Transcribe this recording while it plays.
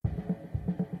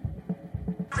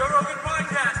Joe Rogan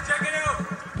Podcast. Check it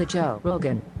out. The Joe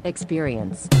Rogan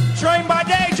Experience. Train by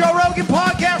day, Joe Rogan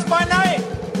Podcast by night,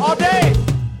 all day.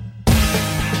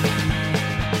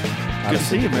 Good to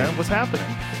see you, man. What's happening?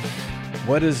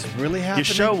 What is really happening?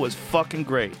 Your show was fucking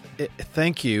great.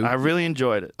 Thank you. I really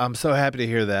enjoyed it. I'm so happy to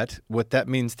hear that. What that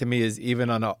means to me is even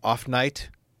on an off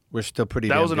night, we're still pretty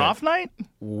That damn was an good. off night?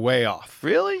 Way off.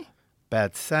 Really?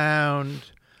 Bad sound.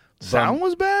 Sound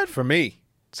was bad? For me.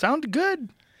 Sounded good.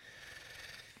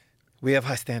 We have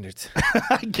high standards.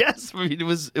 I guess. I mean, it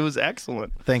was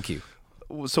excellent. Thank you.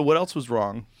 So what else was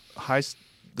wrong?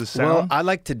 The sound? Well, I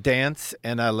like to dance,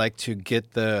 and I like to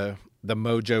get the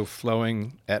mojo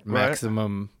flowing at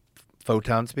maximum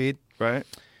photon speed. Right.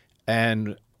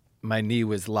 And my knee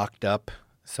was locked up,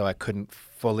 so I couldn't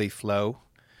fully flow,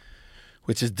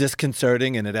 which is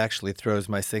disconcerting, and it actually throws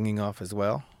my singing off as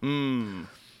well.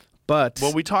 But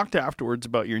Well, we talked afterwards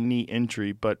about your knee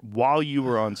injury, but while you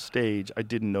were on stage, I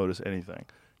didn't notice anything.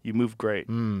 You moved great.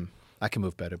 I can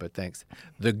move better, but thanks.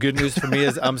 The good news for me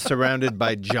is I'm surrounded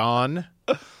by John,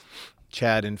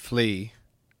 Chad, and Flea,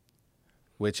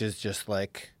 which is just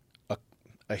like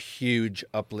a huge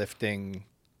uplifting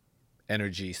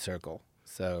energy circle.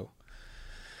 So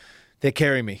they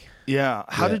carry me. Yeah.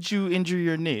 How Yeah. did you injure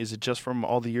your knee? Is it just from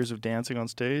all the years of dancing on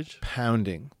stage?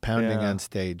 Pounding Yeah. on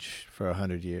stage for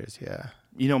 100 years, yeah.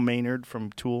 You know Maynard from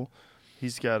Tool?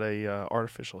 He's got a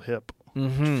artificial hip.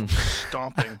 Mm-hmm.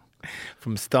 Stomping.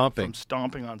 From stomping. From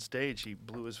stomping on stage, he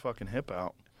blew his fucking hip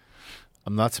out.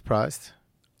 I'm not surprised.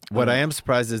 What I am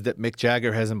surprised is that Mick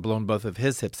Jagger hasn't blown both of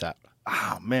his hips out.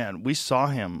 Oh, man. We saw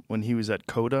him when he was at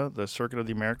CODA, the Circuit of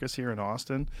the Americas here in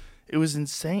Austin. It was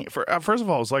insane. First of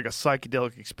all, it was like a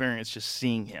psychedelic experience just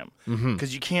seeing him.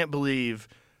 Because you can't believe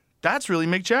that's really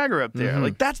Mick Jagger up there.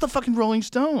 Like, that's the fucking Rolling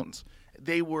Stones.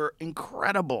 They were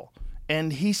incredible.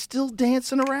 And he's still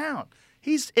dancing around.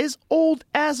 He's as old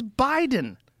as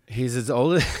Biden. He's as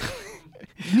old as...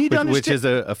 You need to understand. Which is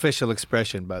an official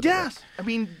expression, by the way. Yes. I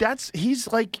mean, he's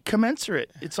like commensurate.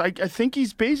 It's like, I think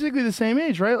he's basically the same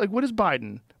age, right? Like, what is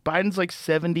Biden? Biden's like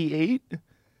 78.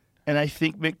 And I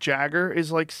think Mick Jagger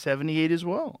is like 78 as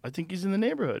well. I think he's in the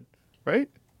neighborhood, right?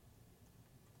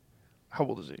 How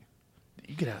old is he?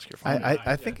 You could ask your friend.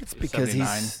 I think it's because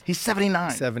He's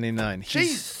 79. 79. Jeez.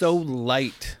 He's so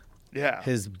light. Yeah.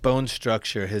 His bone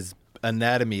structure, his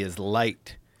anatomy is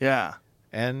light. Yeah.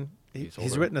 And he's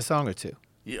older. written a song or two.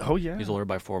 Oh, yeah. He's older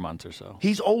by 4 months or so.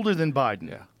 He's older than Biden.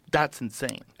 Yeah. That's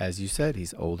insane. As you said,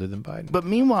 he's older than Biden. But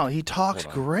meanwhile, he talks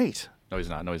Hold on. great. No, he's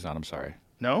not. I'm sorry.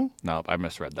 No? No, I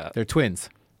misread that. They're twins.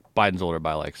 Biden's older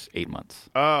by like 8 months.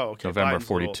 Oh, okay. November Biden's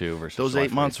 42 old. versus Those July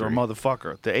 8 months are a 43.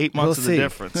 motherfucker. The 8 months We'll is see. the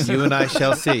difference. You and I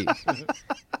shall see.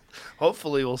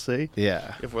 Hopefully, we'll see.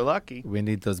 Yeah. If we're lucky. We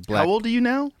need those black. How old are you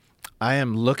now? I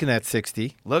am looking at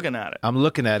 60. Looking at it. I'm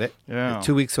looking at it. Yeah.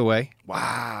 2 weeks away.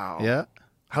 Wow. Yeah.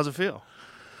 How's it feel?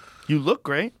 You look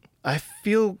great. I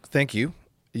feel, thank you.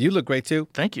 You look great too.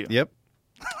 Thank you. Yep.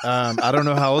 I don't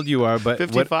know how old you are, but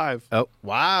 55. Oh,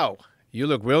 wow. You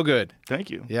look real good. Thank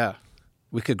you. Yeah.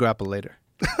 We could grapple later.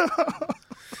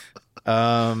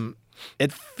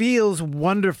 It feels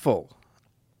wonderful.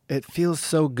 It feels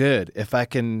so good. If I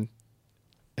can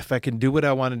do what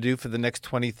I want to do for the next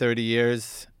 20, 30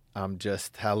 years, I'm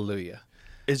just hallelujah.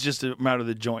 It's just a matter of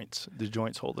the joints. The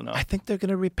joints holding up. I think they're going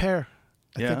to repair.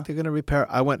 I Yeah? think they're going to repair.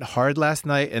 I went hard last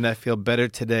night, and I feel better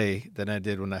today than I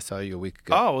did when I saw you a week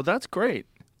ago. Oh, well, that's great.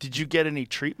 Did you get any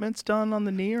treatments done on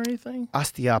the knee or anything?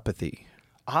 Osteopathy.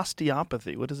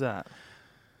 Osteopathy. What is that?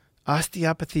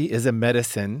 Osteopathy is a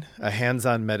medicine, a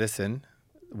hands-on medicine,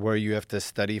 where you have to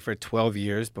study for 12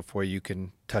 years before you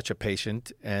can touch a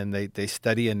patient. And they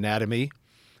study anatomy,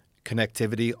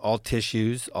 connectivity, all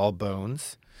tissues, all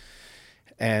bones.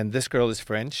 And this girl is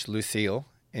French, Lucille,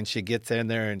 and she gets in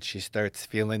there and she starts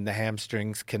feeling the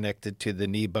hamstrings connected to the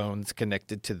knee bones,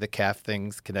 connected to the calf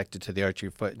things, connected to the arch of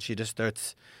your foot. And she just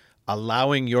starts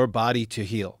allowing your body to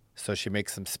heal. So she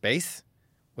makes some space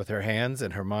with her hands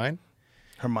and her mind.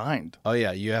 Her mind. Oh,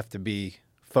 yeah, you have to be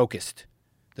focused.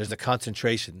 There's a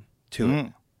concentration to it.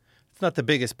 It's not the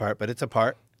biggest part, but it's a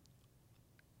part.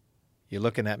 You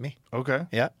looking at me? Okay.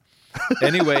 Yeah.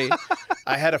 Anyway,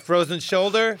 I had a frozen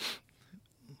shoulder.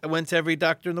 I went to every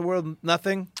doctor in the world,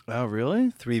 nothing. Oh,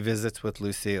 really? 3 visits with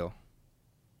Lucille.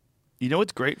 You know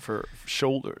what's great for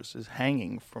shoulders is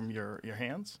hanging from your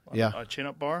hands. Yeah. A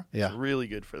chin-up bar. Yeah. It's really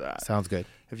good for that. Sounds good.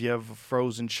 If you have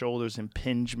frozen shoulders,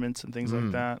 impingements, and things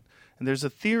like that. And there's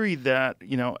a theory that,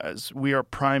 as we are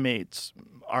primates,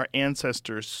 our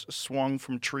ancestors swung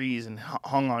from trees and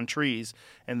hung on trees,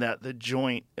 and that the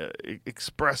joint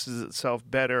expresses itself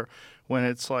better when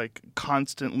it's like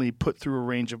constantly put through a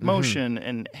range of motion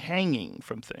and hanging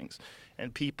from things.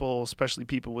 and people, especially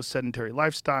people with sedentary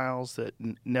lifestyles that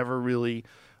never really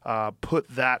put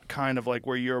that kind of like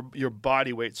where your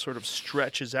body weight sort of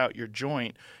stretches out your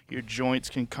joints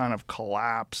can kind of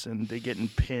collapse and they get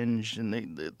impinged and they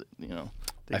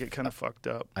get kind of fucked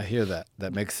up. I hear that.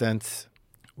 That makes sense.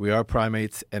 We are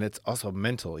primates, and it's also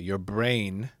mental. Your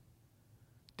brain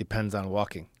depends on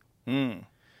walking.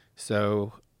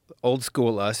 So old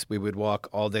school us, we would walk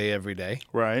all day, every day.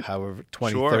 Right. However,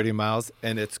 20, Sure. 30 miles,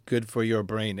 and it's good for your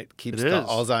brain. It keeps It the is.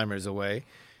 Alzheimer's away.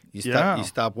 You Yeah.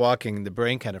 stop walking, the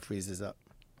brain kind of freezes up.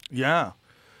 Yeah,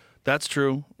 that's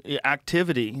true.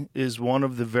 Activity is one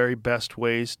of the very best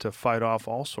ways to fight off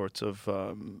all sorts of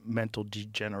mental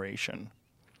degeneration.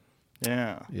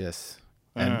 Yeah. Yes.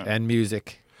 And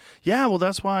music. Yeah, well,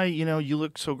 that's why, you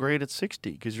look so great at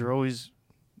 60 because you're always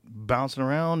bouncing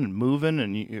around and moving.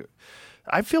 And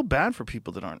I feel bad for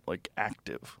people that aren't, like,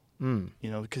 active,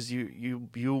 because you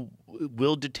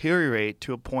will deteriorate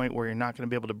to a point where you're not going to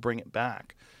be able to bring it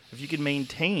back. If you can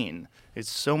maintain, it's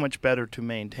so much better to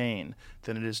maintain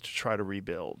than it is to try to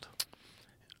rebuild.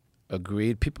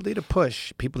 Agreed. People need a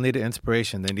push. People need an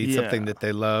inspiration. They need something Yeah. that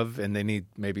they love, and they need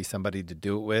maybe somebody to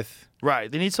do it with.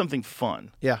 Right. They need something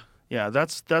fun. Yeah. Yeah,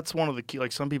 that's one of the key.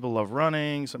 Like, some people love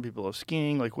running, some people love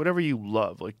skiing. Like, whatever you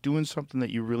love, like doing something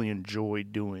that you really enjoy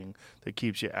doing that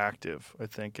keeps you active, I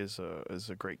think is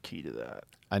a great key to that.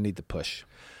 I need the push.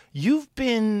 You've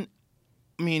been,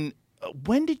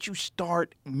 when did you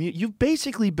start? You've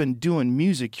basically been doing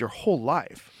music your whole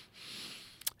life.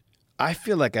 I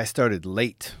feel like I started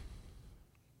late,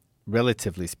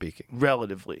 relatively speaking.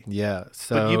 Relatively. Yeah.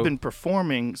 So But you've been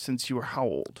performing since you were how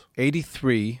old?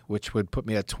 83, which would put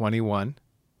me at 21.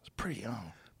 It's pretty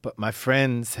young. But my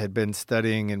friends had been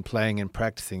studying and playing and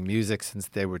practicing music since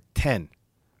they were 10,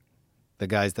 the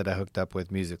guys that I hooked up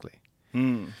with musically.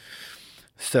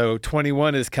 So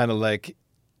 21 is kind of like,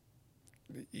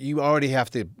 you already have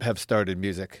to have started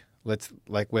music. Let's,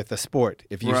 like with a sport.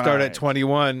 If you start at Right.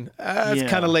 21, it's Yeah.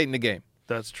 kind of late in the game.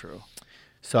 That's true.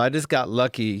 So I just got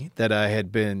lucky that I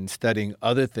had been studying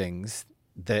other things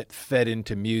that fed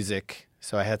into music.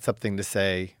 So I had something to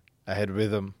say. I had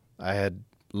rhythm. I had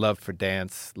love for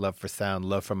dance, love for sound,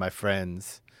 love for my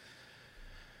friends.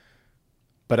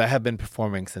 But I have been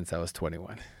performing since I was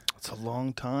 21. It's a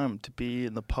long time to be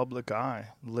in the public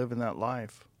eye, living that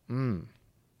life.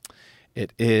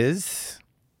 It is,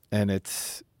 and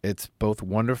it's both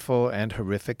wonderful and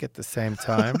horrific at the same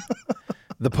time.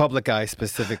 The public eye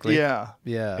specifically. Yeah.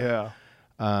 Yeah.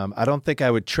 I don't think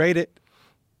I would trade it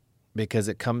because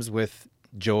it comes with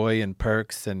joy and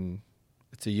perks, and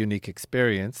it's a unique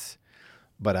experience.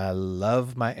 But I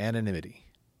love my anonymity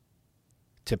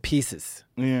to pieces.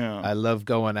 Yeah. I love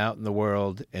going out in the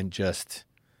world and just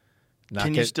not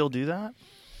Can you still do that?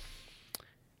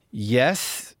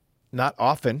 Yes, not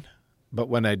often, but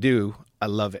when I do, I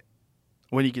love it.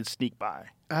 When you can sneak by?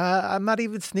 I'm not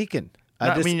even sneaking.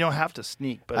 I mean, you don't have to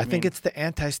sneak, but I think it's the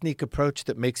anti-sneak approach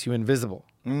that makes you invisible.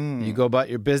 You go about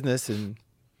your business and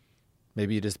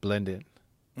maybe you just blend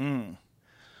in.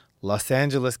 Los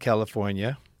Angeles,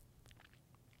 California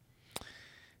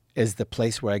is the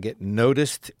place where I get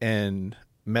noticed and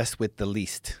mess with the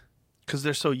least. because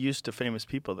they're so used to famous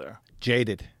people there.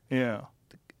 Jaded. Yeah.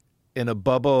 In a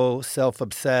bubble,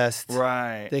 self-obsessed.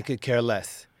 Right. They could care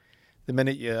less. The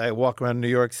minute I walk around New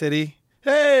York City,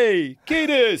 hey,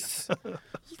 Kiedis,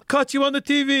 caught you on the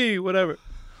TV, whatever.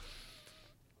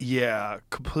 Yeah,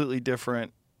 completely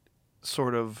different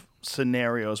sort of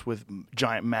scenarios with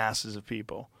giant masses of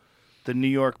people. The New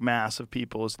York mass of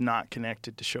people is not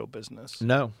connected to show business.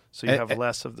 No. So you have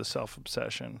less of the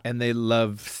self-obsession. And they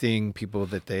love seeing people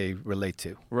that they relate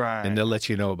to. Right. And they'll let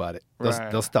you know about it.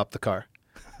 Right. They'll stop the car.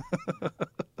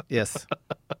 Yes.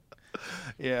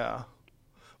 Yeah.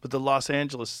 But the Los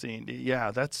Angeles scene, yeah,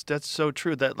 that's so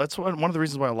true. That's one of the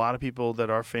reasons why a lot of people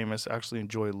that are famous actually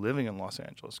enjoy living in Los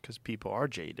Angeles, because people are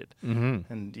jaded.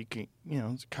 Mm-hmm. And you can,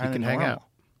 it's kind of can hang out.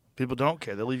 People don't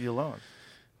care. They leave you alone.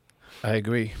 I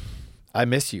agree. I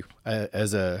miss you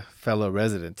as a fellow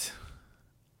resident.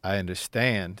 I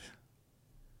understand.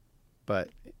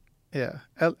 But, yeah,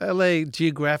 L.A.,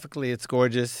 geographically, it's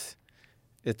gorgeous.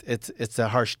 It's a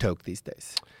harsh toke these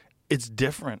days. It's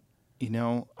different.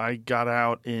 I got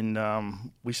out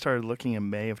in, we started looking in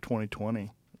May of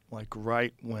 2020, like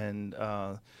right when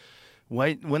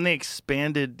they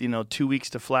expanded, 2 weeks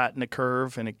to flatten the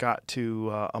curve, and it got to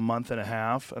a month and a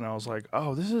half, and I was like,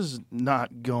 oh, this is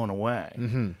not going away.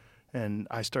 Mm-hmm. And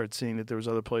I started seeing that there was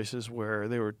other places where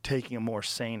they were taking a more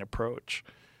sane approach.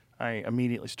 I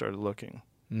immediately started looking.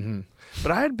 Mm-hmm.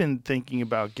 But I had been thinking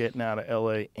about getting out of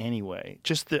LA anyway.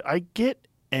 Just that I get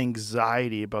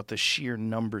anxiety about the sheer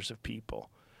numbers of people.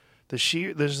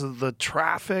 There's the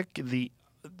traffic,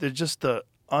 there's just the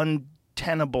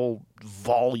untenable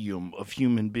volume of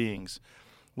human beings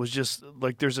was just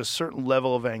like there's a certain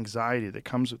level of anxiety that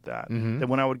comes with that. That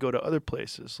when I would go to other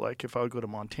places, like if I would go to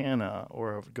Montana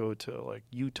or I would go to like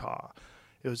Utah,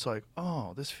 it was like,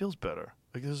 oh, this feels better.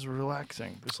 Like this is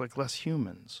relaxing. There's like less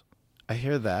humans. I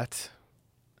hear that.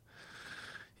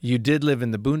 You did live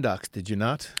in the boondocks, did you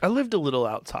not? I lived a little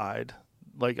outside.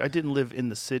 Like I didn't live in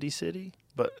the city,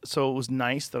 but so it was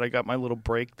nice that I got my little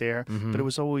break there. But I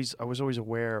was always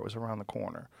aware it was around the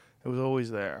corner. It was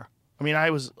always there. I mean,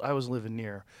 I was living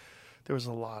near. There was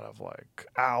a lot of like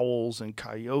owls and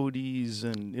coyotes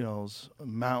and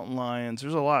mountain lions.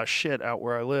 There's a lot of shit out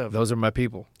where I live. Those are my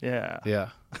people. Yeah. Yeah.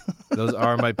 Those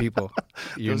are my people.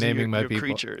 You're Those are naming my your people.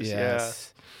 Creatures.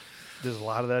 Yes. Yeah. There's a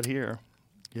lot of that here.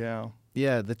 Yeah.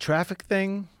 Yeah, the traffic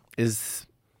thing is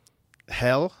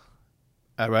hell.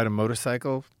 I ride a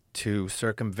motorcycle to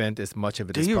circumvent as much of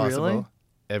it as you possible really?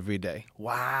 every day.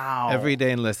 Wow. Every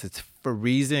day unless it's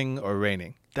freezing or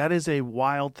raining. That is a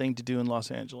wild thing to do in Los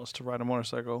Angeles, to ride a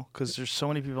motorcycle, because there's so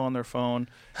many people on their phone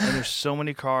and there's so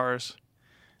many cars.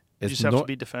 You just have to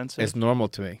be defensive. It's normal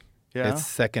to me. Yeah? It's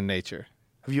second nature.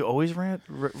 Have you always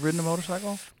ridden a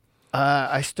motorcycle?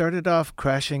 I started off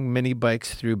crashing mini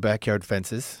bikes through backyard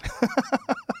fences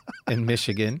in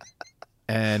Michigan,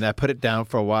 and I put it down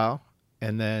for a while.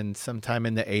 And then sometime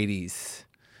in the 80s,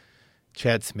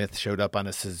 Chad Smith showed up on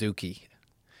a Suzuki.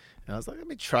 And I was like, let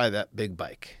me try that big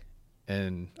bike.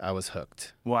 And I was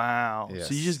hooked. Wow. Yes.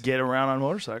 So you just get around on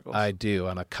motorcycles? I do,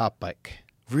 on a cop bike.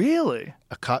 Really?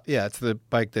 Yeah, it's the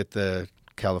bike that the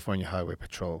California Highway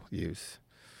Patrol use.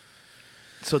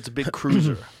 So it's a big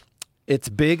cruiser. It's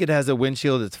big. It has a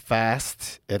windshield. It's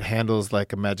fast. It handles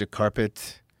like a magic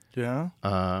carpet. Yeah?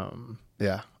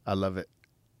 Yeah, I love it.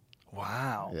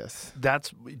 Wow. Yes.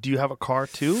 Do you have a car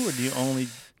too, or do you only...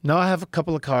 No, I have a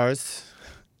couple of cars,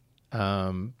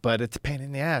 but it's a pain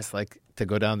in the ass, like to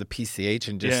go down the PCH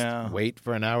and just wait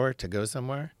for an hour to go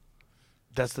somewhere.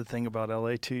 That's the thing about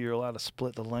LA too. You're allowed to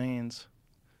split the lanes.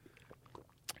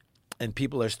 And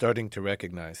people are starting to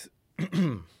recognize,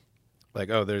 like,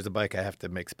 oh, there's a bike, I have to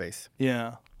make space.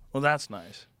 Yeah. Well, that's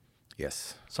nice.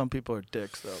 Yes. Some people are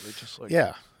dicks, though. They just like...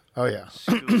 Yeah. Oh, yeah.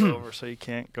 scoot over so you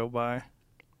can't go by.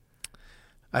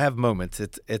 I have moments.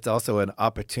 It's also an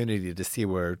opportunity to see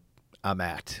where I'm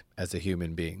at as a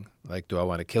human being. Like, do I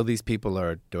want to kill these people,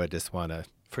 or do I just want to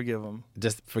Forgive them.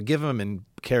 just forgive them and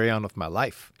carry on with my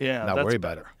life? Yeah, not that's worry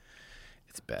better. about it.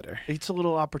 It's better. It's a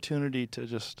little opportunity to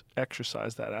just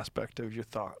exercise that aspect of your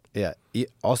thought. Yeah.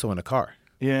 Also in a car.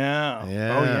 Yeah.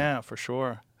 Yeah. Oh, yeah, for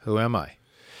sure. Who am I?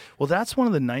 Well, that's one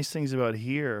of the nice things about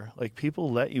here. Like,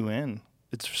 people let you in.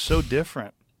 It's so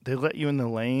different. They let you in the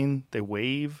lane. They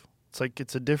wave. It's like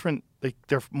it's a different, like,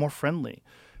 they're more friendly.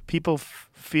 People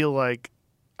feel like,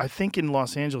 I think in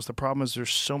Los Angeles, the problem is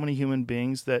there's so many human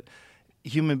beings that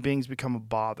human beings become a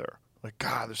bother. Like,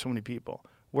 God, there's so many people.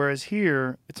 Whereas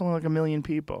here, it's only like 1 million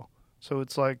people. So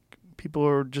it's like people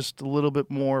are just a little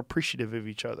bit more appreciative of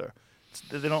each other.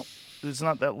 There's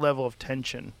not that level of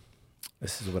tension.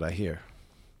 This is what I hear.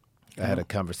 I had a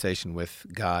conversation with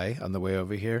Guy on the way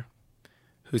over here,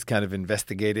 who's kind of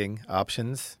investigating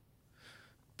options.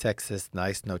 Texas,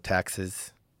 nice, no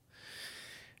taxes.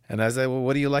 And I said, well,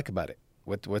 what do you like about it?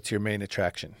 What's your main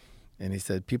attraction? And he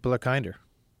said, people are kinder.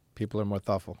 People are more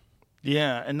thoughtful.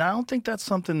 Yeah, and I don't think that's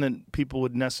something that people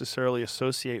would necessarily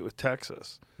associate with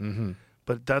Texas. Mm-hmm.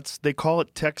 But they call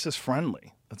it Texas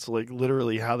friendly. That's like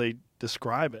literally how they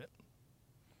describe it.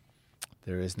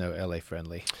 There is no LA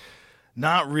friendly.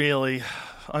 Not really,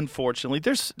 unfortunately.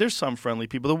 There's some friendly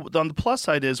people. On the plus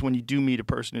side is when you do meet a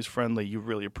person who's friendly, you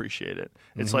really appreciate it.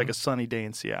 It's like a sunny day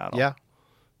in Seattle. Yeah.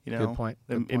 You know? Good point.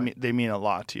 They mean a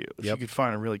lot to you. If Yep. you could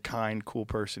find a really kind, cool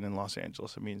person in Los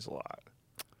Angeles, it means a lot.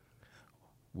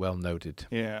 Well noted.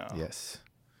 Yeah. Yes.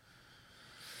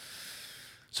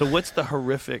 So what's the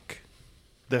horrific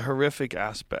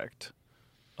aspect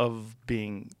of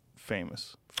being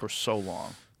famous for so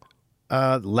long?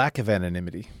 Lack of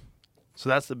anonymity. So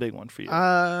that's the big one for you.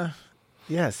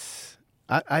 Yes.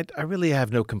 I really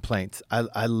have no complaints.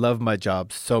 I love my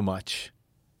job so much.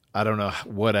 I don't know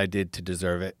what I did to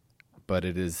deserve it, but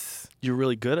it is... You're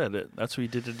really good at it. That's what you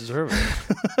did to deserve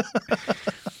it.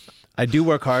 I do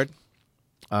work hard,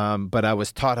 but I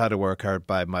was taught how to work hard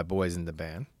by my boys in the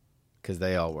band because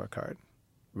they all work hard,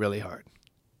 really hard.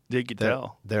 They could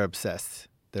tell. They're obsessed.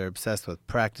 They're obsessed with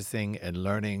practicing and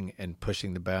learning and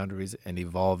pushing the boundaries and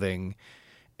evolving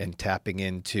and tapping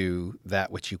into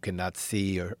that which you cannot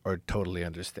see or totally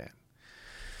understand.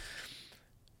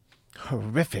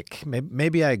 Horrific.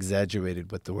 Maybe I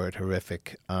exaggerated with the word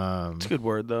horrific. It's a good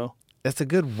word, though. It's a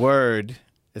good word.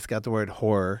 It's got the word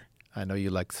horror. I know you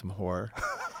like some horror.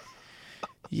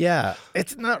 Yeah,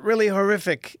 it's not really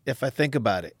horrific if I think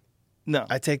about it. No,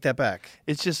 I take that back.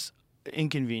 it's just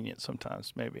inconvenient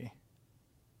sometimes, maybe.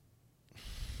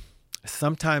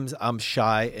 Sometimes I'm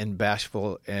shy and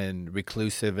bashful and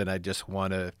reclusive, and I just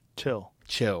want to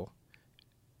chill.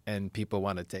 And people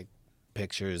want to take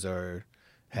pictures or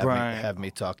have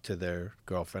me talk to their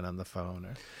girlfriend on the phone.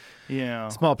 Or Yeah.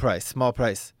 Small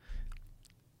price.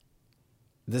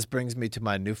 This brings me to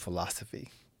my new philosophy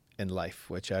in life,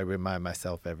 which I remind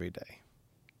myself every day.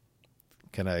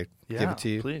 Can I give it to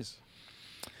you? Please.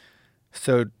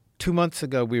 So 2 months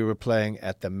ago, we were playing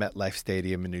at the MetLife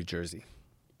Stadium in New Jersey.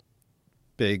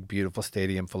 Big, beautiful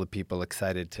stadium full of people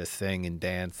excited to sing and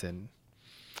dance. And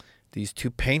these two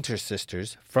painter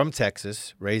sisters from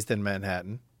Texas, raised in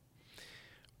Manhattan,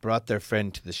 brought their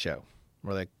friend to the show.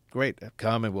 We're like, great,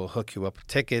 come and we'll hook you up with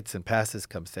tickets and passes.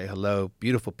 Come say hello.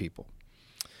 Beautiful people.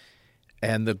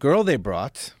 And the girl they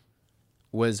brought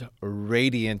was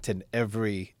radiant in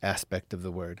every aspect of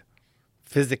the word.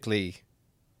 Physically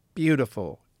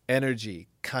beautiful, energy,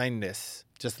 kindness,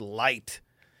 just light.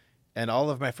 And all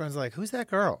of my friends are like, who's that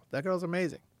girl? That girl's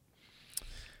amazing.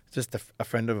 Just a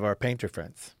friend of our painter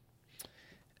friends.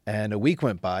 And a week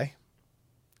went by,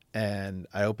 and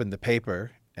I opened the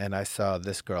paper, and I saw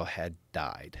this girl had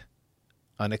died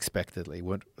unexpectedly.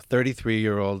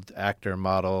 33-year-old actor,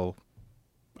 model,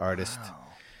 artist. Wow.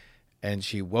 And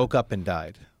she woke up and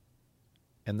died.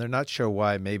 And they're not sure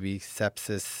why. Maybe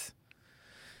sepsis.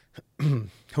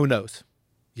 Who knows?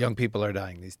 Young people are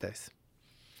dying these days.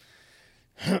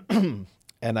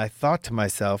 And I thought to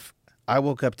myself, I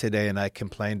woke up today and I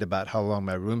complained about how long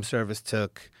my room service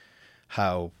took,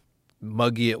 how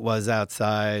muggy it was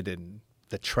outside, and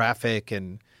the traffic.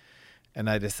 And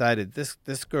I decided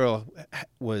this girl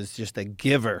was just a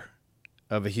giver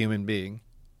of a human being,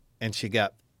 and she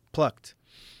got plucked.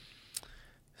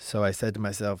 So I said to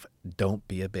myself, don't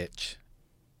be a bitch.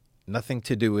 Nothing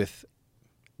to do with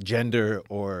gender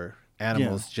or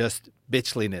animals, just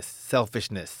bitchliness,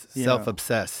 selfishness,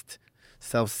 self-obsessed,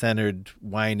 self-centered,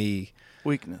 whiny.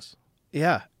 Weakness.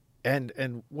 Yeah.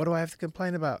 And what do I have to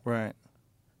complain about? Right.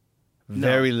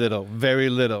 Very little.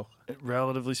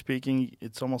 Relatively speaking,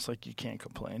 it's almost like you can't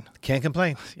complain. Can't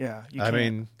complain. Yeah. I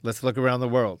mean, let's look around the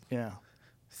world. Yeah.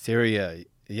 Syria,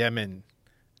 Yemen,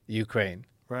 Ukraine.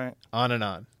 Right. On and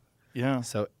on. Yeah.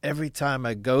 So every time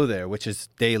I go there, which is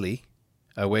daily,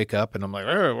 I wake up and I'm like,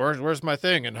 where's my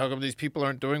thing? And how come these people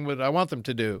aren't doing what I want them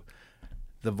to do?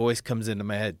 The voice comes into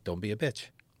my head, don't be a bitch.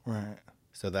 Right.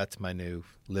 So that's my new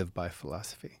live by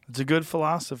philosophy. It's a good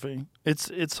philosophy.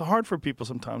 It's hard for people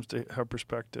sometimes to have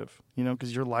perspective,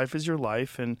 because your life is your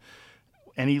life, and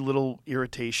any little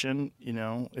irritation,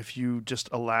 if you just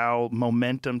allow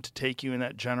momentum to take you in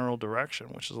that general direction,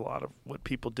 which is a lot of what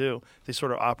people do, they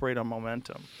sort of operate on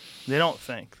momentum. They don't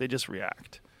think, they just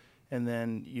react. And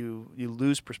then you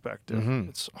lose perspective. Mm-hmm.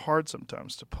 It's hard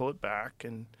sometimes to pull it back.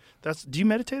 And do you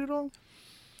meditate at all?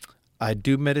 I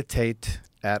do meditate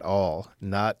at all.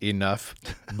 Not enough,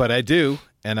 but I do,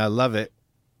 and I love it,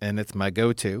 and it's my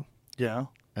go-to. Yeah.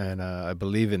 And I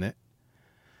believe in it.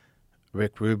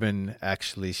 Rick Rubin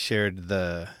actually shared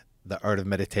the art of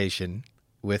meditation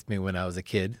with me when I was a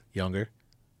kid, younger,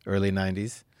 early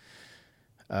 90s.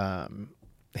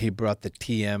 He brought the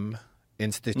TM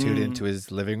Institute into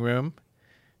his living room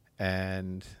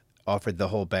and offered the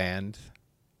whole band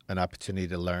an opportunity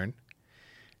to learn.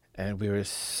 And we were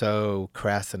so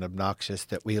crass and obnoxious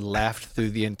that we laughed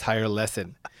through the entire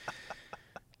lesson.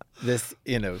 This,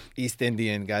 East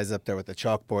Indian guy's up there with the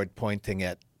chalkboard pointing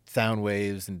at sound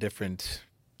waves and different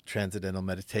transcendental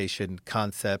meditation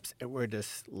concepts, and we're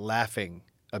just laughing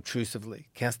obtrusively.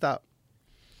 Can't stop.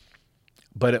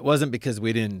 But it wasn't because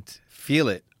we didn't feel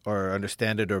it or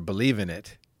understand it or believe in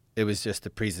it. It was just the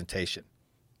presentation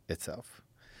itself.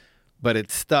 But it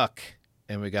stuck,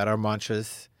 and we got our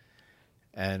mantras,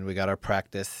 and we got our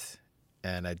practice,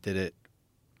 and I did it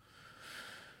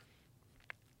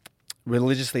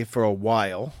religiously for a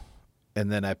while,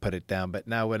 and then I put it down. But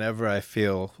now whenever I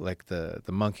feel like the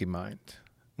monkey mind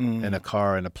in a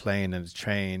car, in a plane, in a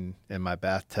train, in my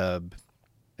bathtub,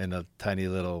 in a tiny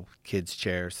little kid's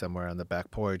chair somewhere on the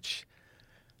back porch,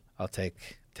 I'll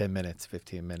take 10 minutes,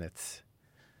 15 minutes,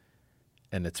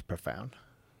 and it's profound.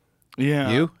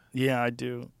 Yeah. You? Yeah, I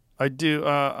do.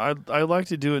 I like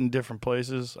to do it in different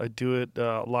places. I do it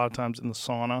a lot of times in the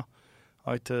sauna.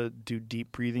 I like to do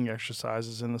deep breathing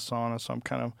exercises in the sauna, so I'm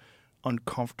kind of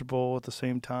uncomfortable at the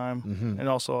same time. Mm-hmm. And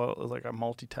also, like, I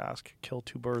multitask, kill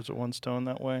two birds with one stone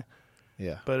that way.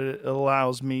 Yeah. But it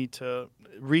allows me to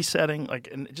resetting,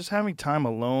 and just having time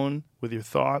alone with your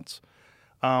thoughts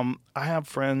I have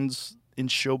friends in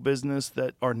show business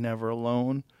that are never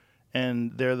alone,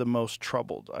 and they're the most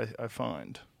troubled, I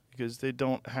find, because they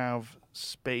don't have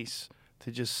space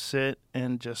to just sit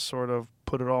and just sort of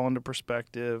put it all into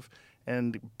perspective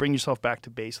and bring yourself back to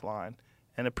baseline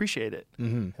and appreciate it.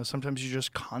 And sometimes you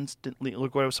just constantly,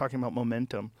 look what I was talking about,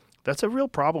 momentum. That's a real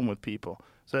problem with people.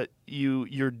 Is that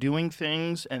you're doing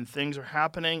things and things are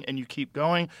happening and you keep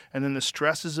going, and then the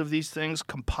stresses of these things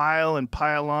compile and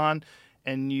pile on,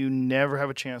 and you never have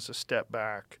a chance to step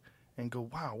back and go,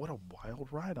 wow, what a wild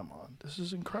ride I'm on. This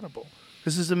is incredible.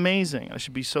 This is amazing. I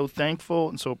should be so thankful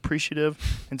and so appreciative.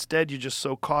 Instead, you're just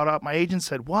so caught up. My agent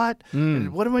said, what?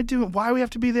 And what am I doing? Why do we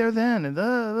have to be there then? And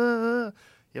you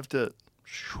have to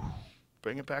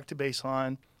bring it back to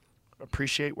baseline,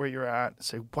 appreciate where you're at, and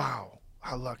say, wow,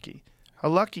 how lucky. How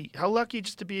lucky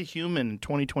just to be a human in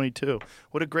 2022.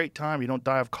 What a great time. You don't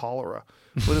die of cholera.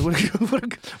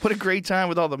 What a great time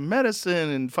with all the medicine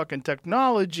and fucking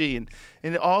technology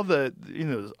and all the,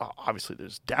 obviously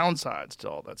there's downsides to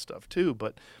all that stuff too,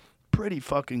 but pretty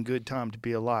fucking good time to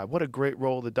be alive. What a great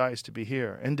roll of the dice to be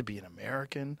here and to be an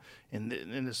American in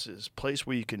this place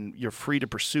where you're free to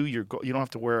pursue your goal. You don't have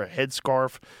to wear a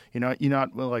headscarf. You're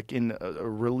not like in a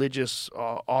religious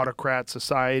autocrat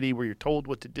society where you're told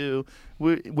what to do,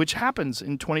 which happens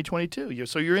in 2022.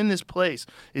 So you're in this place,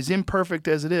 as imperfect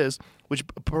as it is, which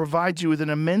provides you with an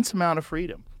immense amount of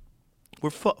freedom. We're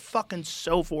fucking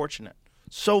so fortunate.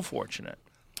 So fortunate.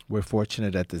 We're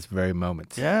fortunate at this very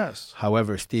moment. Yes.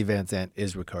 However, Steve Van Zandt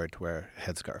is required to wear a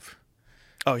headscarf.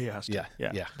 Oh, he has to.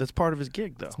 Yeah. That's part of his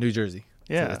gig, though. It's New Jersey.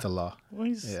 Yeah. It's a law.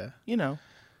 Well,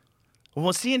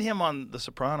 Well, seeing him on The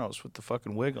Sopranos with the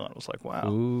fucking wig on, it was like, wow.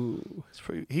 Ooh. It's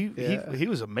he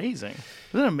was amazing.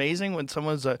 Isn't it amazing when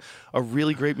someone's a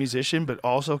really great musician but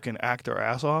also can act their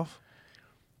ass off?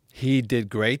 He did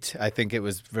great. I think it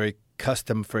was very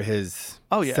custom for his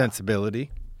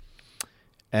sensibility.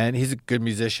 And he's a good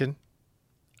musician.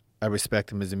 I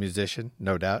respect him as a musician,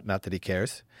 no doubt. Not that he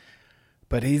cares.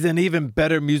 But he's an even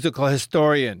better musical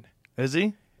historian. Is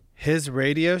he? His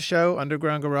radio show,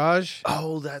 Underground Garage.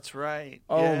 Oh, that's right.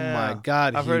 Oh, Yeah. my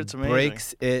God. I've heard it's amazing.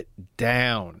 Breaks it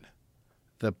down.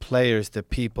 The players, the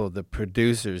people, the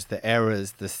producers, the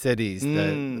eras, the cities,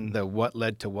 the what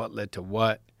led to what led to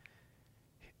what.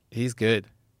 He's good.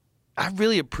 I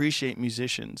really appreciate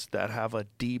musicians that have a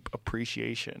deep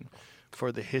appreciation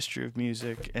for the history of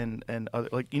music and other,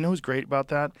 like, who's great about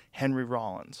that? Henry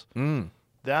Rollins.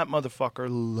 That motherfucker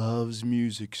loves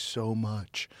music so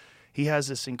much. He has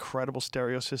this incredible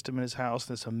stereo system in his house,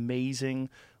 this amazing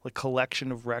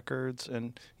collection of records,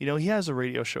 and he has a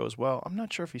radio show as well. I'm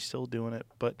not sure if he's still doing it,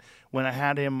 but when I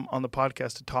had him on the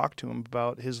podcast to talk to him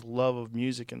about his love of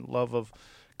music and love of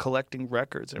collecting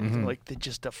records and everything,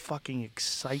 just the fucking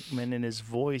excitement in his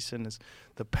voice and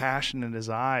the passion in his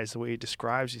eyes, the way he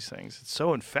describes these things, it's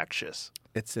so infectious.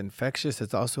 It's infectious.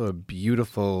 It's also a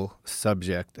beautiful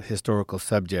subject, a historical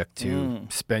subject to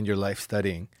spend your life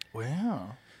studying.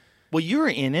 Wow. Well, you're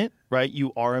in it, right?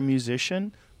 You are a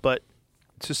musician, but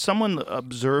to someone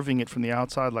observing it from the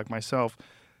outside like myself,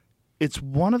 it's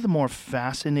one of the more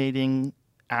fascinating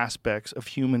aspects of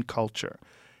human culture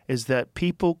is that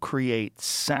people create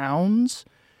sounds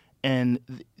and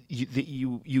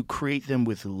you create them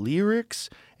with lyrics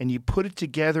and you put it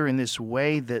together in this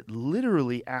way that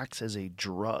literally acts as a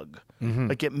drug.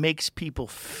 Like it makes people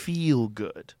feel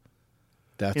good.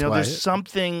 That's why there's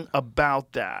something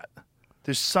about that.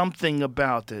 There's something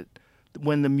about it.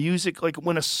 When the music, like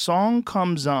when a song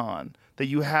comes on that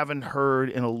you haven't heard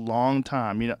in a long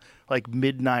time, like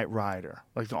Midnight Rider,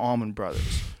 like the Allman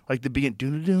Brothers, like the beginning,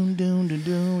 doon doon doon doon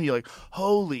doon. You're like,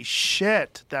 holy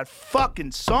shit, that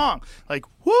fucking song! Like,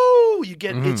 woo! You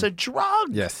get it's a drug.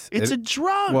 Yes, it's a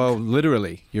drug. Well,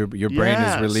 literally, your brain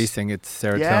is releasing its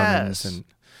serotonin,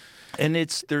 and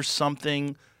there's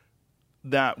something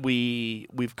that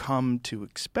we've come to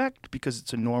expect because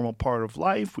it's a normal part of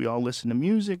life. We all listen to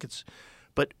music.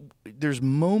 But there's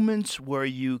moments where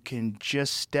you can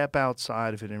just step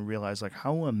outside of it and realize like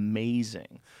how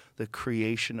amazing the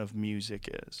creation of music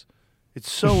is. It's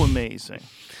so amazing.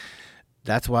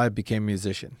 That's why I became a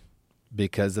musician,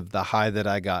 because of the high that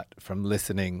I got from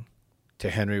listening to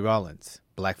Henry Rollins,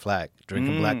 Black Flag,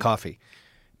 drinking black coffee.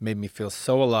 Made me feel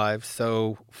so alive,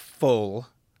 so full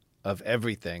of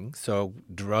everything, so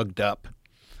drugged up.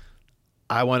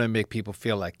 I want to make people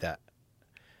feel like that.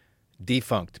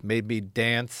 Defunct made me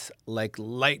dance like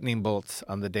lightning bolts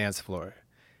on the dance floor.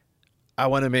 I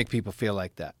want to make people feel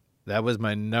like that. That was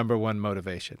my number one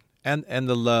motivation. And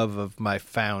the love of my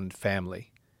found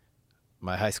family,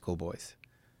 my high school boys.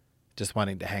 Just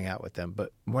wanting to hang out with them.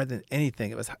 But more than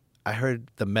anything, I heard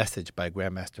The Message by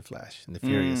Grandmaster Flash and the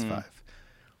Furious Five.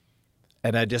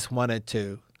 And I just wanted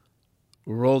to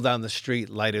roll down the street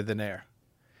lighter than air.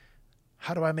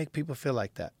 How do I make people feel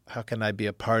like that? How can I be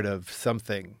a part of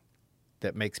something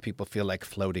that makes people feel like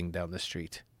floating down the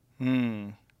street?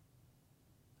 It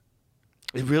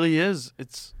really is.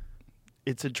 It's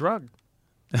a drug.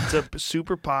 It's a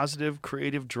super positive,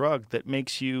 creative drug that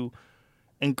makes you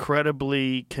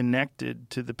incredibly connected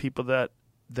to the people that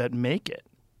make it.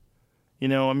 You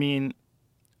know, I mean,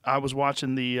 I was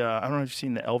watching I don't know if you've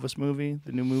seen the Elvis movie,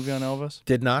 the new movie on Elvis.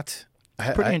 Did not.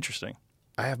 Pretty interesting.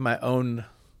 I have my own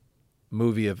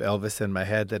movie of Elvis in my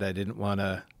head that I didn't want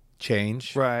to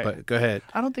change. Right. But go ahead.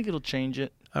 I don't think it'll change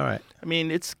it. All right. I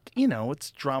mean, it's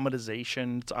it's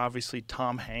dramatization. It's obviously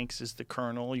Tom Hanks is the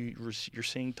Colonel. You're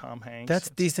seeing Tom Hanks. That's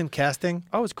decent casting.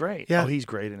 Oh, it's great. Yeah. Oh, he's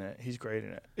great in it. He's great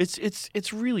in it.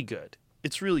 It's really good.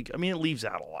 It's really good. I mean, it leaves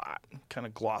out a lot. Kind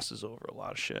of glosses over a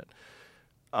lot of shit.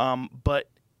 But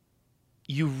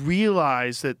you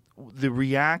realize that the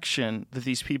reaction that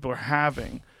these people are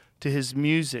having to his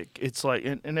music, it's like,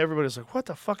 and everybody's like, what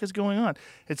the fuck is going on?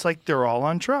 It's like they're all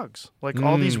on drugs. Like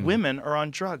all these women are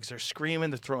on drugs. They're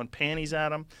screaming, they're throwing panties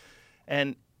at him.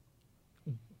 And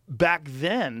back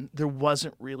then, there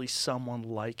wasn't really someone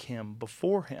like him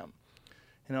before him.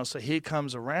 You know, so he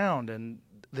comes around and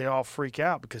they all freak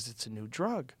out because it's a new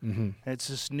drug. And it's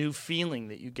this new feeling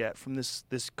that you get from this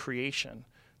creation,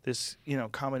 this,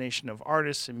 combination of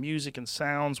artists and music and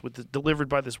sounds delivered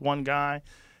by this one guy.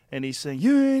 And he's saying,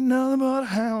 "You ain't nothing but a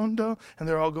hound dog," and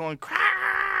they're all going,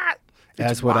 "Crap!"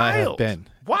 That's what I have been.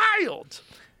 Wild.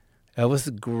 It was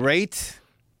great.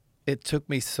 It took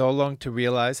me so long to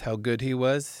realize how good he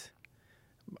was.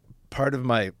 Part of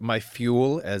my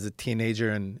fuel as a teenager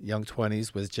and young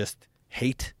 20s was just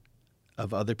hate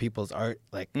of other people's art.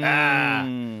 Like,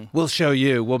 we'll show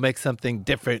you. We'll make something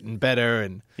different and better,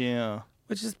 and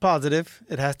which is positive.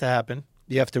 It has to happen.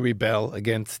 You have to rebel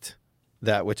against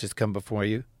that which has come before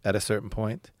you at a certain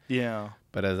point. Yeah.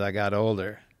 But as I got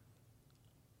older,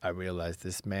 I realized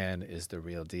this man is the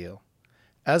real deal.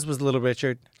 As was Little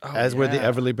Richard, as were the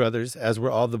Everly Brothers, as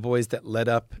were all the boys that led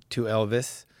up to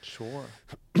Elvis. Sure.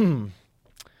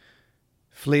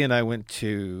 Flea and I went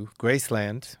to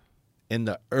Graceland in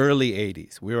the early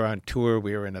 80s. We were on tour.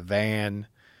 We were in a van.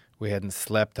 We hadn't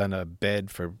slept on a bed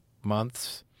for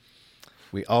months.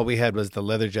 All we had was the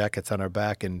leather jackets on our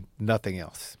back and nothing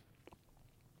else.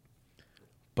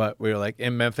 But we were like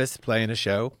in Memphis playing a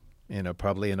show,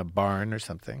 probably in a barn or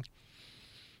something.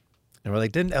 And we're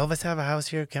like, didn't Elvis have a house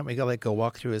here? Can't we go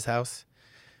walk through his house?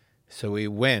 So we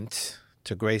went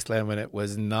to Graceland when it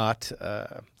was not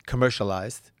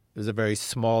commercialized. It was a very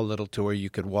small little tour. You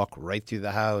could walk right through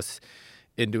the house,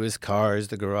 into his cars,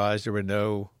 the garage. There were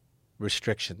no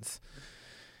restrictions.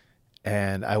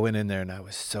 And I went in there and I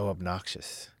was so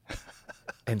obnoxious.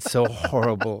 And so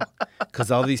horrible,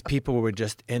 because all these people were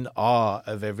just in awe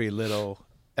of every little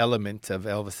element of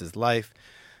Elvis's life.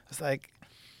 It's like,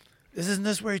 isn't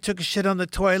this where he took a shit on the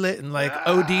toilet and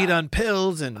OD'd on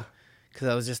pills? And because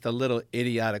I was just a little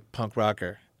idiotic punk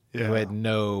rocker who had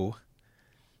no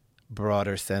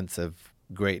broader sense of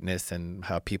greatness and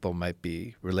how people might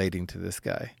be relating to this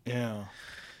guy. Yeah.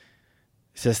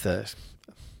 It's just a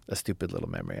stupid little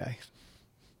memory I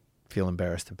feel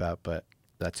embarrassed about, but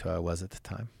that's who I was at the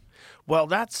time. Well,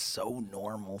 that's so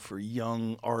normal for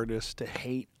young artists to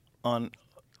hate on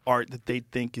art that they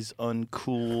think is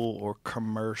uncool or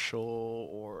commercial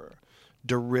or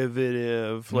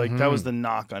derivative. Like, that was the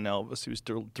knock on Elvis. He was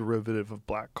derivative of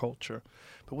black culture.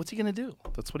 But what's he going to do?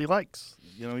 That's what he likes.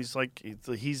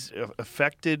 He's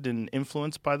affected and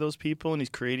influenced by those people, and he's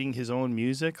creating his own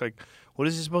music. Like, what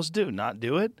is he supposed to do? Not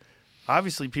do it?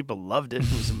 Obviously, people loved it.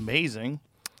 It was amazing.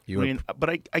 But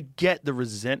I get the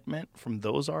resentment from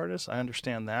those artists. I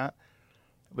understand that.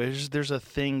 But there's a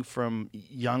thing from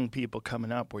young people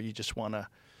coming up where you just want to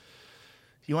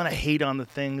hate on the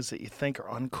things that you think are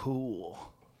uncool,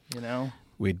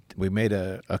 We made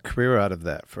a career out of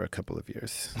that for a couple of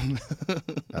years.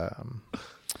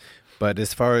 But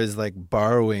as far as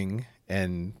borrowing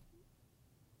and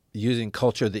using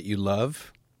culture that you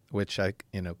love, which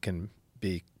can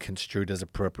be construed as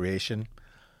appropriation,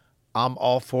 I'm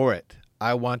all for it.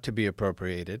 I want to be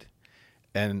appropriated.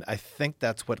 And I think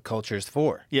that's what culture is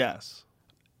for. Yes.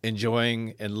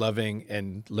 Enjoying and loving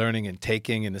and learning and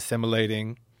taking and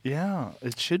assimilating. Yeah,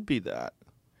 it should be that.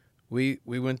 We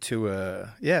went to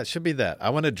it should be that. I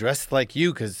want to dress like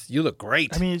you because you look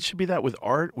great. I mean, it should be that with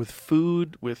art, with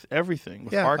food, with everything,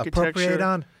 with architecture. Appropriate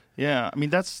on. Yeah, I mean,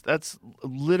 that's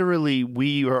literally,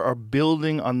 we are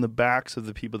building on the backs of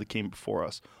the people that came before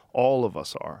us. All of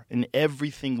us are, in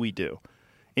everything we do.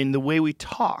 in the way we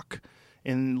talk,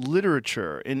 in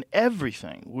literature, in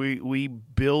everything. We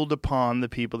build upon the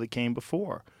people that came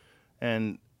before.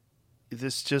 And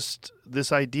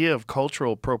this idea of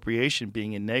cultural appropriation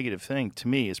being a negative thing, to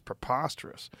me, is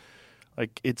preposterous.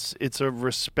 Like, it's a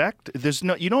respect.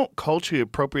 You don't culturally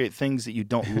appropriate things that you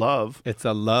don't love. It's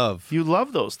a love. You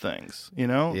love those things, you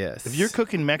know? Yes. If you're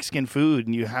cooking Mexican food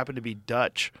and you happen to be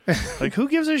Dutch, like, who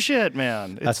gives a shit,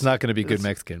 man? That's not going to be good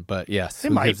Mexican, but yes. It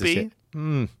who might gives a be.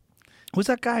 shit? Who's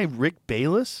that guy, Rick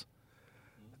Bayless?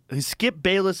 He's Skip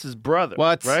Bayless's brother.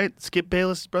 What? Right? Skip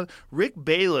Bayless's brother. Rick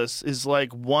Bayless is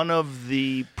like one of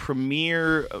the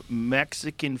premier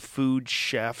Mexican food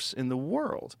chefs in the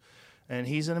world. And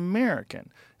he's an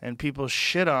American. And people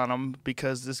shit on him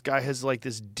because this guy has like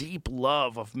this deep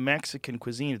love of Mexican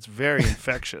cuisine. It's very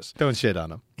infectious. Don't shit on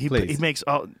him, He please. makes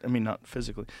all, I mean, not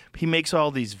physically. He makes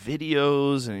all these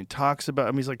videos and he talks about,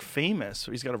 I mean, he's like famous.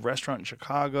 So he's got a restaurant in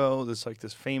Chicago. There's like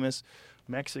this famous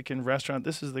Mexican restaurant.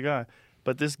 This is the guy.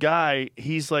 But this guy,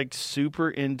 he's like super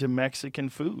into Mexican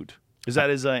food. Is that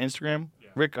his Instagram? Yeah.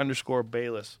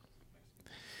 Rick_Bayless.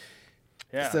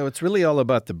 Yeah. So it's really all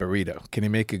about the burrito. Can he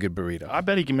make a good burrito? I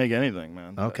bet he can make anything,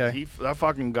 man. Okay. That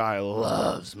fucking guy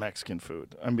loves Mexican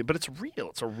food. I mean, but it's real.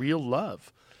 It's a real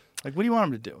love. Like, what do you want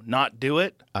him to do? Not do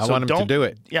it? I want him to do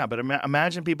it. Yeah, but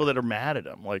imagine people that are mad at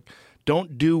him. Like,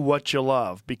 don't do what you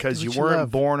love because Do you what you weren't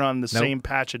love. born on the Nope. same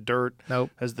patch of dirt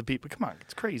Nope. as the people. Come on,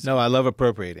 it's crazy. No, I love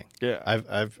appropriating. Yeah.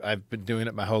 I've been doing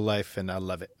it my whole life, and I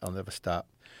love it. I'll never stop.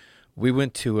 We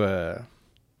went to a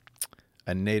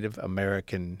Native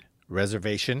American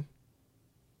reservation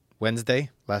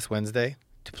last Wednesday,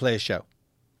 to play a show.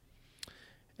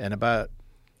 And about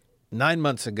 9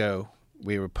 months ago,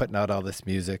 we were putting out all this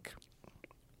music,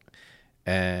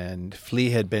 and Flea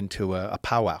had been to a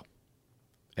powwow.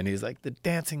 And he's like, the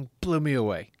dancing blew me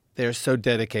away. They're so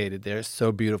dedicated. They're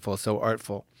so beautiful, so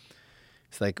artful.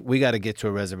 It's like, we got to get to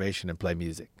a reservation and play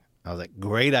music. I was like,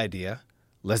 great idea.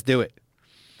 Let's do it.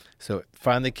 So it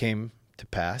finally came to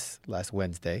pass last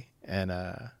Wednesday. And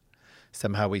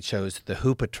somehow we chose the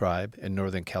Hoopa tribe in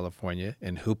Northern California,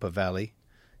 in Hoopa Valley,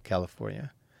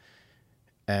 California.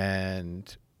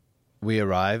 And we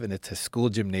arrive, and it's a school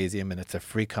gymnasium, and it's a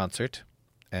free concert.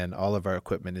 And all of our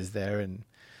equipment is there. And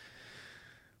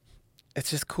it's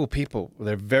just cool people.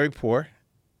 They're very poor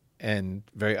and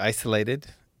very isolated,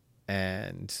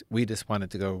 and we just wanted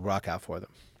to go rock out for them.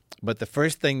 But the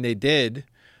first thing they did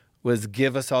was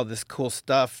give us all this cool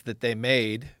stuff that they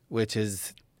made, which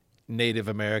is Native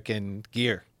American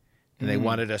gear, and they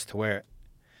wanted us to wear it.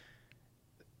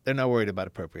 They're not worried about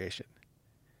appropriation.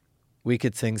 We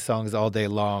could sing songs all day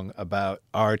long about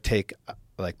our take,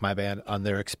 like my band, on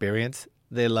their experience.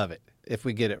 They love it. If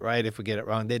we get it right, if we get it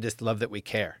wrong, they just love that we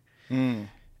care.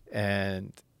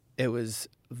 And it was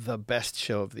the best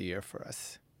show of the year for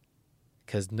us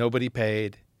because nobody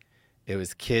paid. It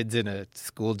was kids in a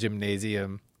school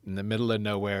gymnasium in the middle of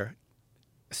nowhere.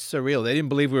 Surreal. They didn't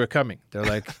believe we were coming. They're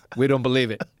like, we don't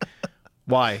believe it.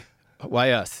 Why?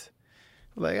 Why us?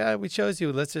 We're like, we chose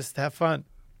you. Let's just have fun.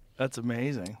 That's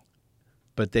amazing.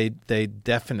 But they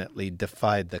definitely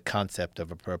defied the concept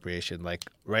of appropriation, like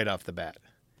right off the bat.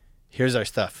 Here's our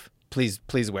stuff. Please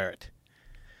wear it.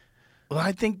 Well,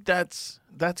 I think that's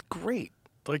great.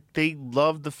 Like, they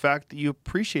loved the fact that you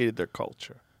appreciated their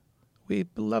culture. We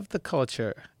love the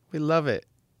culture. We love it.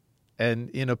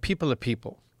 And, people are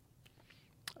people.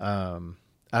 I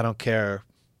don't care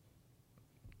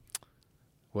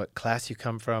what class you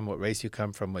come from, what race you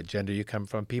come from, what gender you come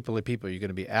from. People are people. You're going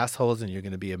to be assholes, and you're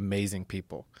going to be amazing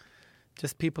people.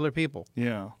 Just people are people.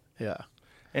 Yeah. Yeah.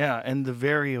 Yeah, and the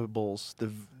variables,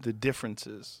 the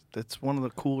differences. That's one of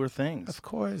the cooler things. Of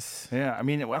course. Yeah, I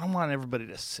mean, I don't want everybody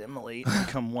to assimilate and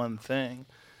become one thing.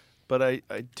 But I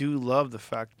do love the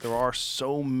fact there are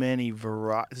so many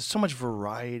there's so much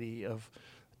variety of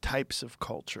types of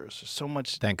cultures. There's so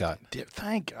much. Thank God.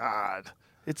 Thank God.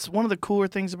 It's one of the cooler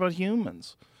things about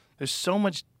humans. There's so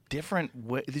much there's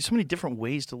so many different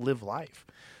ways to live life.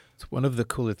 It's one of the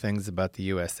cooler things about the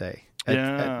USA.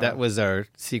 Yeah. That was our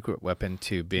secret weapon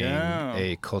to being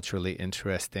a culturally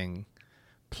interesting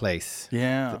place.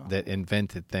 Yeah. That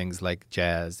invented things like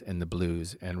jazz and the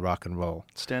blues and rock and roll.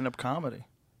 Stand-up comedy.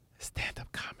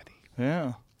 Stand-up comedy.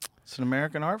 Yeah. It's an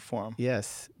American art form.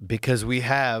 Yes, because we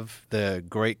have the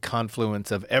great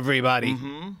confluence of everybody.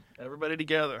 Mm-hmm. Everybody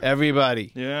together.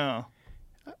 Everybody. Yeah.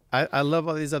 I love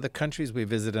all these other countries we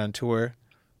visited on tour,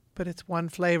 but it's one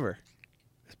flavor.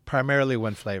 It's primarily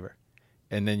one flavor.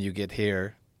 And then you get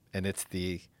here, and it's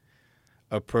the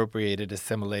appropriated,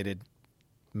 assimilated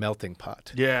melting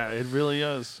pot. Yeah, it really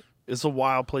is. It's a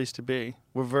wild place to be.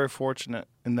 We're very fortunate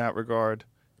in that regard.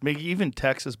 Maybe even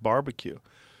Texas barbecue.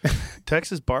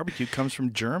 Texas barbecue comes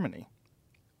from Germany.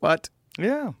 What?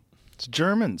 Yeah, it's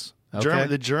Germans. Okay.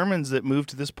 The Germans that moved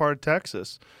to this part of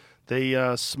Texas,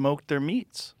 they smoked their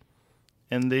meats,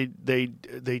 and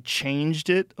they changed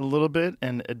it a little bit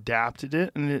and adapted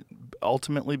it, and it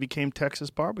ultimately became Texas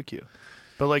barbecue.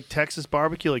 But like Texas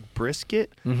barbecue, like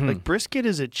brisket, like brisket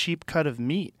is a cheap cut of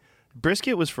meat.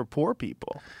 Brisket was for poor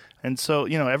people. And so,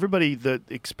 everybody, the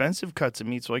expensive cuts of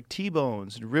meats like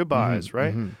T-bones and ribeyes,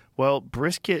 right? Well,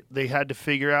 brisket, they had to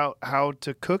figure out how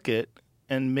to cook it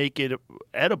and make it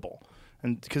edible.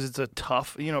 And because it's a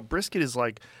tough, brisket is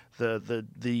like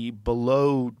the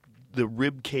below the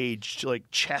rib cage, like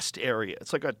chest area.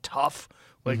 It's like a tough,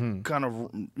 like kind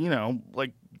of,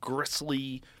 like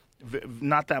gristly,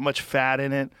 not that much fat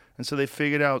in it. And so they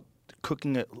figured out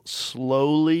cooking it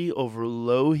slowly over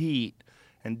low heat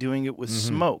and doing it with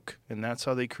smoke. And that's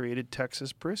how they created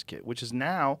Texas brisket, which is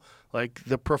now like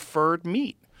the preferred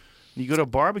meat. You go to a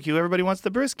barbecue, everybody wants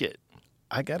the brisket.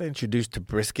 I got introduced to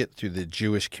brisket through the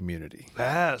Jewish community.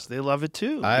 Yes, they love it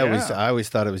too. I always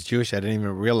thought it was Jewish. I didn't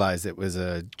even realize it was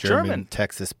a German.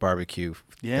 Texas barbecue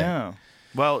Yeah.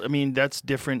 Well, I mean, that's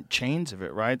different chains of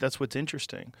it, right? That's what's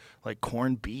interesting. Like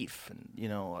corned beef and,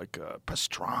 like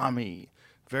pastrami,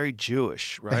 very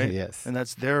Jewish, right? Yes. And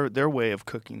that's their way of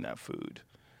cooking that food.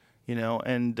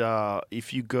 And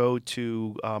if you go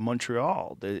to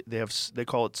Montreal, they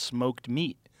call it smoked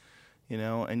meat.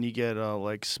 And you get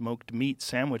like smoked meat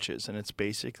sandwiches, and it's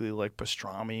basically like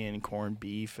pastrami and corned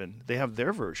beef, and they have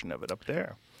their version of it up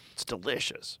there. It's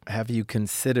delicious. Have you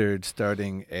considered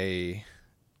starting a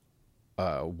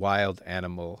wild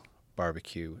animal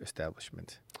barbecue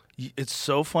establishment? It's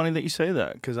so funny that you say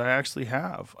that because I actually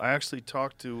have. I actually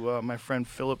talked to my friend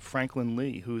Philip Franklin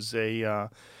Lee, who's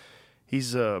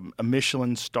he's a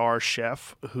Michelin star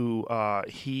chef who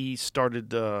he started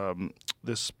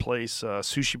this place,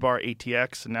 Sushi Bar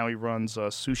ATX, and now he runs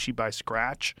Sushi by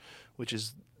Scratch, which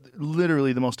is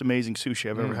literally the most amazing sushi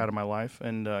I've ever had in my life.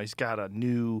 And he's got a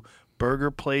new burger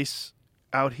place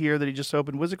out here that he just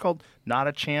opened. What's it called? Not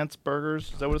a Chance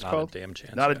Burgers? Is that what it's called? Not a Damn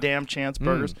Chance. Not a Damn Chance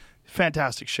Burgers.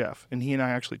 Fantastic chef. And he and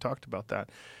I actually talked about that.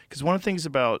 Because one of the things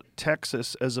about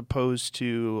Texas as opposed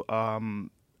to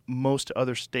most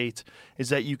other states is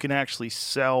that you can actually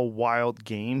sell wild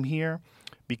game here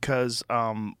because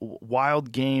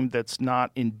wild game that's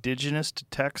not indigenous to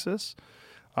Texas,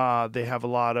 they have a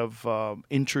lot of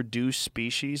introduced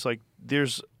species. Like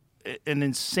there's an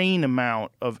insane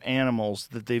amount of animals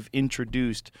that they've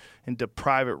introduced into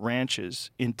private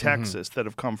ranches in Texas that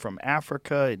have come from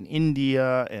Africa and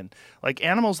India, and like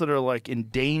animals that are like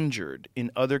endangered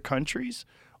in other countries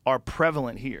are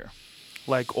prevalent here.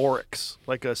 Like oryx,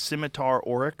 like a scimitar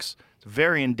oryx. It's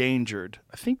very endangered.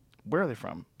 I think, where are they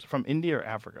from? From India or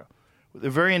Africa?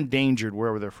 They're very endangered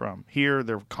wherever they're from. Here,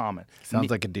 they're common. Sounds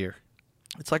like a deer.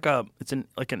 It's like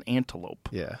like an antelope.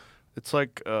 Yeah. It's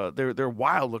like they're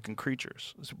wild looking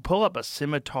creatures. So pull up a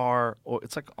scimitar, or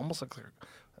it's like almost like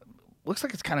looks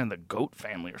like it's kind of in the goat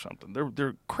family or something.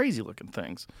 They're crazy looking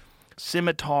things.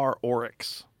 Scimitar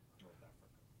oryx.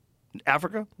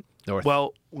 Africa? North.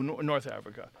 Well, North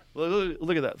Africa.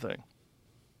 Look at that thing.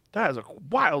 That is a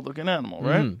wild looking animal,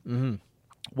 right?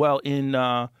 Well, in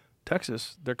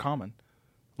Texas, they're common.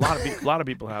 A lot of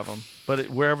people have them, but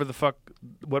wherever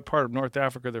what part of North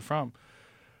Africa they're from,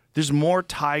 there's more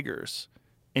tigers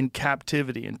in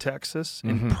captivity in Texas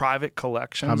in private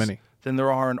collections. How many? Than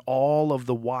there are in all of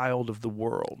the wild of the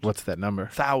world. What's that number?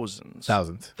 Thousands.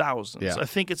 Thousands. Yeah. I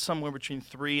think it's somewhere between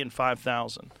 3,000 and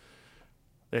 5,000.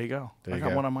 There you go. I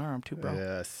got one on my arm too, bro.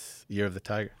 Yes. Year of the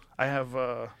Tiger. I have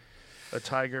a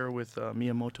tiger with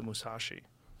Miyamoto Musashi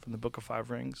from the Book of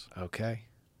Five Rings. Okay.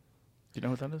 Do you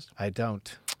know what that is? I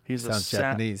don't. He's Sounds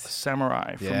Japanese.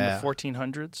 Samurai from Yeah. the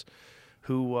 1400s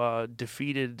who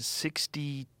defeated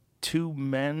 62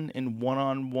 men in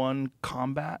one-on-one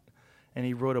combat. And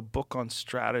he wrote a book on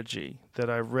strategy that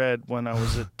I read when I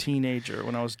was a teenager,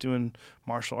 when I was doing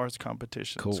martial arts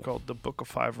competitions. Cool. It's called The Book of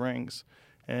Five Rings.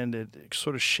 And it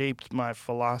sort of shaped my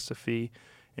philosophy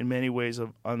in many ways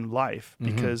on life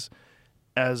because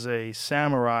as a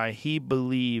samurai, he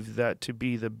believed that to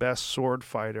be the best sword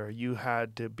fighter, you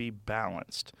had to be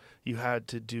balanced. You had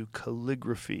to do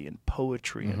calligraphy and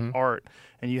poetry and art,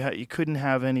 and you couldn't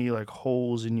have any like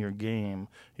holes in your game,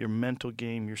 your mental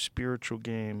game, your spiritual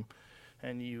game,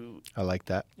 I like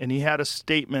that. And he had a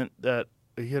statement that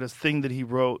he had a thing that he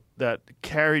wrote that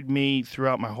carried me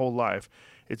throughout my whole life.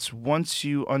 It's once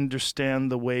you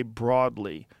understand the way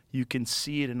broadly, you can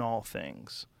see it in all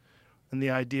things. And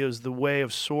the idea is the way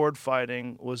of sword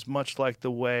fighting was much like the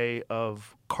way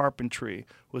of carpentry,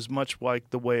 was much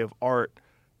like the way of art.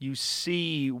 You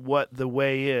see what the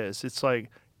way is. It's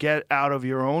like Get out of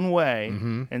your own way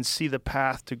and see the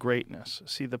path to greatness,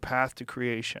 see the path to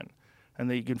creation, and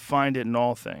that you can find it in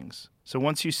all things. So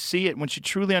once you see it, once you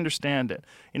truly understand it,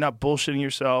 you're not bullshitting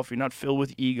yourself, you're not filled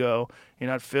with ego, you're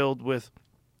not filled with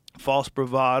false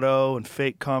bravado and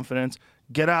fake confidence.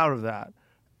 Get out of that.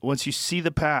 Once you see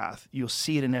the path, you'll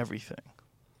see it in everything.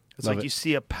 It's Love like it. you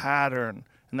see a pattern,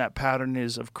 and that pattern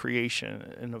is of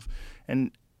creation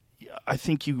and I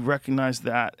think you recognize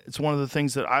that. It's one of the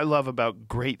things that I love about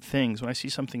great things. When I see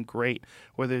something great,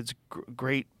 whether it's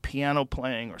great piano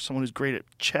playing or someone who's great at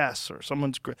chess or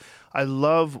someone's great, I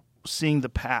love seeing the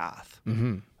path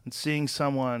and seeing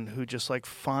someone who just like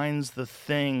finds the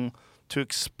thing to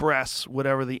express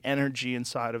whatever the energy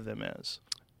inside of them is.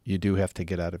 You do have to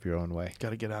get out of your own way.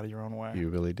 Got to get out of your own way. You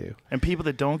really do. And people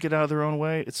that don't get out of their own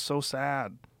way, it's so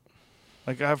sad.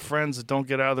 Like, I have friends that don't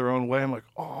get out of their own way. I'm like,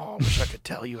 oh, I wish I could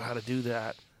tell you how to do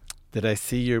that. Did I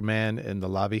see your man in the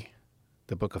lobby?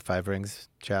 The Book of Five Rings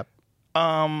chap?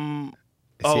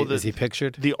 Is he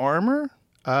pictured? The armor?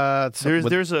 So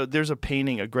There's a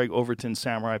painting, a Greg Overton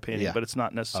samurai painting, Yeah. but it's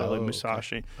not necessarily Oh, okay.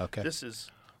 Musashi. Okay. This is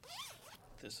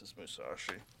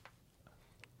Musashi.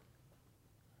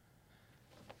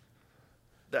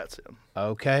 That's him.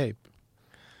 Okay.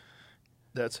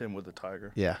 That's him with the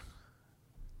tiger. Yeah.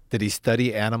 Did he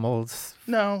study animals?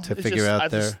 No, To it's figure out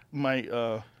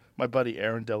my buddy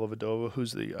Aaron Dellavedova,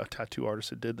 who's the tattoo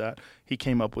artist that did that. He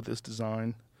came up with this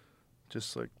design.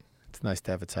 Just like, It's nice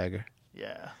to have a tiger.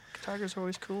 yeah, tigers are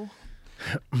always cool.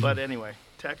 But anyway,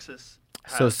 Texas.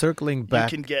 So circling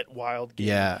back. You can get wild game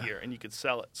Yeah. here, and you can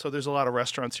sell it. So there's a lot of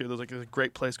restaurants here. There's like a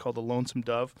great place called the Lonesome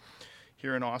Dove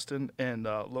here in Austin, and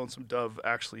Lonesome Dove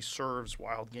actually serves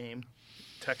wild game,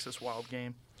 Texas wild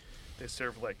game. They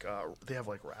serve they have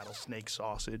like rattlesnake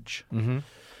sausage, and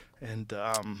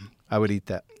I would eat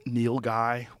that.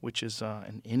 nilgai, which is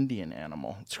an Indian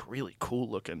animal. It's really cool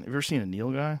looking. Have you ever seen a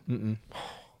nilgai? Mm-mm.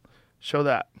 Show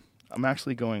that. I'm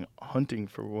actually going hunting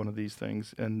for one of these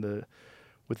things, and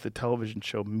with the television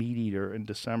show Meat Eater in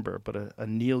December. But a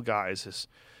nilgai is this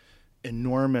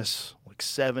enormous, like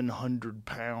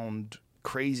 700-pound,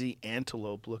 crazy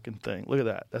antelope-looking thing. Look at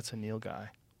that. That's a nilgai.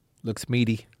 Looks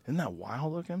meaty, Isn't that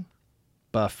wild looking?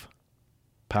 buff,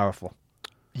 powerful.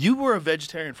 You were a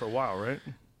vegetarian for a while, right?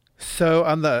 So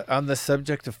on the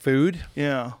subject of food,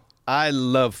 Yeah. I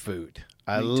love food.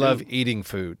 I Me love too. eating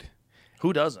food.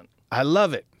 Who doesn't? I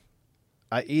love it.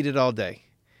 I eat it all day.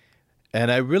 And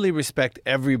I really respect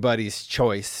everybody's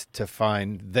choice to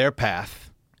find their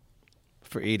path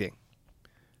for eating.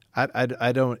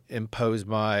 I don't impose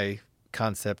my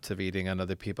concepts of eating on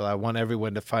other people. I want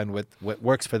everyone to find what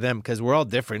works for them because we're all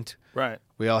different. Right.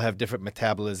 We all have different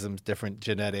metabolisms, different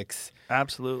genetics.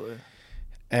 Absolutely.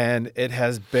 And it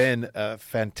has been a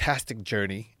fantastic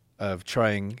journey of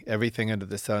trying everything under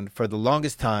the sun. For the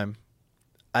longest time,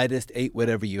 I just ate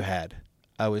whatever you had.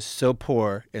 I was so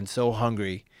poor and so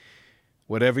hungry.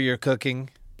 Whatever you're cooking,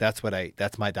 that's what I ate.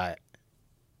 That's my diet.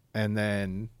 And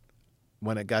then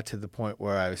when it got to the point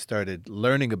where I started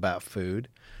learning about food,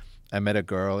 I met a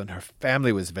girl and her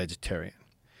family was vegetarian.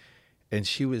 And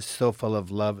she was so full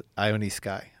of love, Ione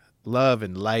Sky, love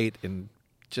and light and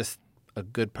just a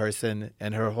good person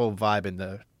and her whole vibe in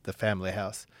the family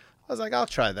house. I was like, I'll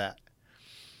try that.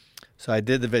 So I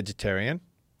did the vegetarian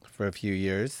for a few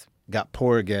years, got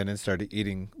poor again and started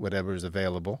eating whatever was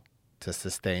available to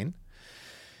sustain.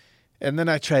 And then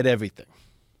I tried everything,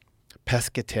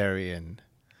 pescatarian,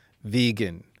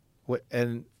 vegan,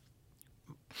 and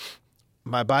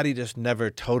my body just never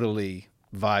totally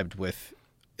vibed with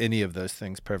any of those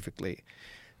things perfectly.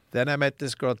 Then I met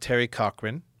this girl, Terry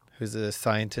Cochran, who's a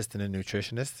scientist and a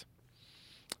nutritionist.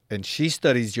 And she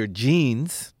studies your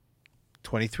genes,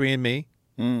 23andMe,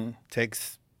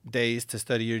 takes days to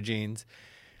study your genes,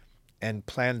 and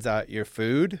plans out your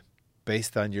food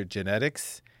based on your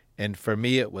genetics. And for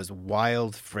me, it was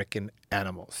wild frickin'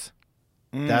 animals.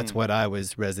 That's what I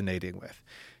was resonating with.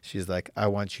 She's like, I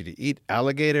want you to eat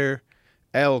alligator,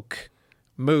 elk,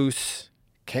 moose,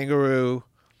 kangaroo.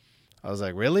 I was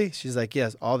like, really? She's like,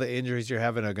 yes, all the injuries you're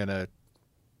having are going to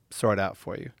sort out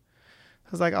for you.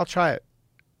 I was like, I'll try it.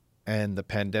 And the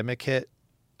pandemic hit.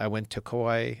 I went to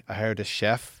Kauai. I hired a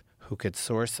chef who could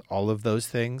source all of those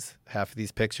things. Half of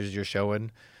these pictures you're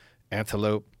showing,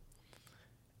 antelope.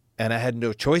 And I had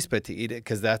no choice but to eat it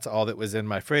because that's all that was in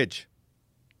my fridge.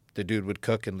 The dude would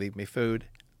cook and leave me food.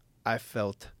 I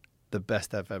felt the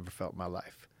best I've ever felt in my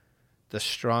life. The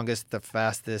strongest, the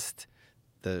fastest,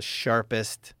 the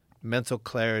sharpest, mental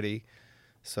clarity.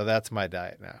 So that's my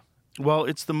diet now. Well,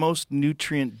 it's the most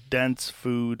nutrient-dense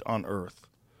food on Earth.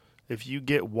 If you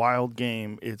get wild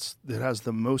game, it has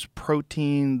the most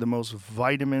protein, the most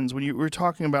vitamins. When we're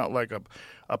talking about like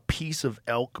a piece of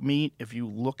elk meat, if you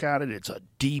look at it, it's a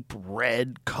deep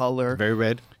red color. Very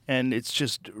red. And it's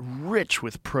just rich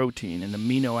with protein and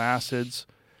amino acids.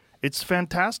 It's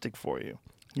fantastic for you.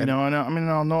 I know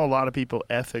a lot of people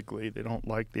ethically, they don't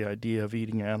like the idea of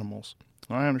eating animals.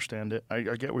 I understand it. I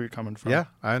get where you're coming from. Yeah,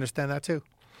 I understand that too.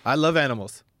 I love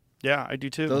animals. Yeah, I do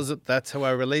too. That's who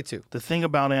I relate to. The thing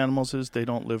about animals is they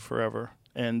don't live forever.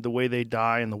 And the way they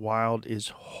die in the wild is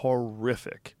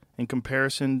horrific. In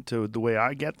comparison to the way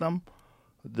I get them,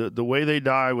 the way they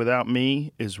die without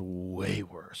me is way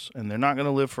worse. And they're not going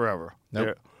to live forever.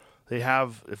 Nope.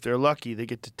 If they're lucky, they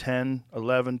get to 10,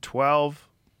 11, 12.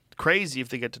 Crazy if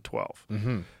they get to 12.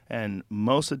 Mm-hmm. And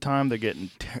most of the time, they're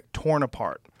getting torn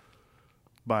apart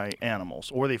by animals,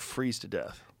 or they freeze to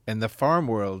death. And the farm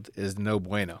world is no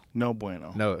bueno. No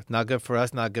bueno. No, it's not good for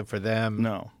us, not good for them.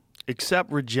 No.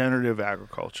 Except regenerative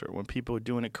agriculture. When people are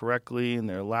doing it correctly and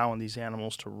they're allowing these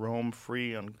animals to roam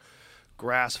free on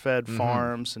grass-fed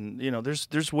farms. And,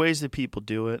 there's ways that people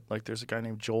do it. Like there's a guy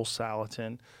named Joel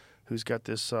Salatin who's got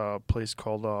this place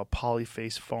called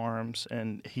Polyface Farms.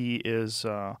 And he is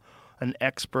an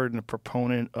expert and a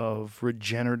proponent of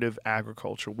regenerative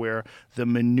agriculture, where the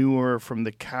manure from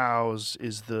the cows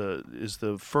is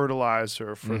the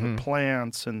fertilizer for the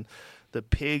plants, and the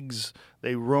pigs,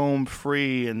 they roam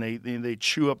free and they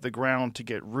chew up the ground to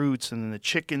get roots, and then the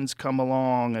chickens come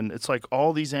along, and it's like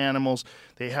all these animals,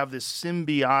 they have this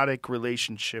symbiotic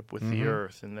relationship with the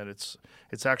earth, and that it's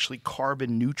actually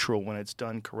carbon neutral when it's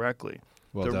done correctly.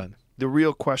 Well done. The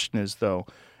real question is, though,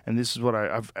 and this is what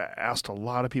I've asked a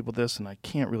lot of people this, and I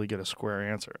can't really get a square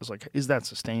answer. It's like, is that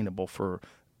sustainable for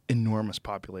enormous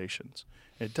populations?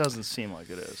 It doesn't seem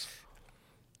like it is.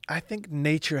 I think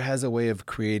nature has a way of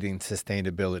creating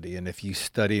sustainability. And if you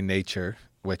study nature,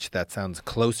 which that sounds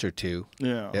closer to,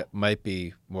 it might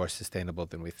be more sustainable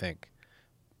than we think.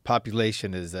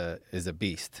 Population is a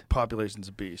beast. Population's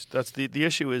a beast. That's the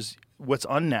issue is what's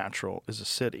unnatural is a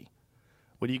city.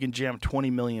 When you can jam 20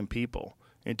 million people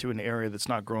into an area that's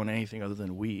not growing anything other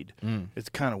than weed. It's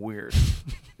kind of weird.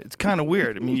 It's kind of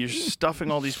weird. I mean, you're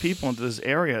stuffing all these people into this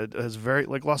area that has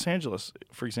like Los Angeles,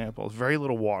 for example, has very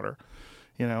little water,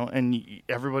 and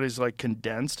everybody's like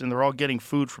condensed, and they're all getting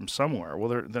food from somewhere. Well,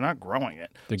 they're not growing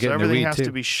it. They're getting everything the weed has too.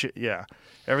 to be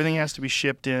everything has to be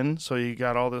shipped in. So you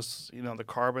got all this, the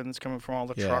carbon that's coming from all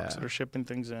the trucks that are shipping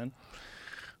things in.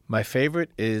 My favorite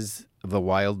is the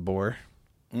wild boar.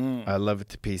 I love it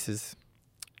to pieces.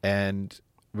 And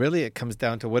really, it comes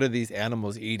down to what are these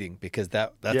animals eating, because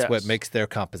that's what makes their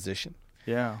composition.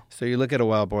 Yeah. So you look at a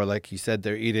wild boar, like you said,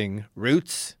 they're eating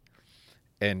roots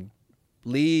and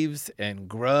leaves and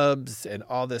grubs and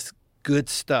all this good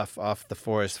stuff off the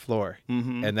forest floor.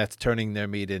 And that's turning their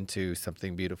meat into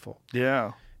something beautiful.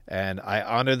 Yeah. And I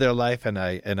honor their life, and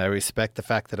I respect the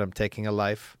fact that I'm taking a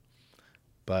life,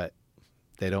 but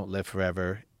they don't live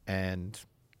forever. And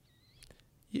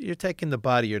you're taking the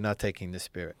body, you're not taking the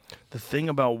spirit. The thing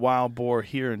about wild boar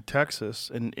here in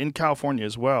Texas and in California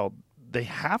as well, they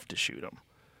have to shoot them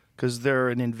because they're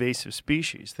an invasive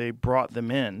species. They brought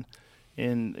them in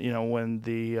when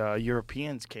the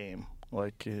Europeans came,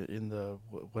 like in the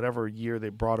whatever year they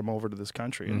brought them over to this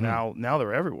country. And now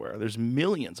they're everywhere. There's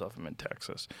millions of them in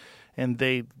Texas. And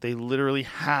they literally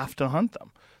have to hunt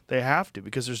them. They have to,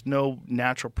 because there's no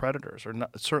natural predators, or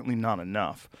certainly not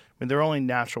enough. I mean, their only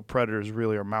natural predators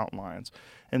really are mountain lions,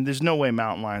 and there's no way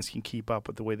mountain lions can keep up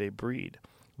with the way they breed.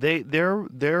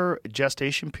 Their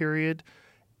gestation period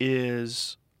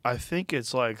is, I think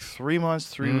it's like 3 months,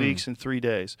 3 weeks, and 3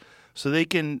 days. So they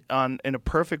can, in a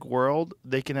perfect world,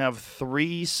 they can have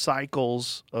 3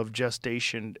 cycles of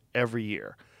gestation every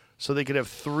year. So they could have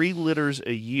 3 litters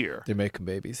a year. They're making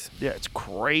babies. Yeah, it's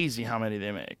crazy how many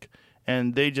they make.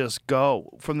 And they just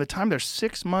go from the time they're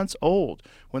 6 months old.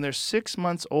 When they're 6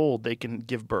 months old, they can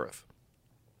give birth,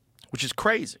 which is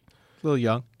crazy. A little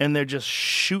young. And they're just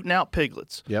shooting out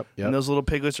piglets. Yep. And those little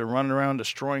piglets are running around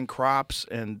destroying crops,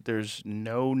 and there's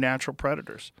no natural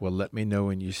predators. Well, let me know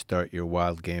when you start your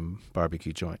wild game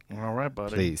barbecue joint. All right,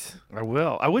 buddy. Please. I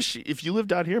will. I wish if you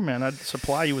lived out here, man, I'd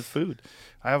supply you with food.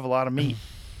 I have a lot of meat.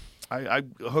 I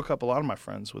hook up a lot of my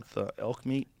friends with elk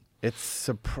meat. It's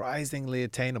surprisingly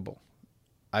attainable.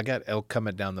 I got elk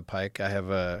coming down the pike. I have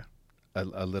a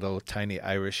little tiny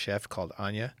Irish chef called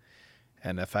Anya.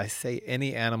 And if I say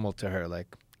any animal to her,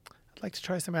 like, I'd like to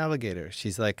try some alligator,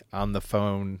 she's like on the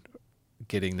phone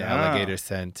getting the alligator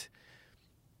scent.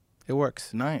 It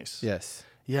works. Nice. Yes.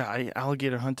 Yeah, I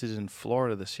alligator hunted in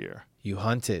Florida this year. You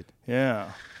hunted?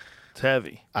 Yeah. It's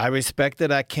heavy. I respect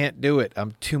it. I can't do it.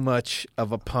 I'm too much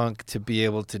of a punk to be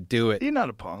able to do it. You're not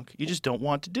a punk. You just don't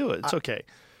want to do it. It's okay.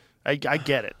 I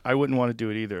get it. I wouldn't want to do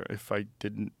it either if I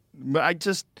didn't. But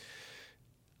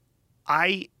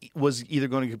I was either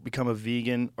going to become a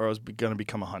vegan or I was going to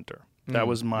become a hunter. That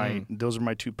was those are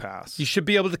my two paths. You should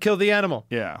be able to kill the animal.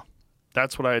 Yeah.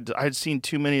 That's what I had seen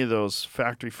too many of those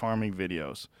factory farming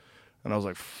videos. And I was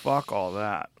like, fuck all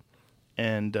that.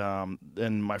 And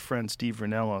then my friend Steve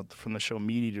Ranella from the show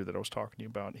Meat Eater that I was talking to you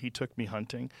about, he took me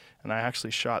hunting, and I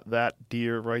actually shot that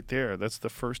deer right there. That's the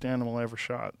first animal I ever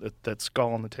shot, that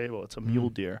skull on the table. It's a mule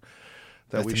deer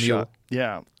that That's we a shot. mule?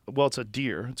 Yeah. Well, it's a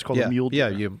deer. It's called a mule deer.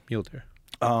 Yeah, mule deer.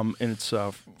 And it's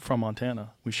from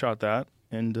Montana. We shot that,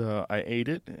 and I ate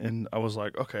it, and I was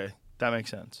like, okay, that makes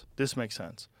sense. This makes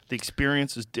sense. The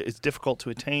experience is it's difficult to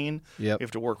attain. Yep. You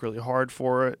have to work really hard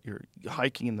for it. You're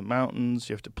hiking in the mountains.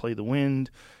 You have to play the wind.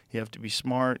 You have to be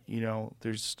smart.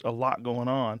 There's a lot going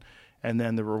on. And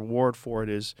then the reward for it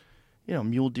is,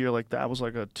 mule deer like that was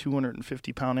like a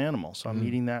 250-pound animal. So I'm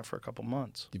eating that for a couple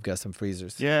months. You've got some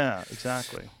freezers. Yeah,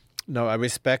 exactly. No, I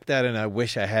respect that, and I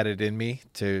wish I had it in me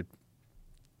to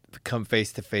come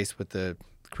face to face with the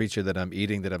creature that I'm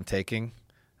eating, that I'm taking.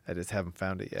 I just haven't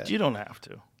found it yet. You don't have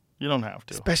to. You don't have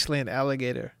to. Especially an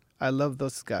alligator. I love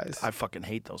those guys. I fucking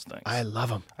hate those things. I love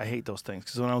them. I hate those things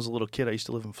because when I was a little kid, I used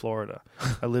to live in Florida.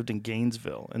 I lived in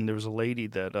Gainesville, and there was a lady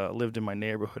that lived in my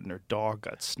neighborhood, and her dog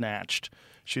got snatched.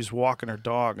 She was walking her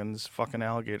dog, and this fucking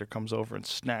alligator comes over and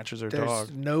snatches her dog.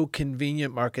 There's no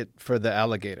convenient market for the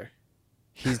alligator.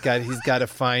 He's got to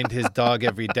find his dog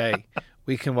every day.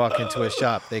 We can walk into a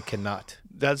shop. They cannot.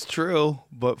 That's true,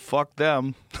 but fuck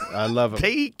them. I love them.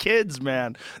 They eat kids,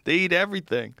 man. They eat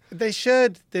everything. They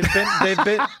should. They've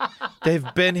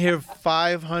been here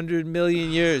 500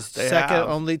 million years. They Second have.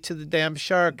 only to the damn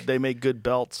shark. They make good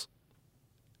belts.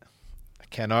 I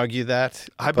can't argue that.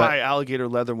 I but buy alligator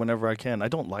leather whenever I can. I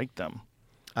don't like them.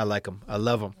 I like them. I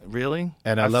love them. Really?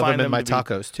 And I love find them in my to be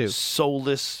tacos, too.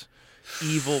 Soulless,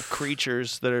 evil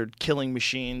creatures that are killing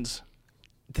machines.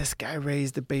 This guy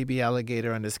raised a baby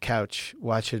alligator on his couch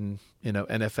watching,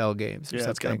 NFL games or Yeah, it's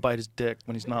something. going to bite his dick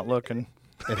when he's not looking.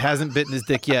 It hasn't bitten his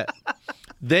dick yet.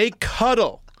 They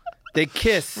cuddle. They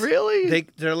kiss. Really?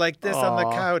 They're like this on the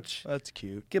Aw, couch. That's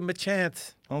cute. Give them a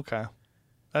chance. Okay.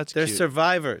 That's They're cute.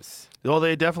 survivors. Well,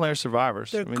 they definitely are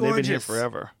survivors. They're they've been here gorgeous.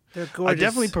 forever. They're I gorgeous.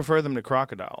 definitely prefer them to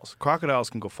crocodiles. Crocodiles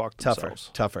can go fuck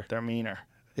themselves. Tougher. They're meaner.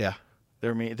 Yeah.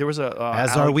 They're mean. There was a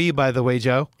As are we, by the way,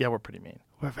 Joe. Yeah, we're pretty mean.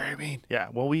 We're very mean. Yeah,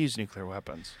 well, we use nuclear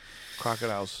weapons.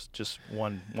 Crocodiles just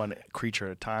one creature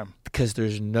at a time. Because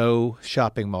there's no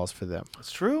shopping malls for them.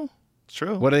 It's true. It's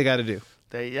true. What do they got to do?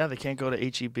 They can't go to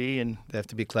HEB and They have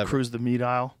to be clever. cruise the meat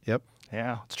aisle. Yep.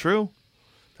 Yeah, it's true.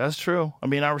 That's true. I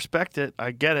mean, I respect it. I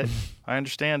get it. I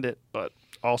understand it. But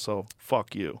also,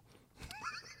 fuck you.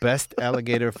 Best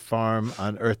alligator farm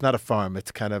on earth. Not a farm.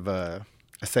 It's kind of a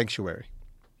sanctuary.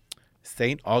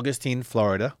 St. Augustine,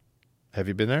 Florida. Have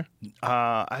you been there?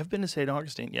 I've been to St.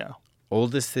 Augustine, yeah.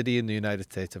 Oldest city in the United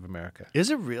States of America.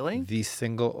 Is it really? The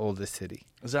single oldest city.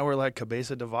 Is that where like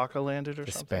Cabeza de Vaca landed or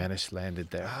The something? Spanish landed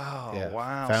there. Oh, Yeah.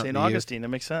 wow. Fountain St. of Youth. Augustine, that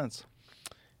makes sense.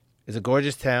 It's a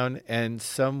gorgeous town, and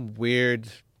some weird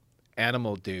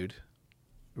animal dude,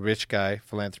 rich guy,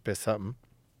 philanthropist, something,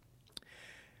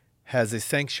 has a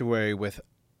sanctuary with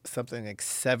something like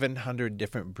 700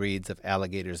 different breeds of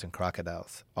alligators and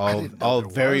crocodiles, I all didn't know all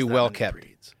there very was that well many kept.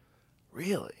 breeds.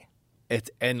 Really? It's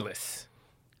endless,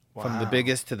 from the Wow.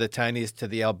 biggest to the tiniest to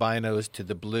the albinos to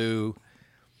the blue.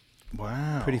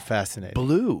 Wow. Pretty fascinating.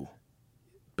 blue.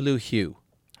 Blue hue.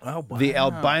 Oh, wow. The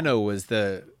albino was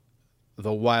the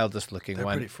wildest looking They're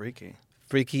one. pretty freaky.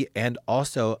 Freaky and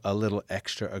also a little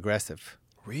extra aggressive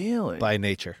Really? by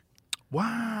nature.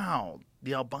 Wow.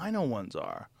 The albino ones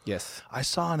are. Yes. I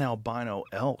saw an albino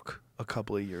elk a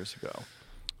couple of years ago.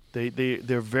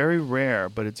 They're very rare,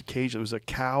 but it's occasional. It was a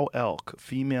cow elk,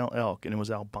 female elk, and it was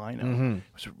albino. Mm-hmm. It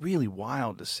was really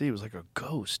wild to see. It was like a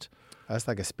ghost. That's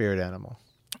like a spirit animal.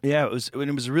 Yeah, it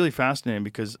was really fascinating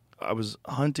because I was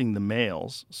hunting the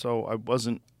males, so I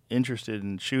wasn't interested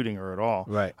in shooting her at all.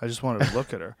 Right. I just wanted to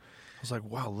look at her. I was like,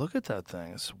 wow, look at that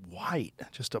thing. It's white,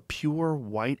 just a pure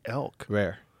white elk.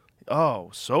 Rare. Oh,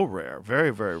 so rare.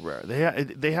 Very, very rare.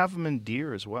 They have them in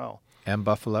deer as well. And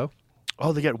buffalo.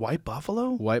 Oh, they get white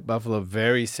buffalo? White buffalo,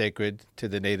 very sacred to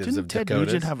the natives Didn't of Ted Dakotas.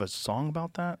 Nugent have a song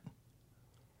about that?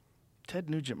 Ted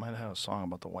Nugent might have had a song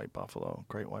about the white buffalo,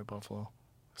 great white buffalo.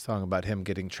 Song about him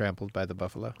getting trampled by the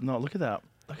buffalo. No, look at that.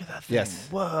 Look at that thing. Yes.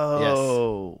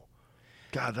 Whoa.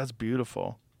 God, that's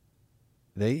beautiful.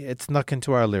 It snuck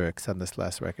into our lyrics on this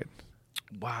last record.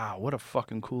 Wow, what a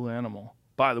fucking cool animal.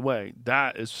 By the way,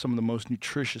 that is some of the most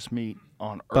nutritious meat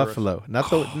on earth. Buffalo,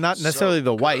 not necessarily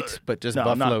the white, but just No,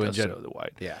 buffalo not in necessarily general. the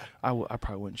white. Yeah. I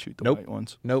probably wouldn't shoot the Nope. white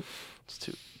ones. Nope. It's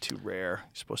too rare. You're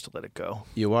supposed to let it go.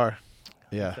 You are.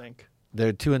 I Yeah. think.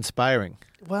 They're too inspiring.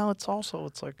 Well, it's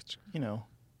like you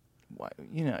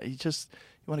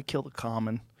want to kill the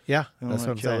common. Yeah, You that's want what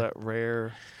I'm to kill saying. that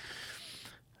rare.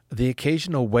 The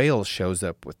occasional whale shows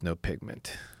up with no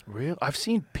pigment. Real. I've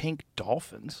seen pink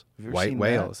dolphins. Have you ever White seen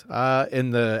whales.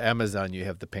 In the Amazon, you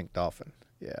have the pink dolphin.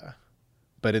 Yeah.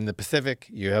 But in the Pacific,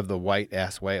 you have the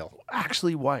white-ass whale. that?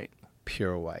 Actually, white.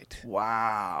 Pure white.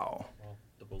 Wow.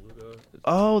 The beluga.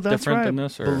 Oh, that's Different right. than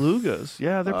this, or- Belugas.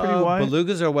 Yeah, they're pretty white.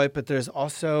 Belugas are white, but there's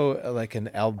also like an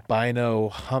albino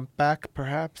humpback,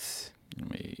 perhaps, Let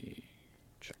me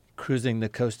check. cruising the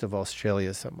coast of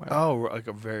Australia somewhere. Oh, like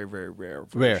a very, very rare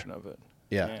version of it.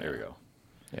 yeah. There we go.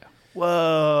 Yeah.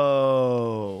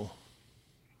 Whoa.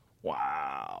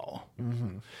 Wow.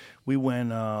 Mm-hmm. We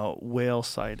went whale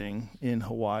sighting in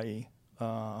Hawaii.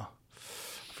 I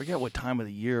forget what time of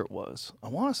the year it was. I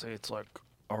want to say it's like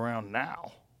around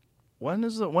now. When are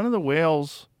the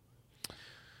whales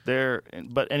there?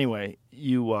 But anyway,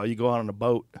 you go out on a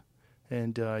boat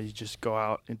and you just go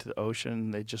out into the ocean.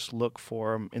 And they just look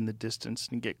for them in the distance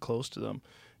and get close to them,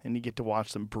 and you get to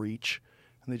watch them breach,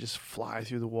 and they just fly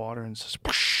through the water and just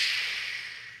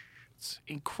it's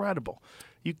incredible.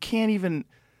 You can't even.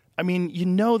 I mean,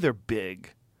 they're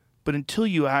big, but until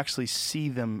you actually see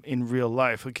them in real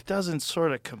life, like, it doesn't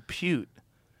sort of compute.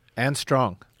 And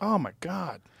strong. Oh my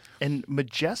God. And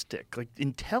majestic, like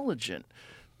intelligent,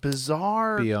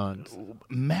 bizarre Beyond.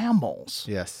 mammals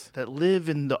Yes. that live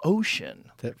in the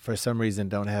ocean. That for some reason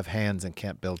don't have hands and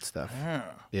can't build stuff.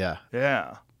 Yeah.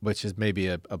 Yeah. Which is maybe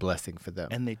a blessing for them.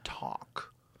 And they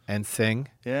talk. And sing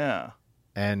Yeah.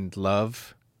 and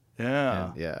love. Yeah.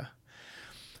 And yeah.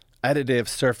 I had a day of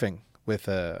surfing with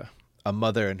a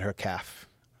mother and her calf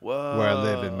Whoa. where I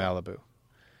live in Malibu.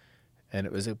 And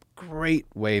it was a great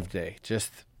wave day,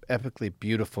 just epically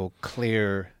beautiful,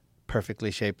 clear,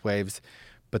 perfectly shaped waves.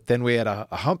 But then we had a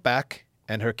humpback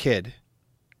and her kid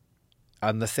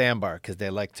on the sandbar because they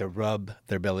like to rub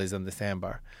their bellies on the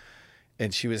sandbar.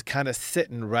 And she was kind of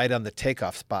sitting right on the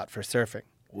takeoff spot for surfing.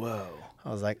 Whoa. I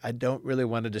was like, I don't really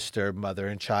want to disturb mother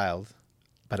and child,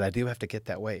 but I do have to get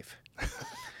that wave.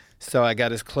 So I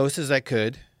got as close as I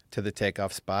could to the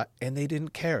takeoff spot, and they didn't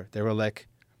care. They were like,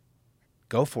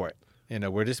 go for it.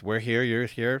 We're here, you're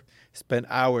here. Spent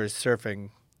hours surfing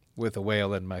with a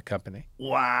whale in my company.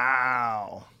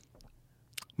 Wow.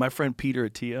 My friend Peter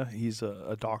Attia, he's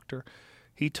a doctor.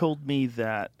 He told me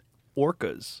that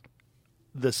orcas,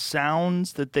 the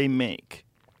sounds that they make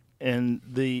and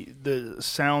the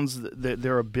sounds,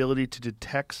 their ability to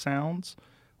detect sounds,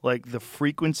 like the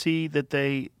frequency that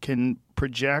they can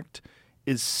project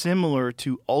is similar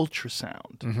to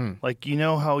ultrasound. Mm-hmm. Like,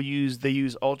 how they use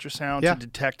ultrasound Yeah. to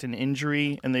detect an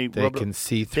injury, and they can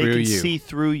see through They can you. see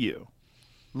through you.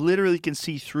 Literally can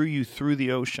see through you through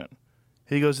the ocean.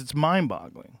 He goes, it's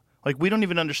mind-boggling. Like, we don't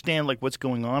even understand like what's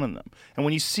going on in them. And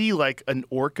when you see like an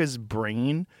orca's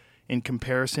brain in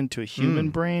comparison to a human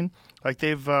brain, like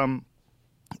they've done,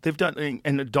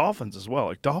 and the dolphins as well.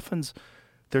 Like dolphins,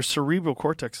 their cerebral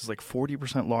cortex is like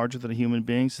 40% larger than a human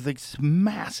being's. It's like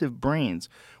massive brains.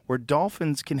 Where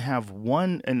dolphins can have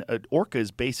one, and an orca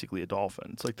is basically a dolphin.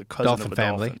 It's like the cousin Dolphin of a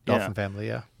family. dolphin. Dolphin family,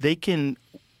 yeah.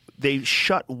 They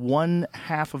shut one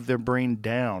half of their brain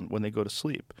down when they go to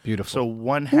sleep. Beautiful. So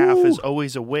one half is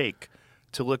always awake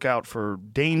to look out for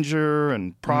danger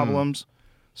and problems.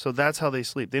 So that's how they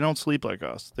sleep. They don't sleep like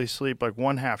us. They sleep like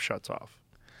one half shuts off.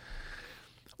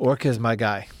 Orca's my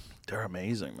guy. They're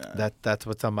amazing, man. That's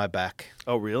what's on my back.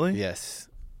 Oh, really? Yes.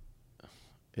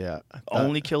 Yeah.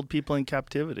 Only killed people in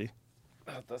captivity.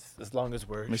 That's, as long as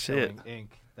we're me see showing it.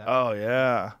 ink. Oh,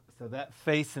 yeah. So that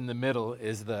face in the middle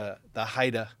is the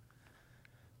Haida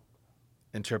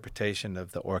interpretation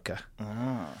of the orca.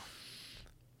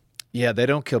 Yeah, they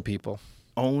don't kill people.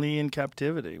 Only in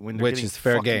captivity. When they're Which getting is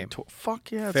fair fucking game.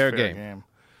 Fuck yeah, it's Fair fair game. game.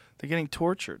 They're getting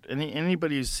tortured.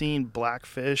 Anybody who's seen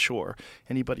Blackfish or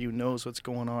anybody who knows what's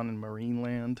going on in marine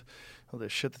land, all the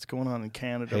shit that's going on in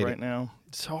Canada Hate right it. now,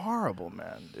 it's horrible,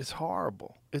 man. It's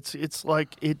horrible. It's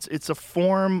like it's a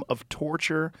form of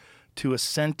torture to a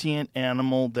sentient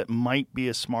animal that might be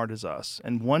as smart as us.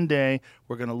 And one day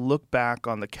we're going to look back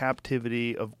on the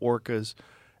captivity of orcas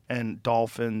and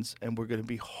dolphins, and we're going to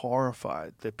be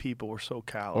horrified that people were so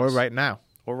callous. Or right now.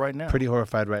 Or right now. Pretty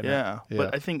horrified right now. Yeah,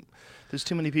 but I think there's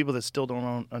too many people that still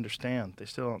don't understand. They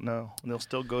still don't know. And they'll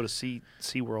still go to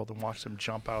SeaWorld and watch them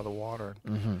jump out of the water.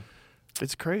 Mm-hmm.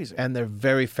 It's crazy. And they're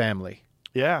very family.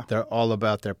 Yeah. They're all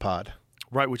about their pod.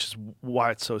 Right, which is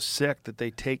why it's so sick that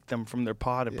they take them from their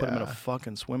pod and put them in a Yeah.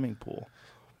 fucking swimming pool.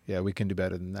 Yeah, we can do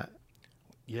better than that.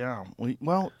 Yeah.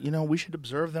 We should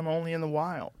observe them only in the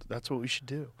wild. That's what we should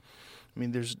do. I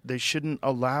mean, they shouldn't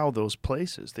allow those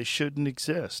places. They shouldn't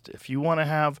exist. If you want to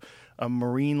have a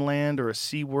marine land or a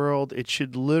sea world, it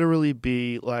should literally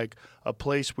be like a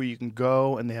place where you can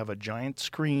go and they have a giant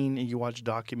screen and you watch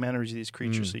documentaries of these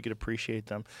creatures so you could appreciate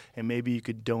them. And maybe you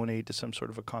could donate to some sort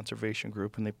of a conservation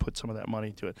group and they put some of that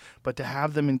money to it. But to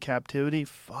have them in captivity,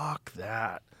 fuck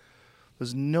that.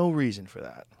 There's no reason for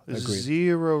that. There's Agreed.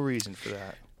 zero reason for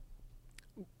that.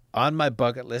 On my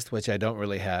bucket list, which I don't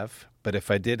really have, but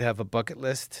if I did have a bucket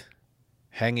list,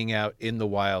 hanging out in the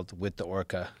wild with the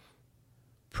orca,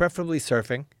 preferably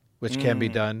surfing, which can be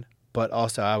done, but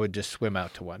also I would just swim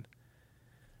out to one.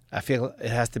 I feel it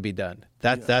has to be done.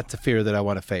 That's a fear that I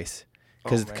want to face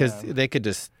because man. they could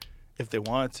just If they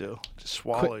wanted to, just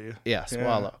swallow you.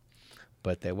 swallow,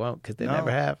 but they won't because they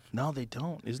never have. No, they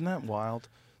don't. Isn't that wild?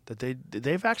 That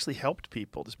they've actually helped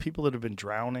people. There's people that have been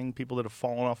drowning, people that have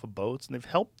fallen off of boats, and they've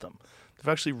helped them. They've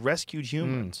actually rescued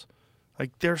humans.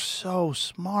 Like they're so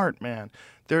smart, man.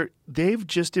 They've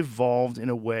just evolved in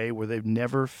a way where they've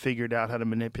never figured out how to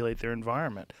manipulate their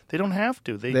environment. They don't have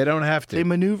to. They don't have to. They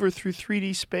maneuver through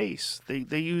 3D space.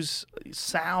 They use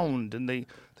sound and they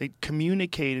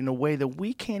communicate in a way that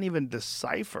we can't even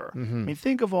decipher. I mean,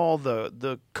 think of all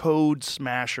the code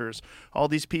smashers, all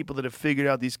these people that have figured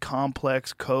out these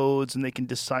complex codes and they can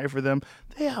decipher them.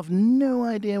 They have no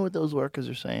idea what those workers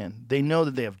are saying. They know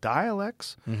that they have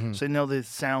dialects, so they know they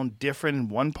sound different in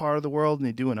one part of the world than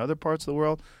they do in other parts of the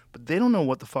world, but they don't know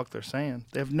what the fuck they're saying.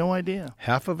 They have no idea.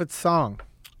 Half of it's song.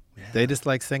 Yeah. They just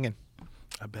like singing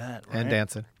I bet, right? and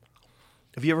dancing.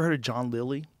 Have you ever heard of John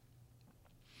Lilly?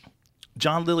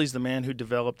 John Lilly's the man who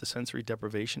developed the sensory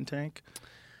deprivation tank.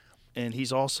 And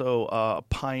he's also a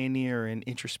pioneer in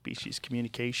interspecies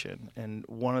communication. And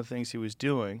one of the things he was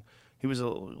doing, he was a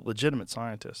legitimate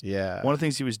scientist. Yeah. One of the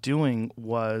things he was doing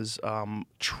was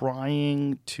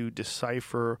trying to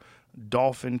decipher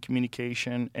dolphin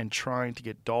communication and trying to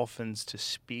get dolphins to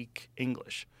speak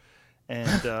English.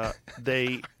 And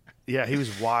he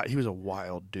was a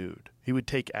wild dude. He would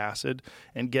take acid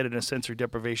and get in a sensory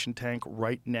deprivation tank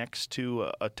right next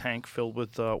to a tank filled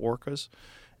with orcas,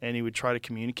 and he would try to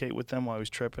communicate with them while he was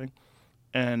tripping.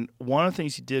 And one of the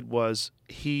things he did was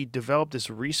he developed this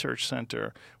research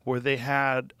center where they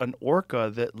had an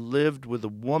orca that lived with a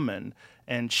woman,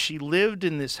 and she lived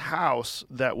in this house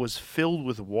that was filled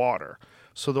with water.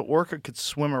 So the orca could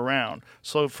swim around.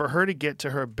 So for her to get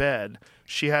to her bed,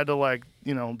 she had to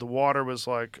the water was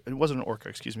it wasn't an orca,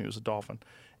 excuse me, it was a dolphin.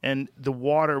 And the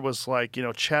water was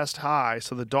chest high,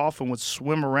 so the dolphin would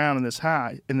swim around in this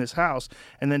house,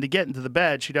 and then to get into the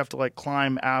bed, she'd have to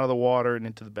climb out of the water and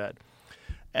into the bed.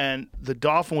 And the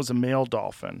dolphin was a male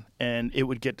dolphin, and it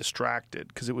would get distracted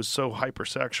because it was so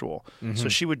hypersexual. So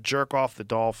she would jerk off the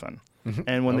dolphin,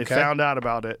 and when they found out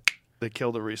about it, they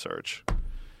killed the research.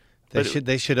 They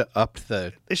should have upped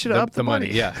the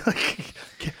money. Yeah,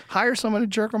 hire someone to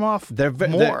jerk them off they're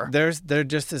more. They're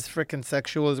just as freaking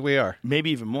sexual as we are.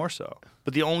 Maybe even more so.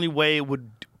 But the only way it would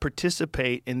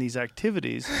participate in these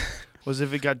activities was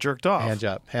if it got jerked off.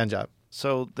 Hand job.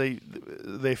 So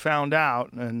they found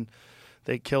out and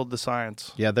they killed the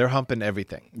science. Yeah, they're humping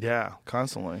everything. Yeah,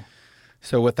 constantly.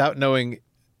 So without knowing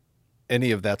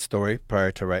any of that story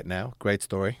prior to right now, great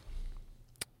story.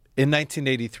 In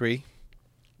 1983.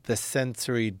 The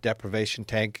sensory deprivation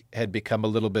tank had become a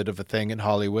little bit of a thing in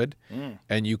Hollywood,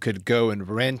 and you could go and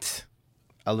rent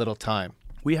a little time.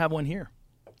 We have one here.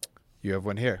 You have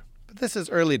one here. But this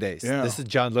is early days. Yeah. This is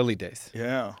John Lilly days.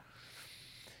 Yeah.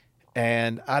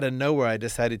 And out of nowhere, I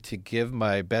decided to give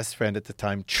my best friend at the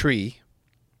time, Tree,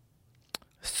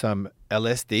 some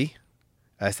LSD.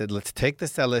 I said, let's take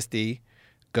this LSD,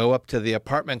 go up to the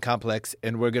apartment complex,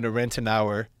 and we're going to rent an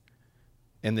hour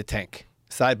in the tank,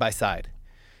 side by side.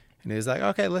 And he was like,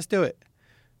 okay, let's do it.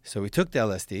 So we took the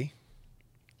LSD.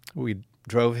 We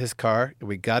drove his car.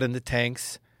 We got in the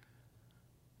tanks.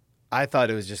 I thought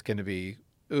it was just going to be,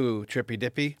 trippy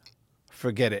dippy.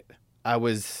 Forget it. I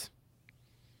was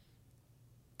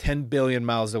 10 billion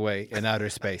miles away in outer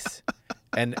space.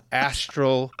 An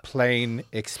astral plane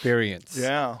experience.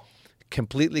 Yeah.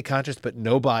 Completely conscious, but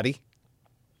no body.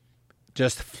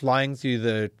 Just flying through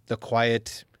the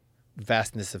quiet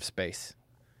vastness of space.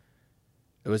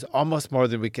 It was almost more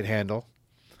than we could handle,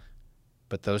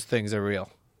 but those things are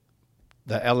real.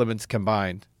 The elements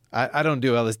combined. I don't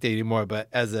do LSD anymore, but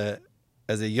as a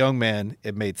young man,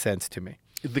 it made sense to me.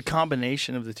 The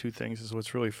combination of the two things is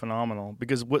what's really phenomenal.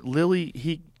 Because what Lilly,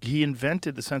 he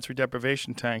invented the sensory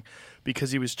deprivation tank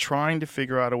because he was trying to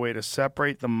figure out a way to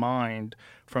separate the mind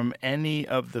from any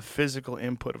of the physical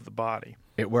input of the body.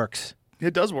 It works.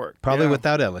 It does work. Probably yeah.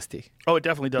 without LSD. Oh, it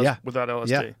definitely does Yeah. without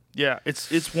LSD. Yeah,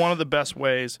 it's one of the best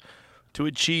ways to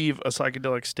achieve a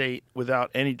psychedelic state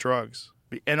without any drugs.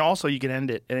 And also, you can end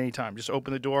it at any time. Just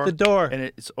open the door. And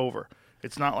it's over.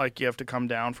 It's not like you have to come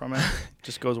down from it. It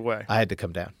just goes away. I had to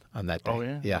come down on that day. Oh,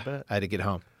 yeah? I Yeah. bet. I had to get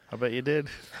home. I bet you did.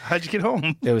 How'd you get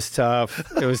home? It was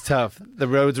tough. It was tough. The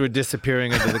roads were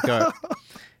disappearing under the car.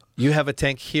 You have a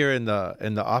tank here in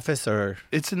the office, or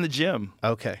It's in the gym.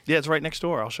 okay? Yeah, it's right next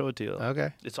door. I'll show it to you.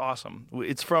 Okay. It's awesome.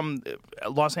 It's from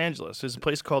Los Angeles. There's a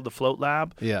place called the Float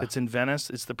Lab. Yeah. It's in Venice.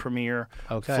 It's the premier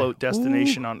Okay. float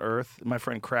destination on Earth. My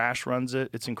friend Crash runs it.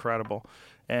 It's incredible.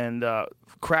 And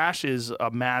Crash is a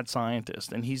mad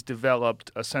scientist, and he's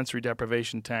developed a sensory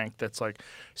deprivation tank that's like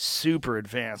super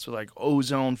advanced with like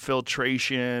ozone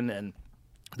filtration, and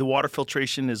the water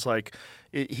filtration is like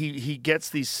he gets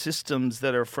these systems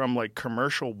that are from like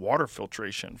commercial water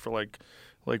filtration for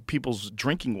like people's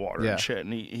drinking water Yeah. and shit.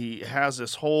 And he has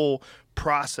this whole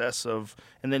process of,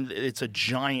 and then it's a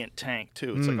giant tank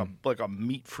too. It's like a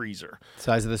meat freezer.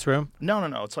 Size of this room? No.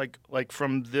 It's like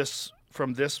from this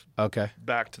Okay.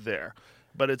 back to there.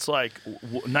 But it's like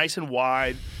nice and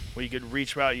wide where you could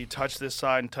reach out, you touch this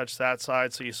side and touch that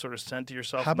side, so you sort of center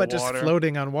yourself How in the about just water.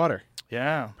 floating on water?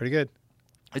 Yeah. Pretty good.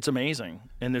 It's amazing.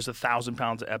 And there's 1,000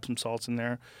 pounds of Epsom salts in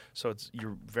there. So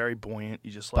you're very buoyant.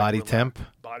 You just like Body relax. temp?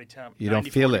 Body temp. You don't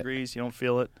 94 feel it. degrees. You don't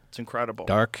feel it. It's incredible.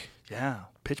 Dark. Yeah.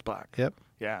 Pitch black. Yep.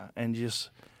 Yeah. And you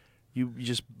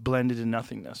just blend it in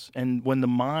nothingness. And when the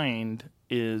mind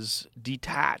is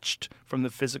detached from the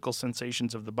physical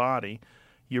sensations of the body,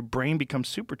 your brain becomes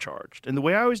supercharged. And the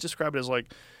way I always describe it is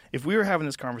like, if we were having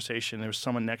this conversation, there was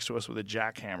someone next to us with a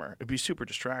jackhammer, it'd be super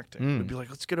distracting. It'd be like,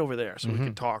 let's get over there so we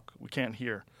can talk. We can't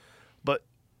hear. But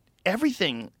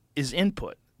everything is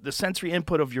input. The sensory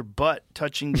input of your butt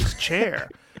touching this chair,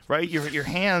 right? Your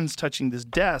hands touching this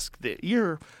desk, the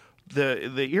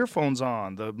earphones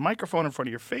on, the microphone in front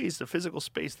of your face, the physical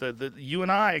space, the you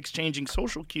and I exchanging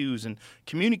social cues and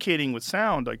communicating with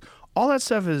sound, like all that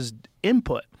stuff is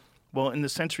input. Well, in the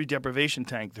sensory deprivation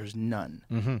tank, there's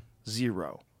none,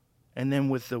 zero. And then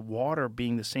with the water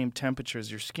being the same temperature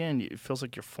as your skin, it feels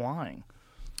like you're flying.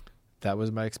 That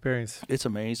was my experience. It's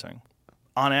amazing.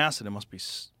 On acid, it must be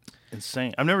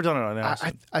insane. I've never done it on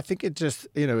acid. I think it just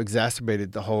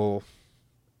exacerbated the whole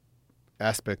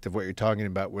aspect of what you're talking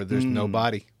about, where there's no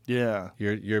body. Yeah.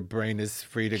 Your brain is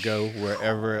free to go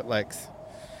wherever it likes.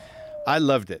 I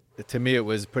loved it. To me, it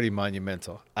was pretty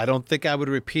monumental. I don't think I would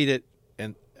repeat it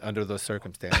under those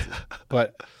circumstances,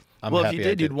 but I'm well, happy if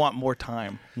you I did, you'd want more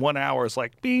time. 1 hour is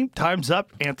like, bing, time's up,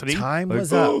 Anthony. Time Like,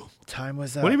 was "Oh, up. Time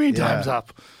was up. What do you mean Yeah. time's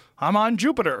up? I'm on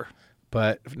Jupiter.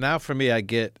 But now for me, I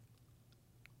get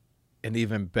an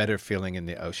even better feeling in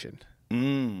the ocean.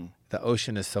 The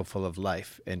ocean is so full of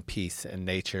life and peace and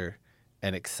nature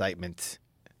and excitement.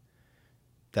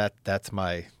 That's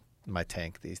my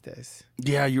tank these days.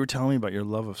 Yeah, you were telling me about your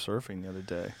love of surfing the other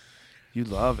day. You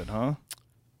love it, huh?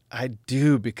 I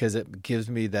do, because it gives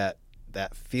me that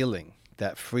feeling,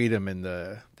 that freedom, and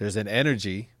there's an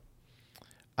energy.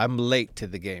 I'm late to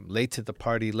the game, late to the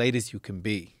party, late as you can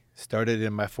be. Started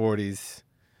in my 40s,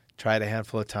 tried a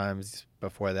handful of times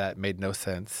before that, made no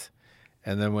sense.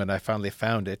 And then when I finally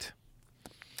found it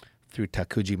through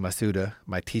Takuji Masuda,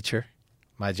 my teacher,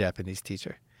 my Japanese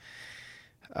teacher,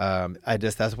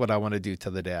 that's what I want to do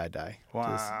till the day I die. Wow.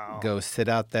 Just go sit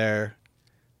out there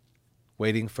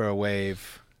waiting for a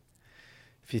wave.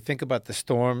 If you think about the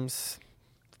storms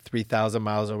 3,000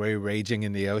 miles away raging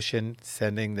in the ocean,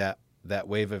 sending that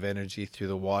wave of energy through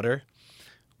the water,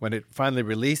 when it finally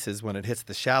releases, when it hits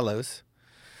the shallows,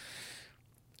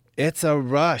 it's a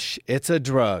rush, it's a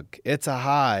drug, it's a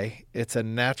high, it's a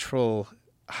natural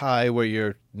high where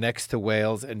you're next to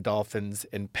whales and dolphins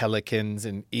and pelicans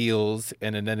and eels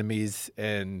and anemones,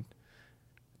 and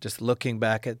just looking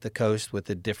back at the coast with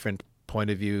a different point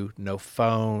of view, no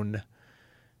phone,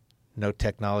 no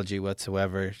technology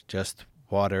whatsoever, just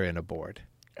water and a board.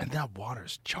 And that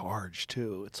water's charged,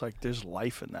 too. It's like there's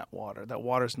life in that water. That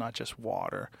water's not just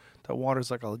water. That water's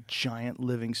like a giant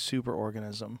living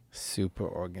superorganism.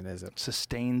 Superorganism.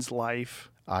 Sustains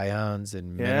life. Ions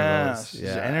and Yeah, minerals.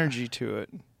 there's energy to it.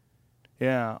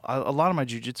 Yeah, a lot of my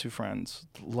jiu-jitsu friends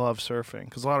love surfing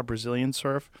because a lot of Brazilians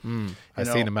surf. I've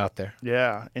seen them out there.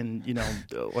 Yeah, and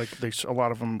like a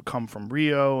lot of them come from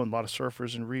Rio, and a lot of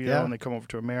surfers in Rio, Yeah. and they come over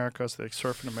to America, so they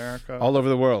surf in America. All over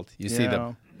the world, you see Yeah.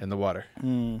 them in the water.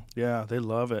 Yeah, they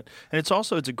love it, and it's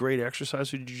a great exercise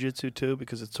for jiu-jitsu too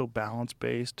because it's so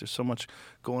balance-based. There's so much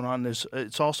going on.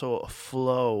 It's also a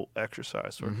flow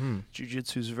exercise. Where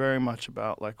jiu-jitsu is very much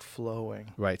about like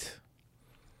flowing. Right.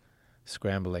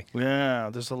 Scrambling. Yeah,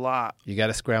 there's a lot. You got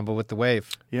to scramble with the wave.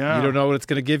 Yeah. You don't know what it's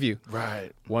going to give you.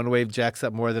 Right. One wave jacks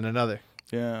up more than another.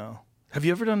 Yeah. Have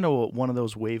you ever done one of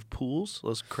those wave pools?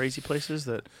 Those crazy places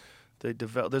that they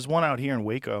develop. There's one out here in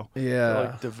Waco. Yeah. That,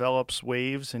 like develops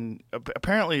waves, and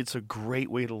apparently it's a great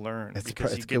way to learn. It's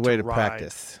because you a get good way to ride.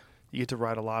 practice. You get to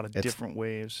ride a lot of different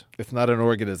waves. It's not an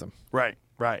organism. Right.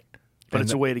 Right. But And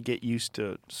it's a way to get used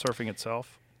to surfing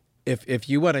itself. If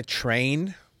you want to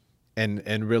train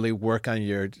and really work on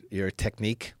your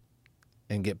technique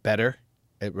and get better,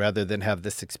 rather than have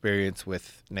this experience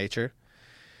with nature,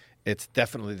 it's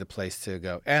definitely the place to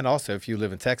go. And also if you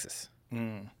live in Texas.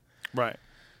 Right.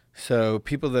 So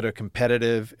people that are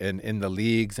competitive and in the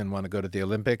leagues and want to go to the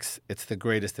Olympics, it's the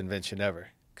greatest invention ever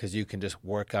because you can just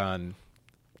work on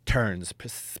turns,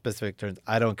 specific turns.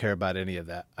 I don't care about any of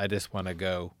that. I just want to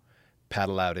go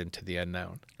paddle out into the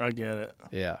unknown. I get it.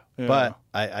 Yeah. Yeah. But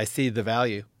I see the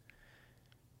value.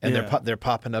 And Yeah. they're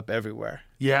popping up everywhere.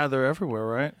 Yeah, they're everywhere,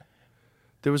 right?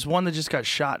 There was one that just got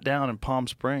shot down in Palm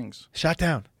Springs. Shot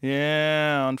down.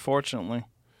 Yeah, unfortunately.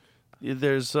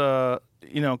 There's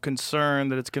concern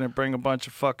that it's going to bring a bunch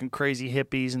of fucking crazy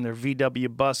hippies and their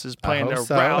VW buses playing hope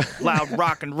their so. loud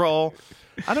rock and roll.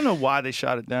 I don't know why they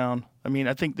shot it down. I mean,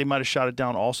 I think they might have shot it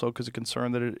down also because of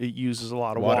concern that it uses a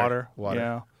lot of water. Water.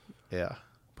 Yeah. Yeah.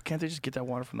 But can't they just get that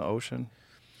water from the ocean?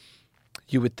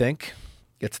 You would think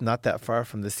it's not that far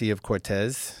from the Sea of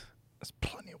Cortez. There's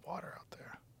plenty of water out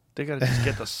there. They got to just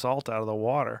get the salt out of the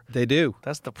water. They do.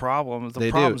 That's the problem. The They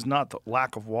do. problem is not the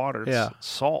lack of water. It's Yeah.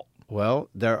 salt. Well,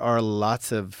 there are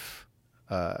lots of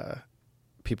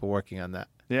people working on that.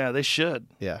 Yeah, they should.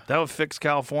 Yeah. That would fix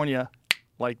California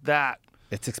like that.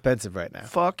 It's expensive right now.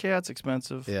 Fuck yeah, it's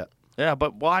expensive. Yeah. Yeah,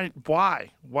 but why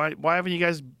haven't you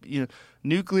guys,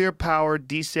 nuclear powered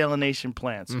desalination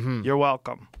plants? Mm-hmm. You're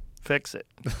welcome. Fix it.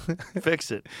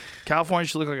 Fix it. California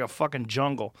should look like a fucking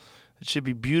jungle. It should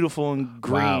be beautiful and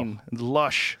green and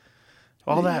lush.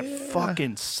 All that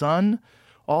fucking sun,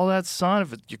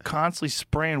 if you're constantly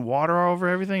spraying water all over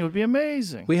everything, it would be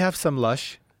amazing. We have some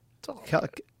lush.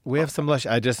 We have some lush.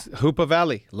 Hoopa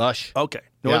Valley, lush. Okay,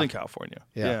 Northern Yeah. California.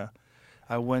 Yeah.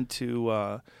 I went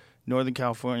to Northern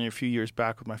California a few years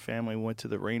back with my family. We went to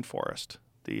the rainforest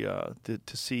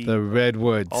to see The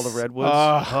redwoods. all the redwoods.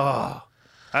 Oh,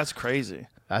 That's crazy.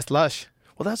 that's lush.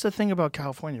 Well, that's the thing about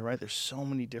California, right? There's so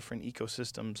many different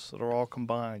ecosystems that are all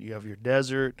combined. You have your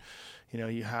desert,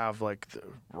 you have like the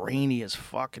rainy as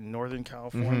fuck in Northern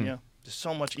California. There's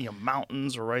so much,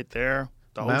 mountains are right there.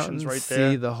 The ocean's Mountains, right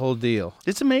there. see the whole deal.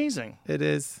 It's amazing. It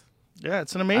is. Yeah,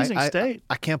 it's an amazing state.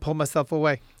 I can't pull myself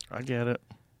away. I get it.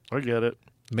 If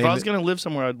Maybe- I was going to live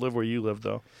somewhere, I'd live where you live,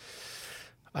 though.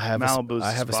 I have Malibu's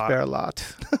I have a spot. spare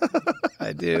lot.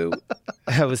 I do.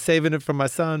 I was saving it for my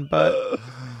son, but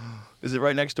Is it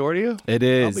right next door to you? it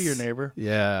is. I'll be your neighbor.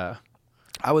 Yeah.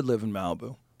 I would live in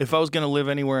Malibu. If I was going to live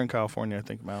anywhere in California, I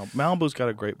think Malibu's got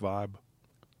a great vibe.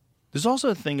 There's also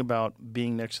a thing about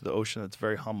being next to the ocean that's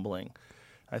very humbling.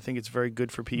 I think it's very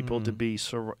good for people to be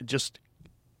just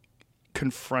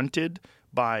confronted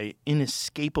by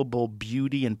inescapable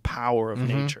beauty and power of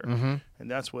nature.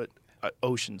 And that's what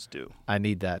oceans do. I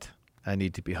need that. I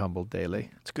need to be humbled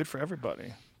daily. It's good for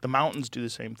everybody. The mountains do the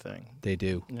same thing. They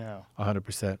do. Yeah.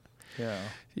 100%. Yeah.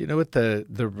 You know what the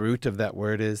root of that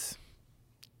word is?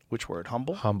 Which word?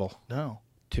 Humble? Humble. No.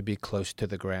 To be close to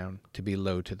the ground. To be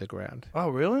low to the ground. Oh,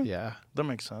 really? Yeah. That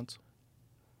makes sense.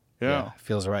 Yeah.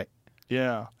 Feels right.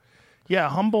 Yeah. Yeah,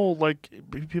 humble, like,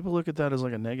 people look at that as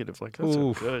like a negative. Like, that's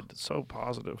Oof. good. It's so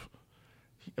positive.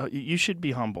 You should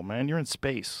be humble, man. You're in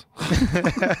space.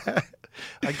 I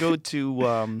go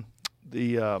to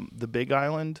the Big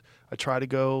Island. I try to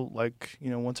go, like,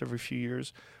 once every few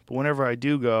years. But whenever I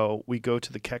do go, we go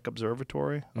to the Keck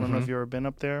Observatory. I don't know if you've ever been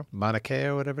up there. Mauna Kea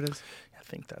or whatever it is? I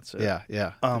think that's it. Yeah,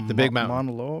 yeah. The big mountain.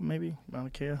 Mauna Loa, maybe? Mauna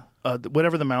Kea?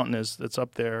 Whatever the mountain is that's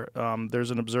up there,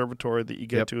 there's an observatory that you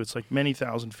get to. It's like many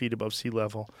thousand feet above sea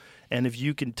level. And if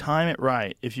you can time it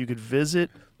right, if you could visit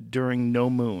during no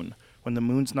moon, when the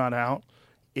moon's not out,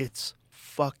 it's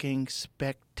fucking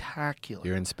spectacular.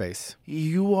 You're in space.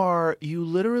 You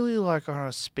literally like are on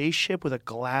a spaceship with a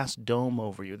glass dome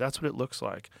over you. That's what it looks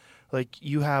like. Like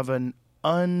you have an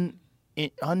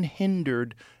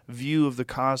unhindered view of the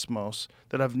cosmos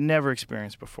that I've never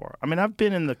experienced before. I mean, I've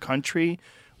been in the country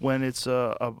when it's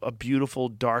a beautiful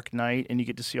dark night and you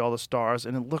get to see all the stars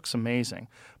and it looks amazing.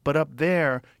 But up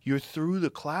there, you're through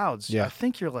the clouds. Yeah. I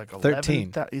think you're like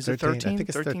 13. 11. Is it 13? I think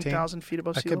it's 13,000 feet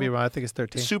above I sea could be level? wrong. I think it's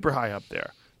 13. Super high up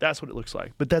there. That's what it looks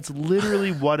like. But that's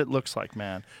literally what it looks like,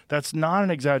 man. That's not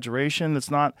an exaggeration. That's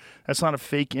not a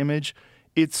fake image.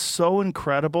 It's so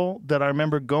incredible that I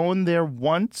remember going there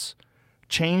once,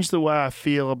 changed the way I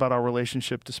feel about our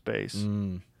relationship to space.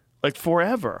 Like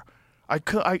forever.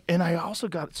 And I also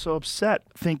got so upset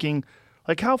thinking,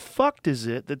 like, how fucked is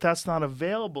it that that's not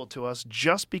available to us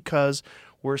just because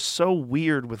we're so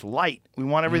weird with light? We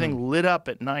want everything lit up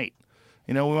at night.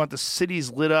 You know, we want the cities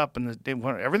lit up and they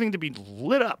want everything to be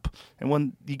lit up. And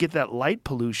when you get that light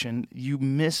pollution, you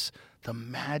miss the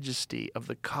majesty of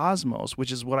the cosmos,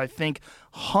 which is what I think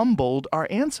humbled our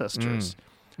ancestors.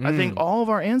 I think all of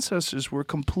our ancestors were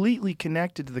completely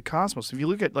connected to the cosmos. If you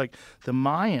look at like the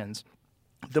Mayans,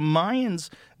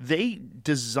 they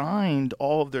designed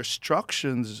all of their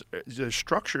structures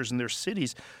in their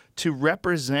cities to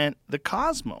represent the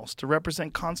cosmos, to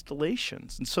represent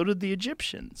constellations, and so did the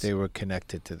Egyptians. They were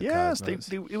connected to the yes, cosmos.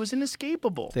 it was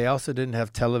inescapable. They also didn't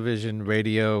have television,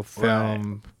 radio,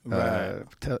 film, Right.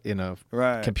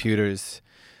 computers.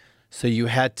 So you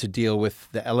had to deal with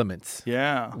the elements,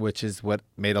 Yeah, which is what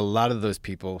made a lot of those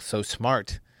people so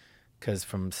smart. Because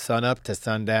from sun up to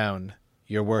sundown,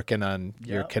 you're working on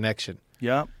your Yep. connection.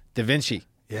 yep, Da Vinci,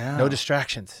 yeah. no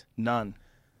distractions. None,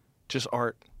 just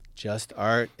art. Just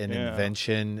art and Yeah.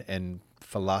 invention and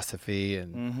philosophy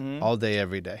and all day,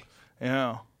 every day.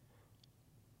 Yeah.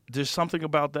 There's something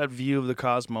about that view of the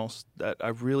cosmos that I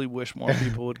really wish more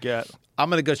people would get. I'm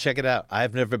going to go check it out.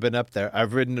 I've never been up there.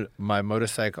 I've ridden my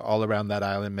motorcycle all around that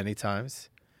island many times,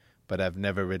 but I've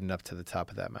never ridden up to the top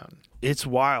of that mountain. It's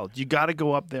wild. You got to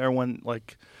go up there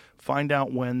find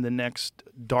out when the next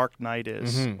dark night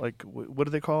is. Like, what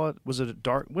do they call it? Was it a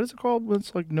dark? What is it called when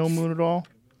it's like no moon at all?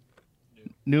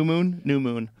 New moon? New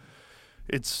moon.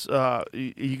 It's,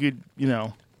 you could,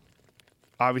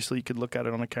 obviously you could look at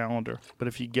it on a calendar, but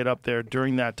if you get up there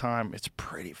during that time, it's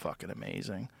pretty fucking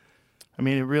amazing. I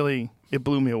mean, it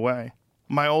blew me away.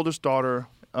 My oldest daughter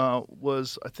I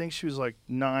think she was like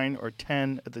 9 or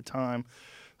 10 at the time.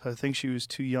 I think she was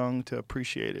too young to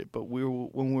appreciate it. But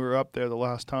when we were up there the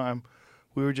last time,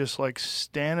 we were just like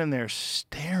standing there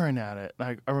staring at it.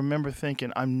 I remember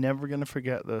thinking, I'm never going to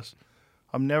forget this.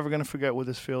 I'm never going to forget what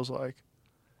this feels like.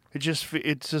 I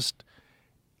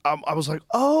was like,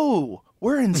 oh,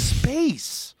 we're in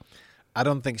space. I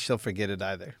don't think she'll forget it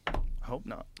either. I hope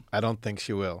not. I don't think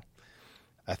she will.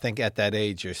 I think at that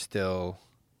age, you're still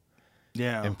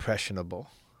Yeah, impressionable.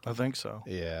 I think so.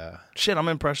 Yeah. Shit, I'm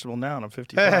impressionable now and I'm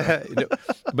 55.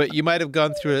 But you might have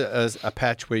gone through a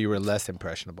patch where you were less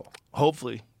impressionable.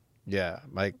 Hopefully. Yeah.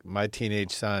 My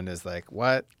teenage son is like,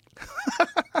 what?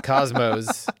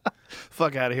 Cosmos.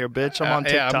 Fuck out of here, bitch. I'm on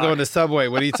Yeah, TikTok. I'm going to Subway.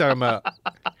 What are you talking about?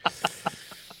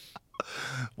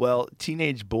 Well,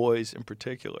 teenage boys in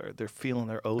particular, they're feeling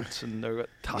their oats and their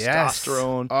Yes.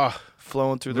 testosterone Oh,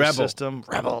 flowing through their Rebel. system.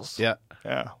 Rebels. yeah.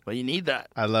 Yeah. Well, you need that.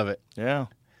 I love it. Yeah.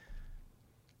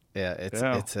 Yeah.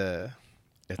 Yeah.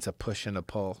 It's a push and a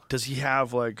pull. Does he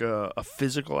have like a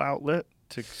physical outlet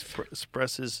to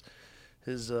express his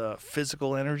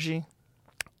physical energy?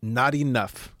 Not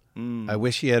enough. I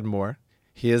wish he had more.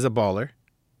 He is a baller.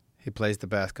 He plays the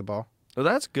basketball. Well,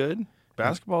 that's good.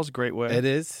 Basketball's a great way. It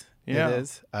is. Yeah. It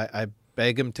is. I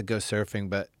beg him to go surfing,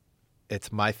 but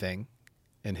it's my thing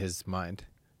in his mind.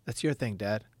 That's your thing,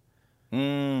 Dad.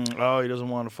 Oh, he doesn't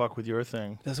want to fuck with your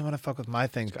thing. He doesn't want to fuck with my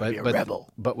thing. gotta be a rebel.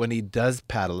 But when he does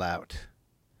paddle out,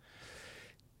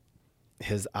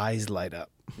 his eyes light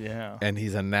up, Yeah. and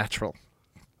he's a natural.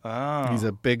 Oh. He's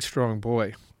a big, strong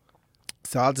boy.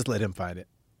 So I'll just let him find it.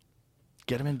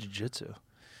 Get him in jiu-jitsu.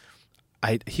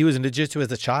 He was in jiu-jitsu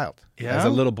as a child, Yeah? as a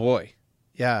little boy.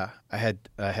 Yeah, I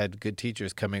had good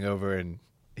teachers coming over, and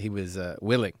he was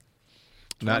willing.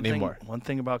 Not anymore. One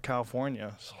thing about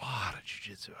California, there's a lot of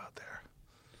jiu-jitsu out there.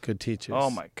 Good teachers.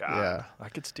 Oh my God. Yeah. I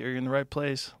could steer you in the right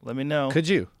place. Let me know. Could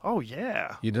you? Oh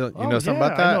yeah. You know Oh, something yeah.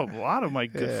 about that? I know a lot of my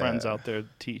good friends out there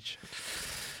teach.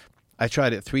 I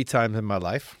tried it 3 times in my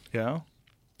life. Yeah.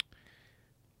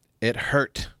 It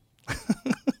hurt.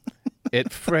 It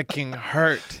freaking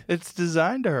hurt. It's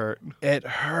designed to hurt. It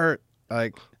hurt.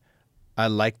 Like, I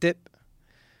liked it,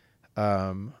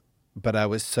 but I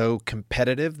was so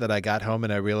competitive that I got home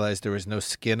and I realized there was no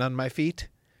skin on my feet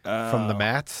from the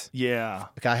mats. Yeah.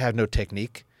 Like, I have no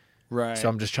technique, Right. so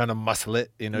I'm just trying to muscle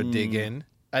it, dig in.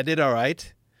 I did all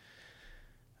right.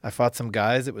 I fought some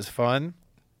guys. It was fun.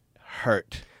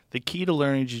 Hurt. The key to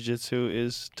learning jiu-jitsu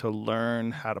is to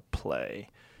learn how to play.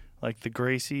 Like the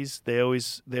Gracies, they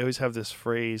always have this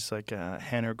phrase, like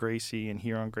Henner Gracie and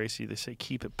Huron Gracie. They say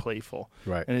keep it playful,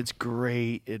 Right. and it's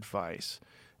great advice.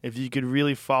 If you could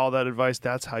really follow that advice,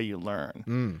 that's how you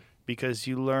learn. Because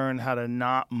you learn how to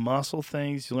not muscle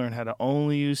things. You learn how to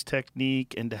only use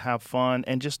technique and to have fun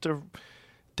and just to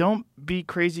don't be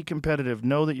crazy competitive.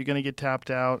 Know that you're going to get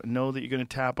tapped out. Know that you're going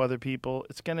to tap other people.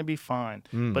 It's going to be fine.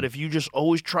 But if you just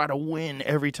always try to win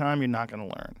every time, you're not going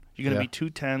to learn. You're going to be too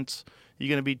tense.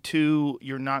 You're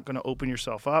not going to open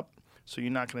yourself up. So you're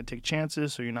not going to take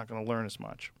chances. So you're not going to learn as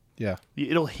much. Yeah.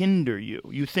 It'll hinder you.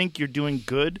 You think you're doing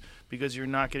good because you're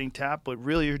not getting tapped, but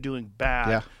really you're doing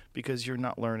bad because you're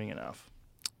not learning enough.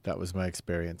 That was my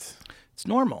experience. It's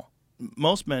normal.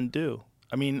 Most men do.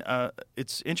 I mean,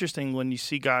 it's interesting when you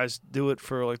see guys do it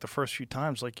for like the first few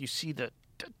times. Like you see the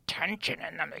tension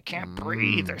in them. They can't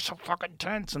breathe. They're so fucking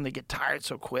tense and they get tired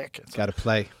so quick. Got to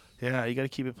play. Yeah, you got to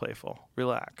keep it playful.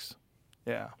 Relax.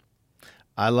 Yeah.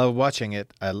 I love watching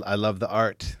it. I love the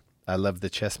art. I love the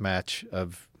chess match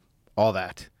of all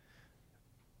that.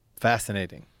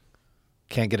 Fascinating.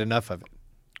 Can't get enough of it.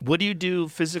 What do you do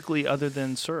physically other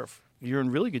than surf? You're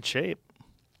in really good shape.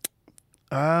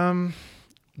 I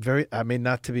mean,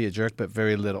 not to be a jerk, but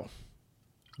very little.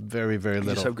 Very, very You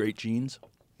little. just have great genes.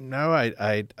 No,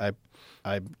 I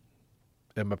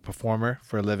am a performer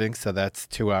for a living, so that's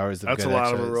 2 hours of That's a good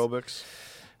lot of exercise. aerobics.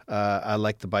 I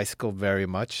like the bicycle very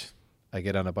much. I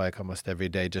get on a bike almost every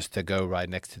day just to go ride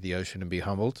next to the ocean and be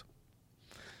humbled.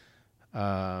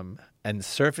 And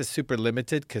surf is super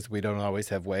limited because we don't always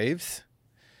have waves.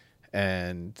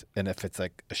 And if it's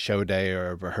like a show day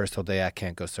or a rehearsal day, I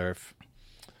can't go surf.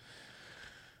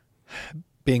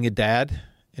 Being a dad,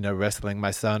 wrestling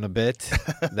my son a bit,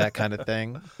 that kind of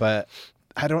thing. But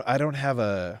I don't have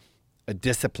a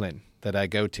discipline that I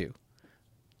go to.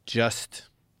 Just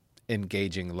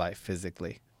engaging life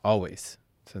physically, always,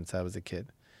 since I was a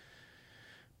kid.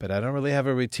 But I don't really have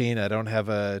a routine. I don't have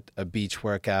a beach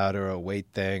workout or a weight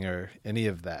thing or any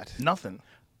of that. Nothing.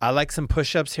 I like some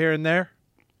push-ups here and there.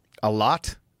 A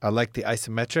lot. I like the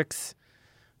isometrics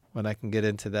when I can get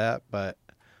into that. But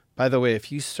by the way,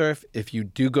 if you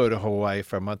do go to Hawaii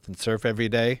for a month and surf every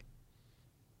day,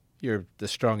 you're the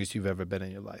strongest you've ever been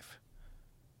in your life.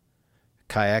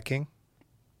 Kayaking.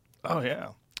 Oh, yeah.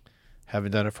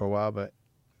 Haven't done it for a while, but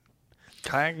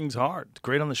Kayaking's hard. It's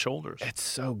great on the shoulders. it's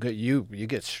so good. You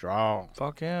get strong.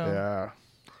 Fuck yeah. Yeah.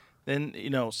 Then,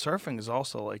 surfing is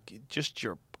also like just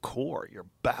your core, your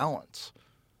balance.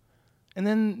 And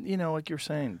then, like you're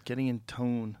saying, getting in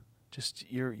tone, just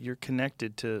you're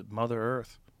connected to Mother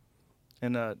Earth.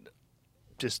 And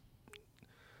just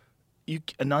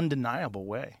an undeniable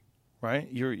way, right?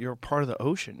 You're a part of the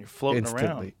ocean. You're floating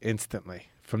around. Instantly.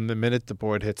 From the minute the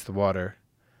board hits the water,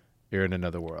 you're in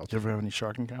another world. Do you ever have any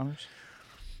shark encounters?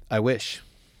 I wish.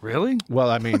 Really? Well,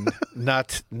 I mean,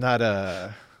 not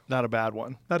a Not a bad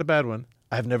one. not a bad one.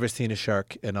 I've never seen a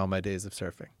shark in all my days of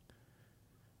surfing.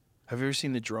 Have you ever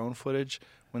seen the drone footage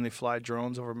when they fly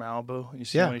drones over Malibu? You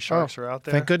see how many sharks are out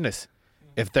there? Thank goodness.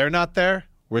 If they're not there,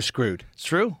 we're screwed. It's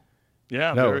true.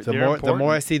 Yeah. No, they're the more important.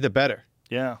 I see, the better.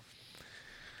 Yeah.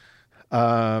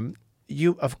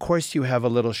 Of course, you have a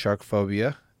little shark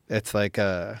phobia. It's like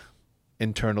a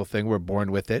internal thing. We're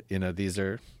born with it. These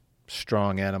are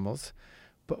strong animals,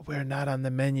 but we're not on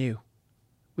the menu.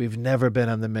 We've never been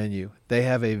on the menu. They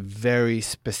have a very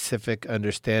specific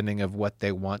understanding of what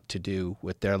they want to do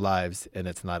with their lives, and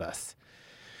it's not us.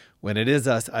 When it is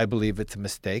us, I believe it's a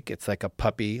mistake. It's like a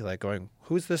puppy, like going,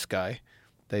 "Who's this guy?"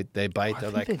 They bite. They're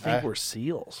like, they think we're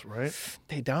seals, right?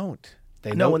 They don't.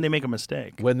 They No, know when they make a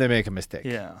mistake. when they make a mistake.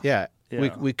 Yeah. Yeah.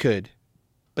 Yeah. We could,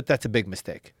 but that's a big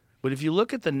mistake. But if you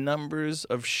look at the numbers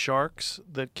of sharks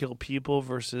that kill people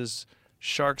versus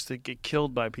sharks that get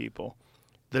killed by people,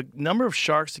 the number of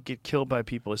sharks that get killed by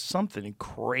people is something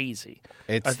crazy.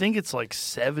 It's I think it's like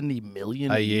 70 million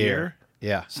a year.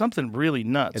 Yeah. Something really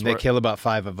nuts. And they where- kill about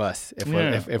 5 of us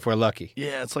if we're lucky.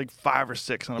 Yeah, it's like 5 or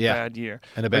 6 on a Yeah. bad year.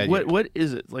 In a bad like, year. What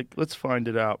is it? Like, let's find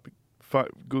it out.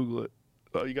 Google it.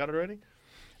 Oh, you got it already?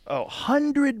 Oh,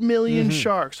 100 million Mm-hmm.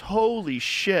 sharks. Holy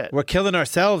shit. We're killing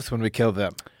ourselves when we kill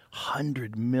them.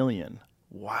 100 million.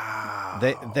 Wow.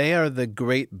 They are the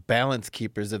great balance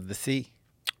keepers of the sea.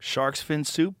 Shark's fin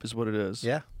soup is what it is.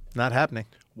 Yeah. Not happening.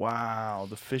 Wow,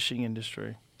 the fishing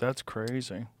industry. That's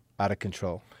crazy. Out of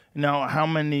control. Now, how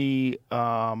many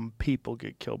people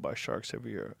get killed by sharks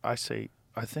every year? I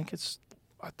don't think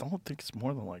it's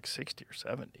more than like 60 or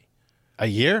 70. A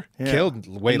year? Yeah. Killed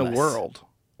way in less. the world.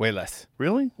 Way less.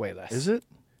 Really? Way less. Is it?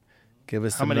 Give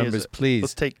us How some many numbers, is it? please.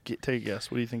 Let's take a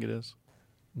guess. What do you think it is?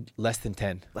 Less than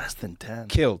 10. Less than 10.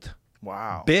 Killed.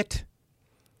 Wow. Bit,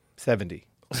 70.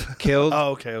 Killed.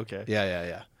 Oh, okay.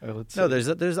 Yeah. Let's No,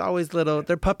 see. there's always little.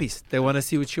 They're puppies. They want to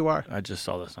see what you are. I just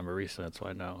saw this number recently, so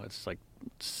I know it's like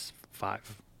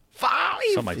 5. 5.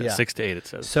 Something like that. Yeah. 6 to 8, it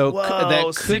says. So Whoa, that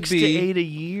could 6 to be 8 a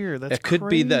year. That's it could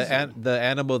be the crazy. the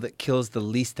animal that kills the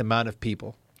least amount of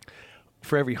people.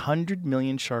 For every 100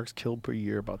 million sharks killed per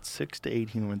year, about 6 to 8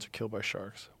 humans are killed by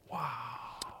sharks.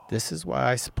 This is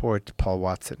why I support Paul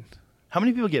Watson. How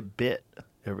many people get bit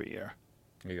every year?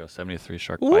 Here you go, 73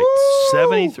 shark Woo! bites.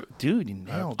 73. Dude, you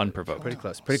nailed it. Unprovoked. Pretty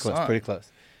close. Son. Pretty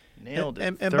close. Nailed it.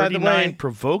 And by the 39 way-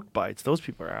 provoked bites. Those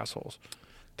people are assholes.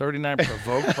 39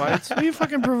 provoked bites. What are you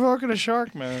fucking provoking a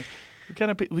shark, man? What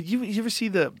kind of you ever see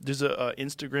there's a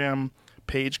Instagram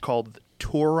page called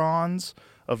Taurons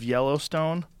of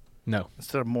Yellowstone? No.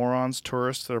 Instead of morons,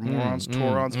 tourists, they're morons,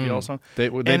 Taurons of Yellowstone. They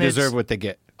And deserve it's- what they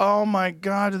get. Oh my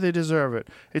God, do they deserve it?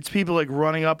 It's people like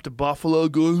running up to buffalo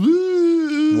going,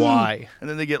 "Ooh," Why? and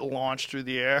then they get launched through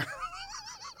the air.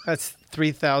 That's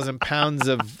 3,000 pounds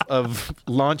of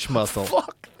launch muscle.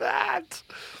 Fuck that.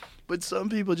 But some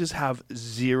people just have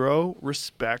zero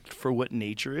respect for what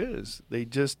nature is. They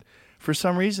just, for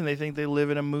some reason, they think they live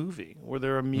in a movie where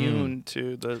they're immune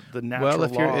to the natural Well,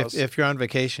 laws. if you're on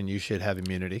vacation, you should have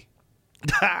immunity.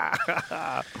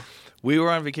 We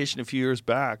were on vacation a few years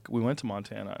back. We went to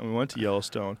Montana and we went to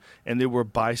Yellowstone, and there were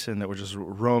bison that were just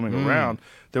roaming around.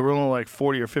 They were only like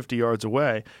 40 or 50 yards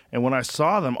away. And when I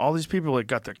saw them, all these people like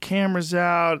got their cameras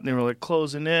out and they were like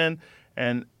closing in.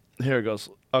 And here it goes.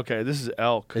 Okay, this is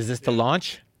elk. Is this the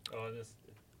launch?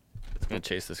 It's going to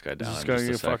chase this guy down this in gonna just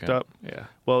a get fucked second. up? Yeah.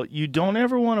 Well, you don't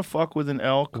ever want to fuck with an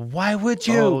elk. Why would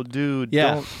you? Oh, dude.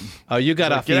 yeah. Don't. Oh, you got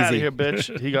Like, off get easy. out of here,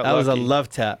 bitch. He got That was a lucky. love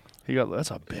tap.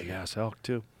 That's a big ass elk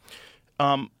too.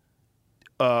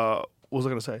 What was I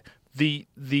gonna say?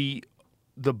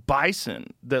 The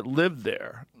bison that lived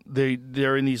there,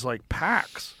 they're in these like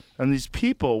packs, and these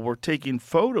people were taking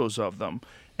photos of them.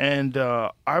 And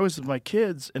I was with my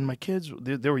kids, and my kids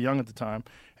they were young at the time,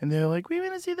 and they were like, "We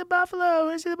want to see the buffalo. We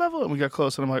want to see the buffalo." And we got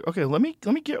close, and I'm like, "Okay, let me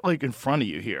get like in front of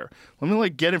you here. Let me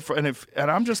like get in front."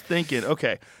 And I'm just thinking,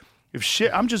 okay. If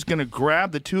shit, I'm just gonna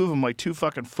grab the two of them like two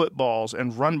fucking footballs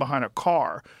and run behind a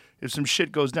car if some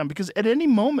shit goes down. Because at any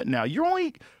moment now, you're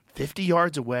only 50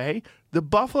 yards away. The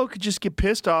buffalo could just get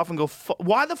pissed off and go,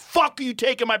 "Why the fuck are you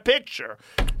taking my picture?"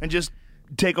 And just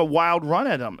take a wild run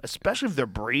at them. Especially if they're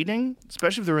breeding,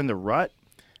 especially if they're in the rut.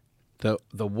 The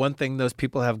one thing those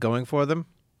people have going for them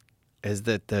is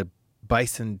that the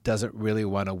bison doesn't really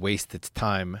want to waste its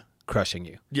time crushing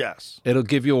you. Yes, It'll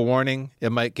give you a warning.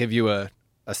 It might give you a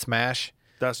smash,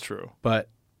 that's true. but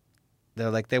they're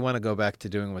like they want to go back to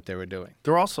doing what they were doing.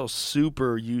 They're also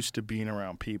super used to being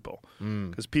around people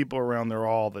because people are around there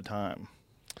all the time.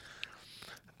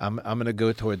 I'm gonna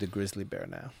go toward the grizzly bear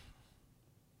now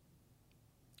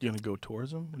You gonna go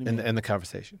towards them? What do you mean? in the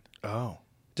conversation, Oh,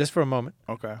 just for a moment.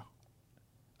 okay.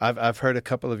 I've heard a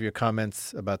couple of your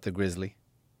comments about the grizzly,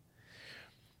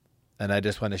 and I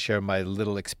just want to share my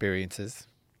little experiences.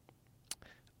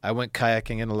 I went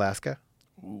kayaking in Alaska.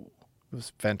 Ooh. It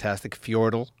was fantastic.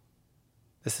 Fjordal.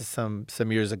 This is some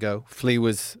years ago. Flea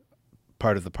was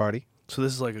part of the party. So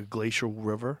this is like a glacial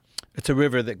river. It's a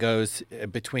river that goes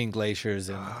between glaciers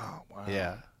and Oh, wow.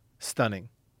 yeah, stunning.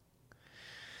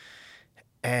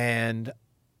 And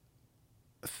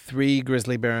 3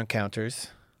 grizzly bear encounters,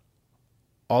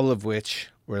 all of which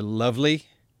were lovely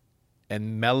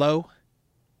and mellow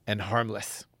and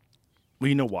harmless. Well,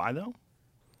 you know why though?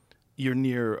 You're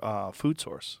near food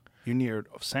source. You're near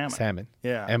salmon. Salmon.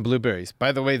 Yeah. And blueberries.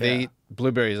 By the way, they Yeah. eat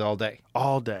blueberries all day.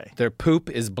 All day. Their poop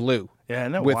is blue Yeah,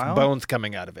 isn't that with wild? bones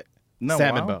coming out of it. No,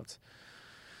 Salmon wow. bones.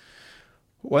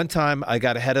 One time I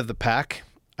got ahead of the pack.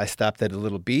 I stopped at a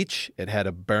little beach. It had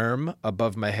a berm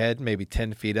above my head, maybe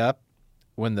 10 feet up.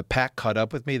 When the pack caught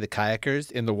up with me, the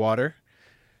kayakers in the water,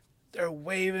 they're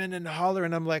waving and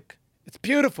hollering. I'm like, it's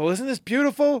beautiful. Isn't this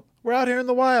beautiful? We're out here in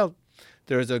the wild.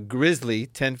 There's a grizzly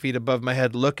 10 feet above my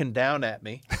head looking down at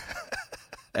me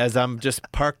as I'm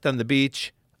just parked on the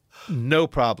beach. No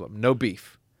problem. No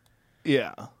beef.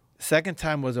 Yeah. Second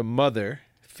time was a mother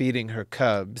feeding her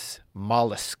cubs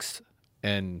mollusks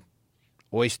and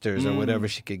oysters or whatever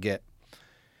she could get.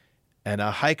 And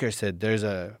a hiker said there's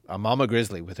a mama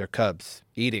grizzly with her cubs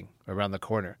eating around the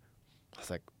corner. I was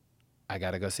like, I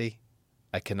got to go see.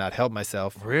 I cannot help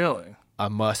myself. Really? I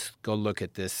must go look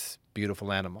at this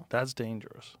beautiful animal. That's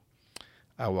dangerous.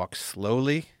 I walked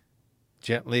slowly,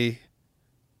 gently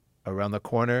around the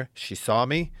corner. She saw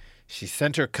me. She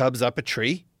sent her cubs up a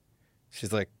tree.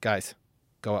 She's like, guys,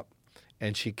 go up.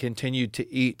 And she continued to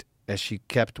eat as she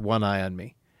kept one eye on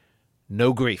me.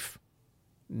 No grief.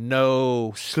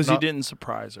 No, Because you didn't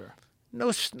surprise her.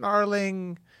 no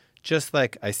snarling. Just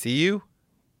like, I see you.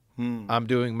 I'm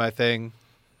doing my thing.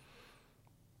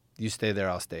 You stay there,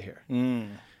 I'll stay here.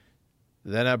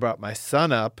 Then I brought my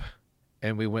son up,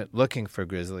 and we went looking for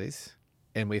grizzlies,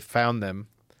 and we found them,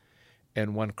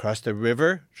 and one crossed the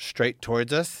river straight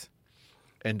towards us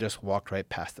and just walked right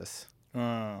past us.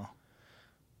 Oh.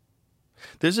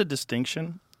 There's a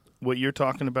distinction. What you're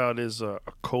talking about is a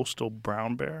coastal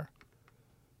brown bear.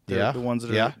 The ones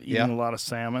that are eating a lot of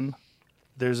salmon.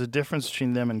 There's a difference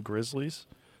between them and grizzlies.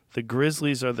 The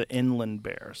grizzlies are the inland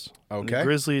bears. And Okay. the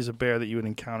grizzly is a bear that you would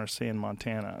encounter, say, in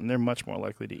Montana, and they're much more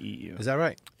likely to eat you. Is that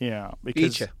right? Yeah,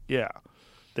 because ya. yeah,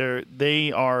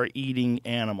 they are eating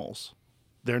animals.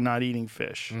 They're not eating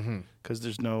fish because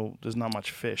there's not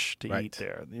much fish to Right. eat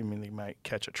there. I mean, they might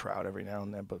catch a trout every now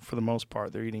and then, but for the most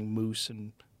part, they're eating moose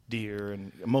and deer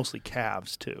and mostly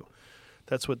calves too.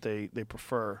 That's what they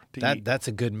prefer to eat. That's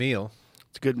a good meal.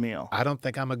 It's a good meal. I don't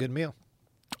think I'm a good meal.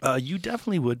 You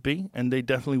definitely would be, and they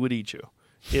definitely would eat you.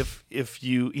 If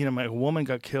you my woman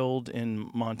got killed in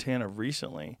Montana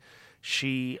recently.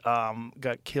 She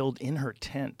got killed in her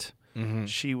tent.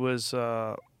 She was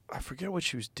I forget what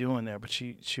she was doing there, but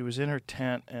she was in her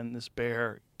tent, and this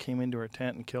bear came into her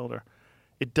tent and killed her.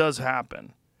 It does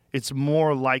happen. It's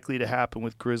more likely to happen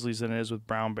with grizzlies than it is with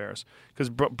brown bears, because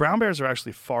brown bears are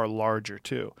actually far larger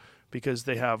too, because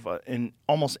they have an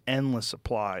almost endless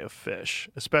supply of fish,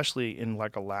 especially in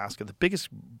like Alaska. The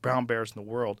biggest brown bears in the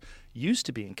world used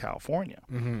to be in California.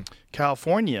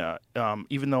 California,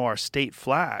 even though our state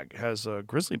flag has a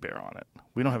grizzly bear on it,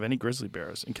 we don't have any grizzly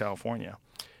bears in California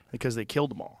because they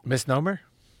killed them all. Misnomer?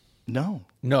 No.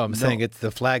 No, I'm saying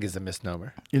the flag is a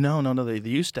misnomer. No. They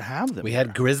used to have them. We there.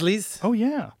 had grizzlies. Oh,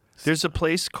 yeah. There's a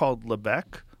place called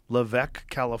Leveque,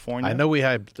 California. I know we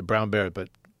had the brown bear, but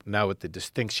now with the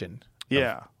distinction.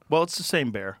 Yeah. Well, it's the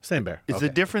same bear. Same bear. It's Okay.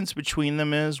 the difference between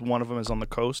them is one of them is on the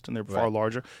coast and they're far Right.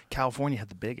 larger. California had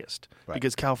the biggest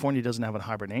because California doesn't have a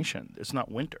hibernation. It's not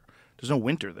winter. There's no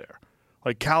winter there.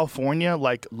 Like California,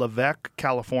 like Leveque,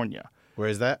 California. Where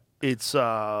is that? It's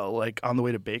like on the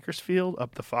way to Bakersfield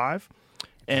up the 5,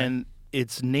 and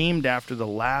it's named after the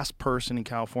last person in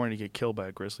California to get killed by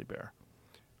a grizzly bear.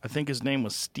 I think his name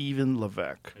was Stephen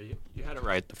Leveque. You had it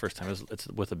right the first time. It's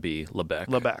with a B, Lebec.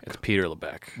 Lebec. It's Peter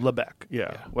Lebec. Leveque,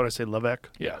 yeah. What did I say, Leveque?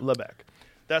 Yeah. Leveque.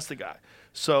 That's the guy.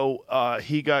 So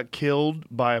he got killed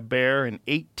by a bear in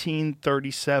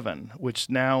 1837, which is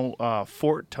now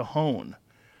Fort Tejon.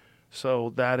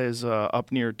 So that is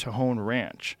up near Tejon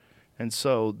Ranch. And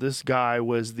so this guy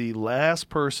was the last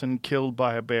person killed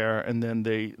by a bear, and then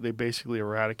they basically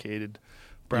eradicated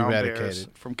brown bears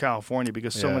from California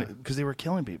because because they were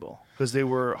killing people, because they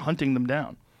were hunting them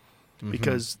down,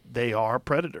 because they are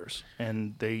predators,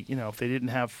 and they if they didn't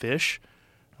have fish,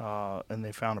 and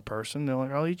they found a person, they're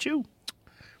like, I'll eat you.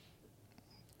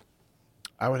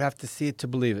 I would have to see it to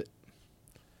believe it.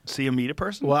 See him eat a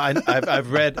person? Well,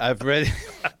 I've read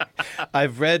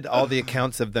I've read all the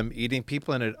accounts of them eating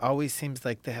people, and it always seems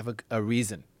like they have a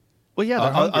reason. Well, yeah,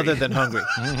 they're hungry. Other than hungry.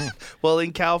 Well,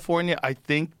 in California, I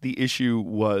think the issue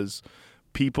was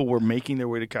people were making their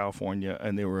way to California,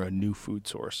 and they were a new food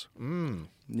source.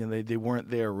 They weren't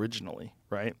there originally,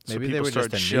 right? Maybe so they people were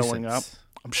started just a showing nuisance. up.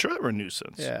 I'm sure they were a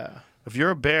nuisance. Yeah. If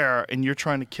you're a bear and you're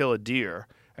trying to kill a deer,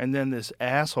 and then this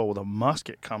asshole with a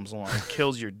musket comes along and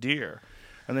kills your deer,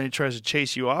 and then he tries to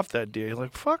chase you off that deer, you're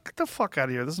like, get the fuck out of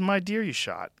here. This is my deer you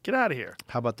shot. Get out of here.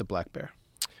 How about the black bear?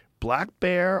 Black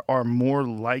bear are more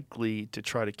likely to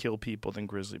try to kill people than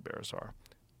grizzly bears are.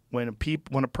 When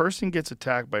a person gets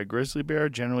attacked by a grizzly bear,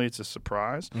 generally it's a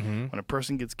surprise. When a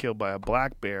person gets killed by a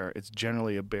black bear, it's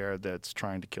generally a bear that's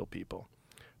trying to kill people.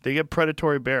 They get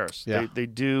predatory bears. Yeah. They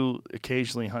do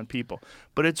occasionally hunt people,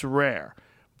 but it's rare.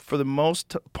 For the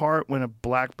most part, when a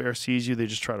black bear sees you, they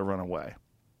just try to run away.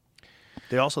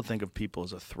 They also think of people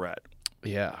as a threat.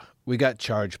 Yeah. We got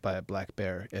charged by a black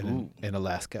bear in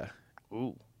Alaska.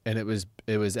 Ooh. And it was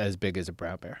as big as a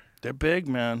brown bear. They're big,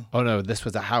 man. Oh no, this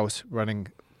was a house running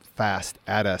fast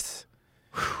at us.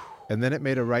 And then it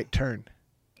made a right turn.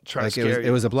 Try to Like scare you.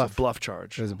 it was a It's bluff. bluff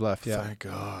charge. It was a bluff, yeah. Thank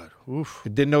God. Oof.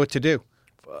 It didn't know what to do.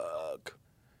 Fuck.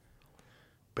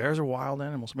 Bears are wild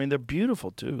animals. I mean, they're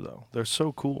beautiful too, though. They're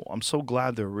so cool. I'm so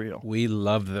glad they're real. We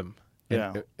love them.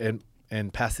 Yeah. In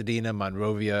Pasadena,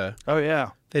 Monrovia, Oh,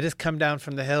 yeah. they just come down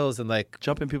from the hills and like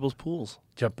Jump in people's pools.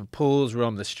 jump in pools,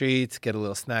 roam the streets, get a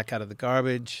little snack out of the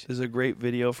garbage. There's a great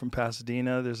video from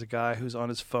Pasadena. There's a guy who's on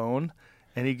his phone,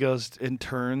 and he goes and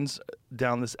turns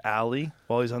down this alley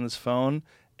while he's on his phone.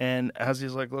 And as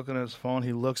he's like looking at his phone,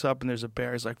 he looks up and there's a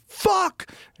bear. He's like, "Fuck!"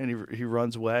 And he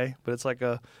runs away. But it's like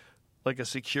a like a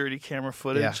security camera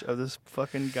footage of this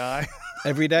fucking guy?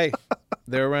 Every day,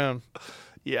 they're around.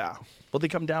 Yeah. Well, they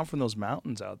come down from those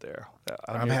mountains out there.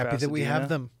 I'm happy that we have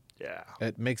them. Yeah.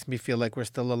 It makes me feel like we're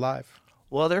still alive.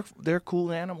 Well, they're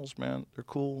cool animals, man. They're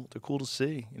cool. They're cool to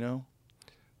see. You know,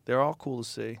 they're all cool to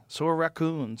see. So are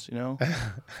raccoons. You know,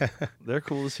 they're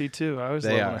cool to see too. I always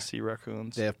love when I see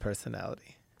raccoons. They have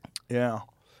personality. Yeah.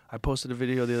 I posted a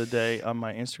video the other day on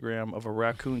my Instagram of a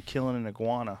raccoon killing an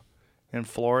iguana in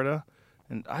Florida.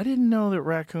 And I didn't know that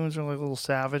raccoons are like little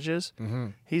savages.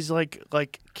 Mm-hmm. He's like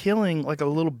killing like a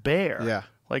little bear. Yeah.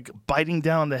 Like biting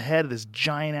down the head of this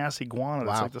giant ass iguana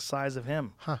that's Wow. like the size of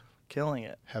him. Huh. Killing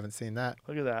it. Haven't seen that.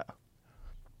 Look at that.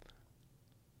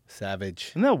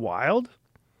 Savage. Isn't that wild?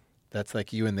 That's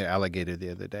like you and the alligator the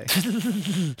other day.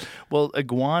 Well,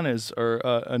 iguanas are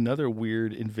another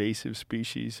weird invasive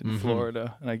species in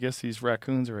Florida. And I guess these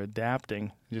raccoons are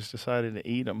adapting. Just decided to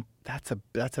eat them. That's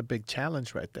a big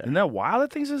challenge right there. Isn't that wild?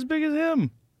 That thing's as big as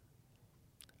him.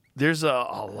 There's a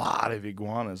lot of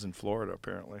iguanas in Florida,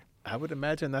 apparently. I would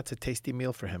imagine that's a tasty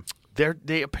meal for him.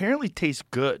 They apparently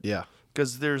taste good. Yeah.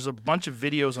 Because there's a bunch of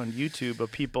videos on YouTube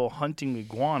of people hunting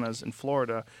iguanas in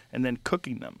Florida and then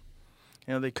cooking them.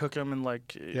 You know, they cook them in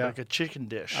like a chicken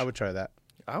dish. I would try that.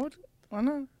 Why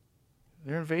not?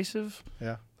 They're invasive.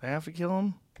 Yeah. They have to kill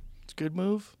them. It's a good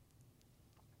move.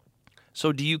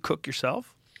 So do you cook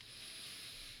yourself?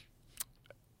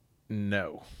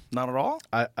 No. Not at all?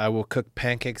 I will cook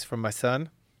pancakes for my son.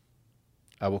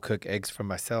 I will cook eggs for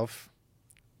myself.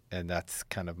 And that's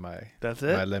kind of my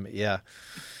limit. Yeah.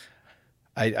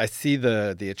 I see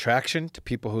the attraction to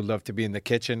people who love to be in the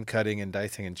kitchen, cutting and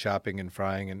dicing and chopping and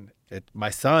frying. And my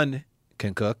son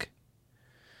can cook.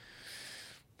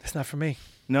 It's not for me.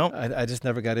 No. I just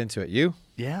never got into it. You?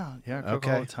 Yeah. I cook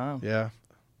all the time. Yeah.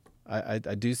 I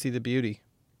do see the beauty.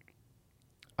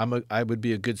 I would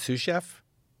be a good sous chef,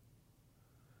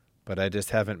 but I just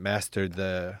haven't mastered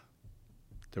the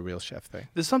real chef thing.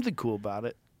 There's something cool about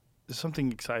it. There's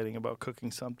something exciting about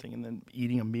cooking something and then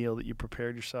eating a meal that you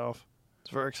prepared yourself. It's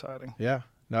very exciting. Yeah.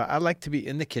 No, I like to be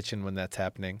in the kitchen when that's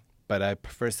happening, but I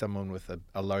prefer someone with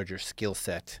a larger skill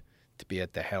set to be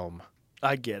at the helm.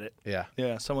 I get it. Yeah.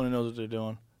 Yeah, someone who knows what they're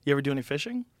doing. You ever do any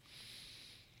fishing?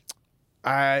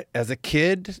 As a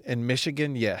kid in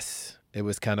Michigan, yes. It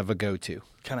was kind of a go-to.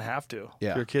 Kind of have to. Yeah.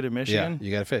 If you're a kid in Michigan. Yeah,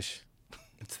 you got to fish.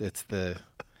 It's the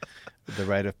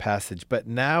rite of passage. But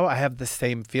now I have the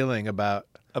same feeling about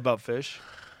fish.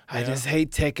 I just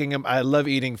hate taking them. I love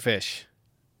eating fish.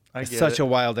 It's such a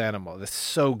wild animal. It's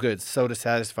so good, so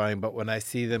satisfying. But when I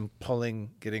see them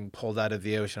getting pulled out of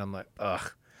the ocean, I'm like,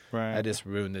 ugh. Right. I just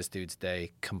ruined this dude's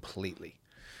day completely.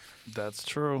 That's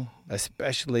true.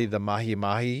 Especially the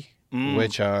mahi-mahi,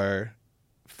 which are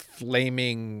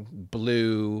flaming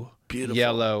blue, Beautiful.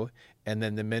 yellow. And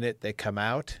then the minute they come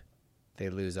out, they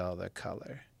lose all their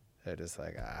color. They're just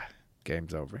like,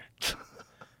 game's over.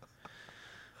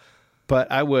 But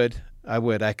I would.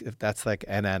 If that's like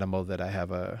an animal that I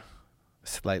have a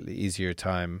slightly easier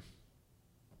time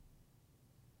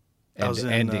I was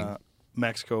in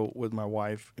Mexico with my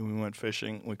wife, and we went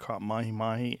fishing. We caught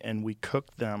mahi-mahi, and we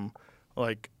cooked them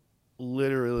like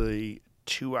literally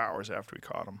 2 hours after we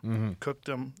caught them. Mm-hmm. Cooked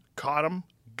them, caught them,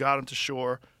 got them to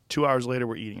shore. 2 hours later,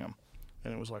 we're eating them.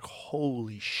 And it was like,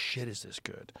 holy shit, is this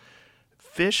good?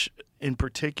 Fish in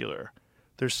particular,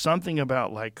 there's something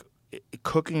about like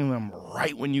cooking them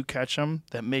right when you catch them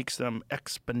that makes them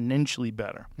exponentially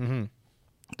better. Mm-hmm.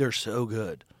 They're so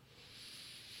good.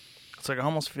 It's like I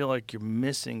almost feel like you're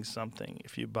missing something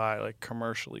if you buy like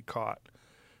commercially caught.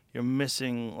 You're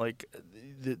missing like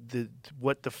the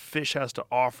what the fish has to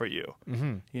offer you.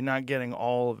 Mm-hmm. You're not getting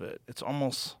all of it. It's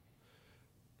almost.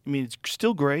 I mean, it's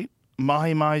still great.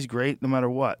 Mahi-mahi's great no matter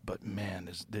what, but man,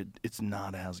 it's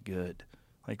not as good.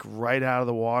 Like right out of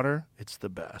the water, it's the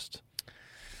best.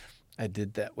 I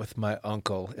did that with my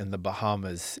uncle in the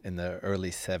Bahamas in the early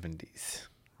 70s.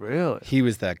 Really? He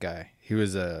was that guy. He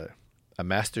was a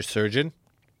master surgeon,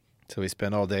 so we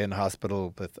spent all day in the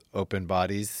hospital with open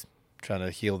bodies trying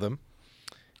to heal them.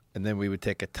 And then we would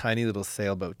take a tiny little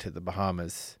sailboat to the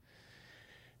Bahamas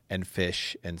and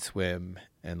fish and swim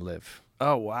and live.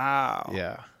 Oh, wow.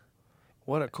 Yeah.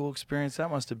 What a cool experience that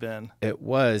must have been. It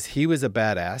was. He was a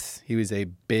badass. He was a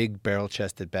big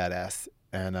barrel-chested badass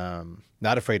and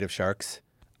not afraid of sharks.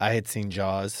 I had seen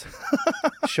Jaws.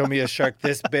 Show me a shark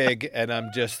this big, and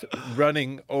I'm just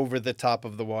running over the top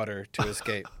of the water to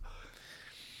escape.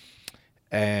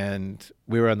 And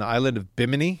we were on the island of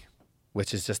Bimini,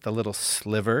 which is just a little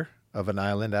sliver of an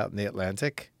island out in the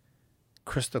Atlantic.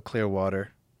 Crystal clear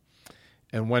water.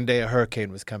 And one day a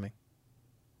hurricane was coming.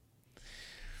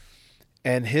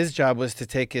 And his job was to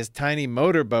take his tiny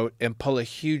motorboat and pull a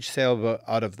huge sailboat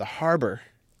out of the harbor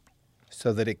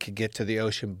so that it could get to the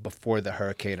ocean before the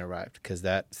hurricane arrived, because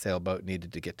that sailboat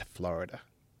needed to get to Florida.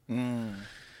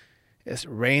 It's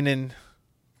raining,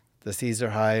 the seas are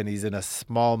high, and he's in a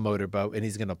small motorboat, and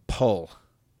he's going to pull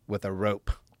with a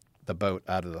rope the boat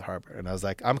out of the harbor. And I was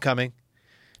like, I'm coming.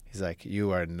 He's like,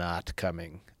 you are not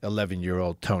coming,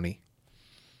 11-year-old Tony.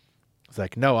 I was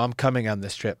like, no, I'm coming on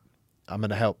this trip. I'm going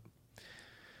to help.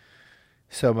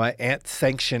 So my aunt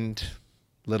sanctioned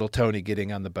little Tony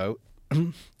getting on the boat.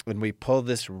 When we pull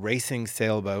this racing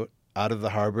sailboat out of the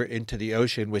harbor into the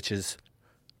ocean, which is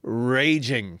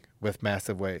raging with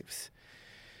massive waves.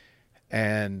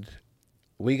 And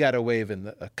we got a wave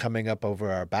coming up over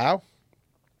our bow,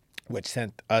 which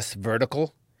sent us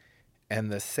vertical. And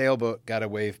the sailboat got a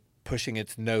wave pushing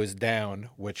its nose down,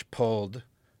 which pulled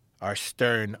our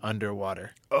stern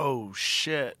underwater. Oh,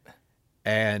 shit.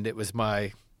 And it was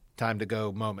my time to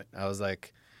go moment. I was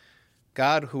like,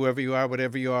 God, whoever you are,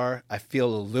 whatever you are, I feel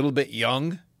a little bit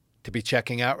young to be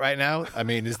checking out right now. I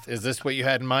mean, is this what you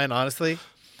had in mind, honestly?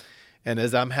 And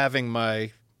as I'm having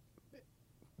my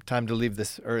time to leave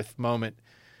this earth moment,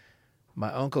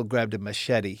 my uncle grabbed a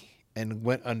machete and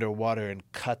went underwater and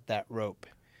cut that rope.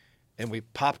 And we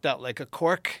popped out like a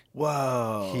cork.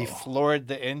 Whoa. He floored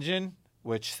the engine,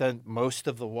 which sent most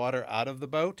of the water out of the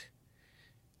boat,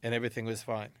 and everything was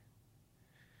fine.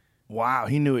 Wow,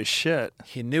 he knew his shit.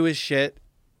 He knew his shit,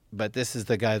 but this is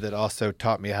the guy that also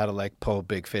taught me how to like pull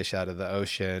big fish out of the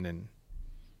ocean and,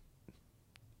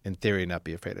 in theory, not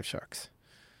be afraid of sharks.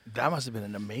 That must have been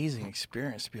an amazing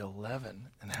experience to be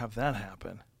 11 and have that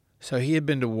happen. So he had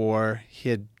been to war. He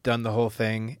had done the whole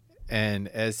thing. And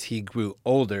as he grew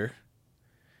older,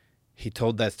 he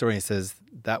told that story. He says,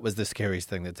 that was the scariest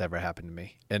thing that's ever happened to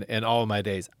me in all my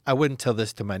days. I wouldn't tell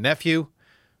this to my nephew,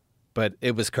 but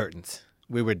it was curtains.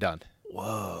 We were done.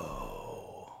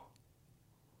 Whoa.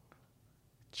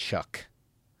 Chuck.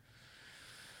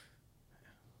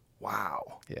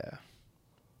 Wow. Yeah.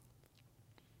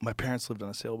 My parents lived on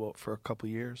a sailboat for a couple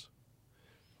years.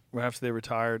 Right after they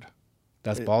retired.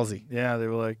 That's ballsy. Yeah, they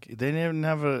were like, they didn't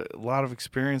have a lot of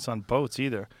experience on boats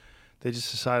either. They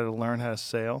just decided to learn how to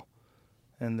sail,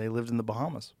 and they lived in the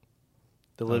Bahamas.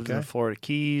 They lived in the Florida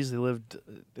Keys.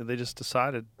 They just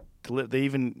decided to live. They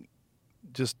even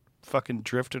just fucking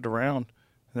drifted around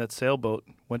in that sailboat,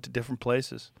 went to different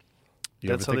places.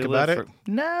 You ever think about it?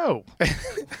 No.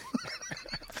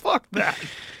 Fuck that.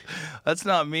 That's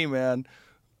not me, man.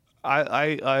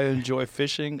 I enjoy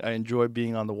fishing. I enjoy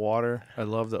being on the water. I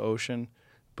love the ocean.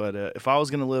 But if I was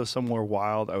going to live somewhere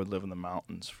wild, I would live in the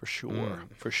mountains for sure.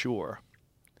 For sure.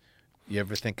 You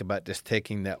ever think about just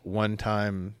taking that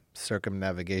one-time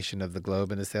circumnavigation of the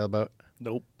globe in a sailboat?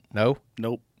 Nope. No?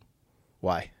 Nope.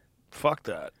 Why? Fuck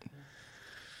that.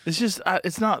 It's just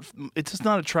it's just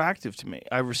not attractive to me.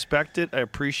 I respect it. I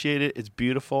appreciate it. It's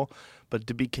beautiful. But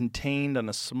to be contained on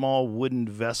a small wooden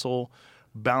vessel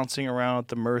bouncing around at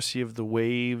the mercy of the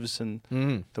waves and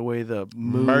the way the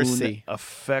moon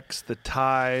affects the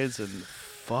tides, and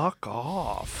fuck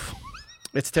off.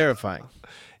 It's terrifying.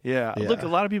 Yeah. Look, a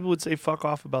lot of people would say fuck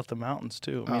off about the mountains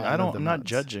too. I mean, I'm not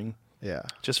judging. Yeah.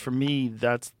 Just for me,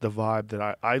 that's the vibe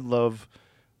that I love.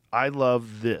 I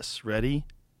love this. Ready?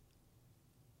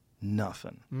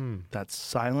 Nothing. That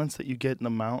silence that you get in the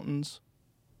mountains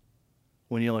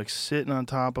when you're like sitting on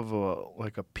top of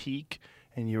a peak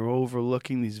and you're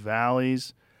overlooking these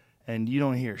valleys and you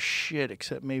don't hear shit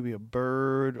except maybe a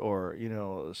bird or,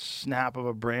 a snap of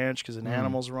a branch because an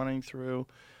animal's running through.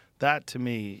 That to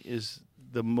me is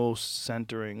the most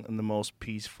centering and the most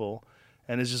peaceful.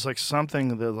 And it's just like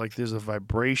something that like there's a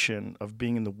vibration of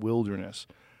being in the wilderness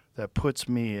that puts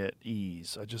me at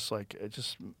ease.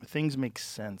 Things make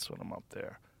sense when I'm up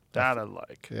there. That I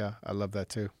like. Yeah, I love that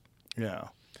too. Yeah.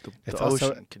 The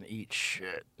also, ocean can eat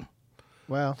shit.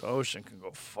 Well, the ocean can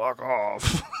go fuck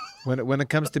off. when it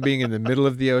comes to being in the middle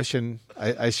of the ocean,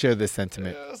 I share this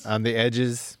sentiment. Yes. On the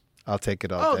edges, I'll take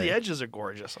it all day. Oh, the edges are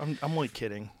gorgeous. I'm only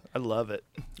kidding. I love it.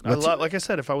 Like I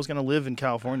said, if I was going to live in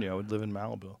California, I would live in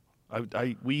Malibu.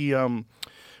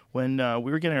 When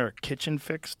we were getting our kitchen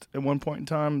fixed at one point in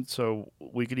time, so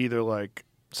we could either like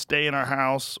stay in our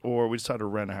house or we decided to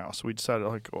rent a house. So we decided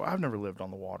I've never lived on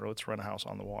the water. Let's rent a house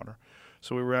on the water.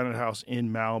 So we rented a house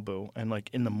in Malibu, and like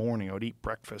in the morning I would eat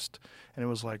breakfast, and it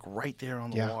was like right there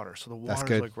on the water. So the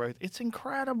water's like right. It's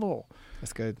incredible.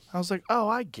 That's good. I was like, oh,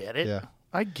 I get it. Yeah.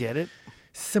 I get it.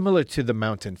 Similar to the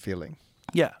mountain feeling.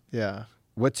 Yeah. Yeah.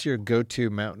 What's your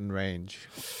go-to mountain range?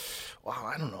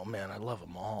 Wow, I don't know, man. I love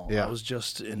them all. Yeah. I was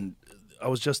just in the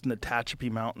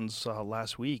Tehachapi Mountains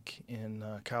last week in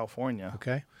California.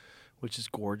 Okay. which is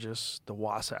gorgeous. The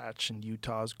Wasatch in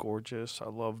Utah is gorgeous. I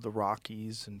love the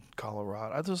Rockies in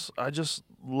Colorado. I just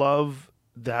love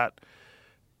that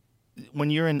when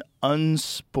you're in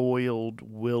unspoiled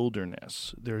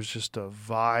wilderness, there's just a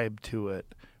vibe to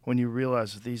it when you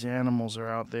realize that these animals are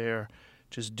out there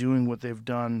just doing what they've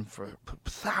done for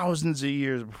thousands of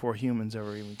years before humans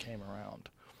ever even came around.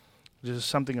 There's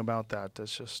something about that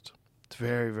that's just it's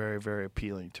very, very, very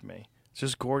appealing to me. It's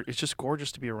just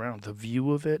gorgeous to be around. The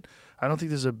view of it, I don't think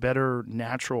there's a better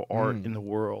natural art in the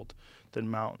world than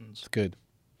mountains. It's good.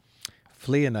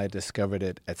 Flea and I discovered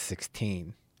it at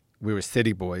 16. We were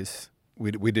city boys.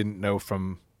 We didn't know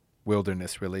from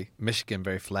wilderness, really. Michigan,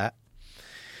 very flat.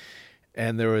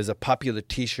 And there was a popular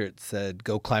T-shirt that said,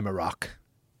 "Go climb a rock."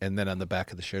 And then on the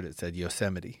back of the shirt, it said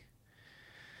Yosemite.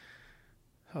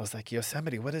 I was like,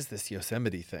 Yosemite? What is this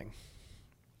Yosemite thing?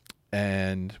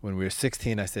 And when we were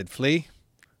 16, I said, Flea,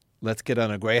 let's get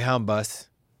on a Greyhound bus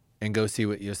and go see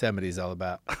what Yosemite is all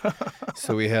about.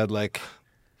 So we had like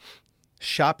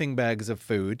shopping bags of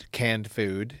food, canned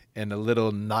food, and a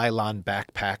little nylon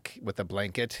backpack with a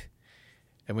blanket.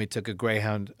 And we took a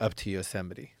Greyhound up to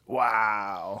Yosemite.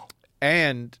 Wow.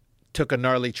 And took a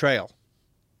gnarly trail.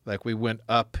 Like we went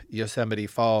up Yosemite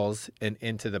Falls and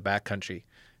into the backcountry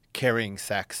carrying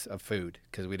sacks of food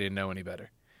because we didn't know any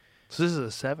better. So this is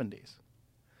the 70s.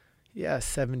 Yeah,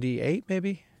 78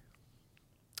 maybe.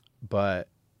 But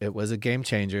it was a game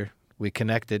changer. We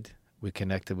connected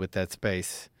with that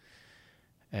space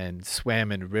and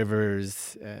swam in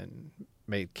rivers and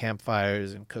made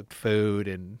campfires and cooked food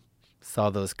and saw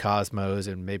those cosmos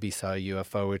and maybe saw a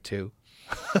UFO or two.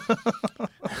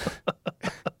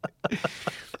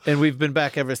 And we've been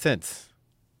back ever since.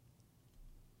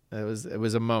 It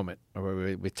was a moment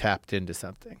where we tapped into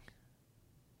something.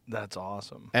 That's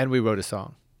awesome. And we wrote a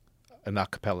song, an a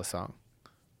cappella song,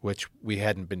 which we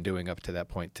hadn't been doing up to that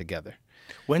point together.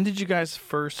 When did you guys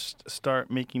first start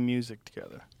making music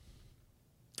together?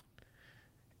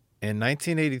 In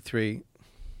 1983,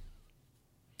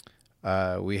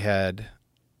 we had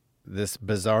this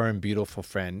bizarre and beautiful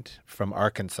friend from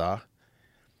Arkansas,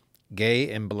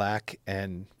 gay and black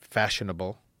and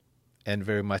fashionable, and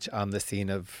very much on the scene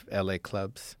of LA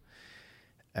clubs.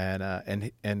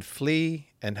 And Flea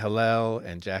and Hillel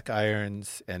and Jack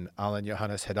Irons and Alan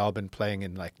Johannes had all been playing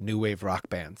in like new wave rock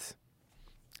bands.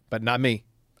 But not me.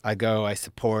 I go, I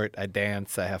support, I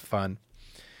dance, I have fun.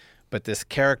 But this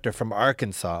character from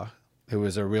Arkansas, who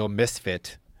was a real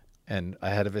misfit and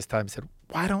ahead of his time, said,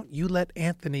 "Why don't you let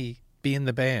Anthony be in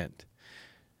the band?"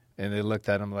 And they looked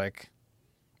at him like,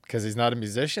 because he's not a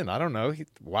musician. I don't know.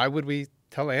 Why would we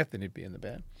tell Anthony to be in the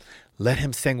band? Let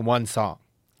him sing one song.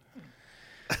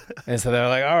 And so they were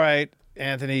like, all right,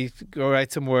 Anthony, go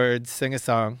write some words, sing a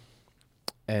song.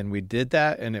 And we did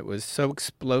that, and it was so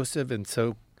explosive and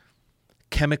so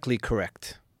chemically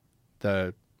correct,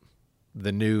 the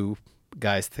new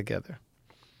guys together,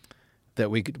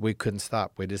 that we couldn't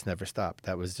stop. We just never stopped.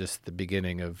 That was just the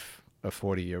beginning of a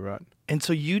 40-year run. And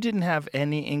so you didn't have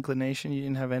any inclination? You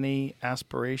didn't have any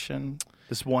aspiration?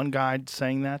 This one guy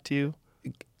saying that to you?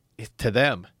 To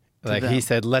them. Like he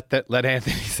said, let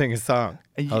Anthony sing a song.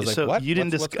 I was like, so what? You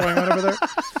didn't what's going on over there?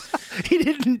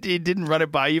 He didn't run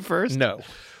it by you first? No,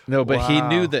 but wow.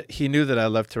 he knew that I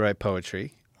loved to write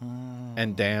poetry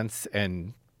and dance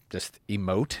and just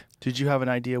emote. Did you have an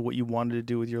idea what you wanted to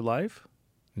do with your life?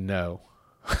 No.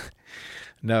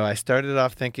 No, I started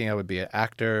off thinking I would be an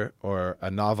actor or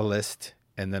a novelist,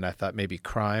 and then I thought maybe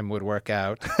crime would work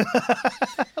out.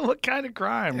 What kind of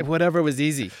crime? Whatever was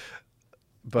easy.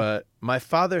 But my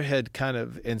father had kind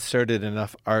of inserted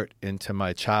enough art into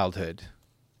my childhood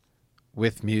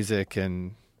with music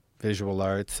and visual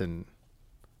arts and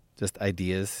just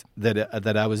ideas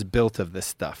that I was built of this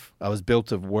stuff. I was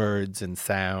built of words and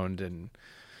sound and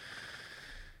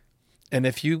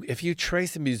if you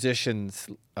trace a musician's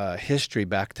history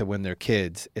back to when they're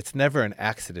kids, it's never an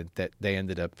accident that they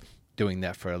ended up doing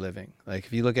that for a living. Like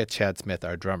if you look at Chad Smith,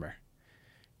 our drummer,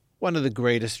 one of the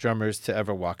greatest drummers to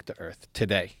ever walk the earth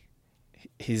today.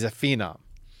 He's a phenom.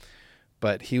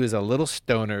 But he was a little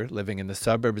stoner living in the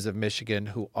suburbs of Michigan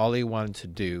who all he wanted to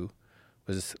do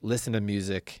was listen to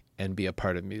music and be a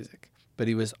part of music. But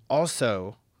he was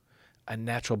also a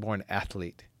natural-born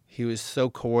athlete. He was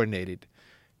so coordinated.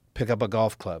 Pick up a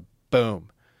golf club, boom.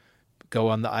 Go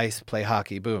on the ice, play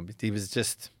hockey, boom. He was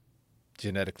just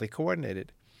genetically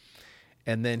coordinated.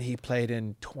 And then he played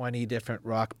in 20 different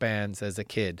rock bands as a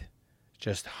kid,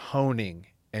 just honing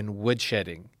and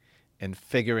woodshedding and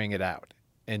figuring it out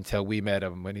until we met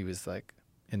him when he was like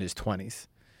in his 20s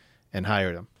and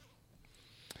hired him.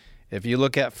 If you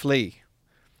look at Flea,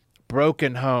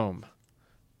 broken home,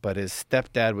 but his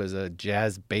stepdad was a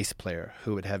jazz bass player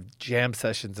who would have jam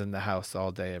sessions in the house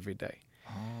all day, every day.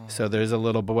 So there's a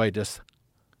little boy just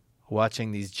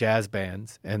watching these jazz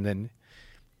bands, and then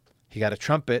he got a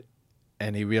trumpet,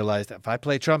 and he realized that if I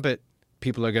play trumpet,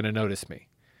 people are going to notice me.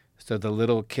 So the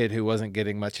little kid who wasn't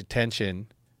getting much attention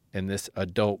in this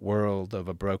adult world of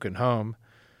a broken home,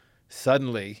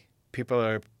 suddenly people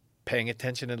are paying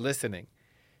attention and listening.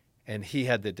 And he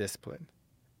had the discipline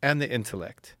and the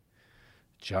intellect.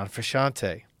 John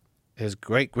Frusciante, his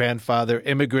great-grandfather,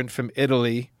 immigrant from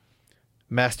Italy,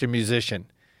 master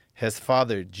musician. His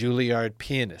father, Juilliard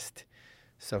pianist.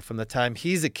 So from the time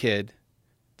he's a kid,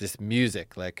 this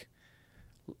music, like,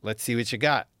 let's see what you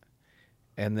got.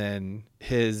 And then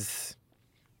his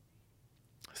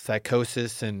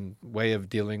psychosis and way of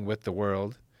dealing with the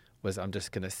world was, I'm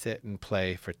just going to sit and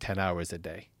play for 10 hours a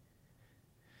day.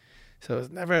 So it's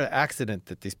never an accident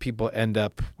that these people end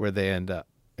up where they end up.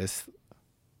 It's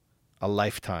a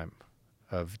lifetime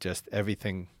of just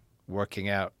everything working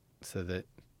out so that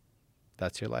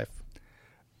that's your life.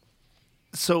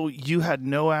 So you had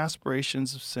no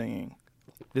aspirations of singing.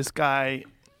 This guy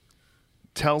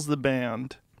tells the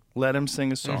band, let him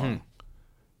sing a song. Mm-hmm.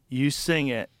 You sing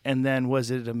it, and then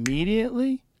was it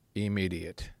immediately?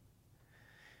 Immediate.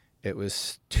 It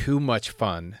was too much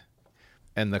fun.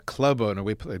 And the club owner,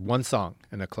 we played one song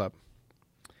in a club.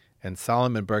 And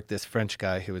Solomon Burke, this French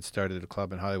guy who had started a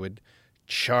club in Hollywood,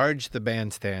 charged the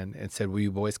bandstand and said, will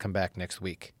you boys come back next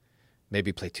week?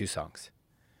 Maybe play 2 songs.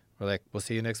 We're like, we'll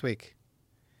see you next week.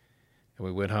 And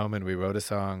we went home and we wrote a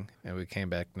song, and we came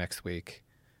back next week.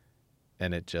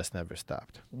 And it just never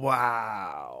stopped.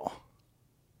 Wow.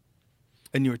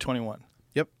 And you were 21.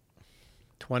 Yep.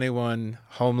 21,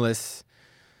 homeless,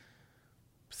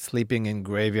 sleeping in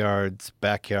graveyards,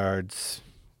 backyards,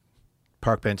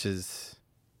 park benches,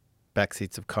 back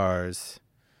seats of cars,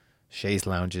 chaise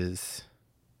lounges.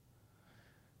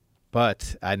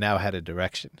 But I now had a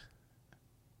direction.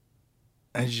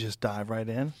 And you just dive right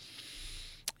in?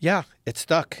 Yeah, it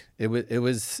stuck.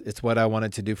 It's what I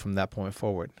wanted to do from that point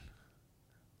forward.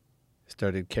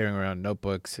 Started carrying around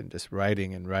notebooks and just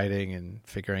writing and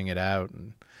figuring it out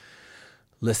and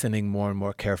listening more and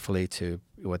more carefully to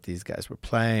what these guys were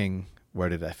playing. Where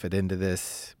did I fit into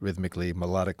this rhythmically,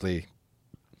 melodically?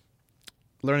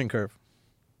 Learning curve.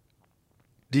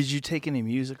 Did you take any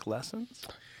music lessons?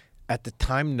 At the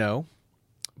time, no.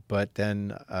 But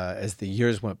then as the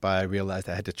years went by, I realized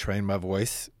I had to train my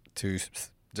voice to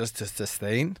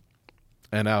sustain.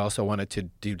 And I also wanted to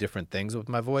do different things with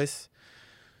my voice.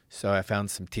 So I found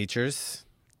some teachers,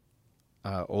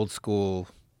 old school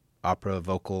opera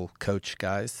vocal coach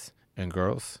guys and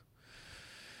girls,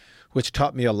 which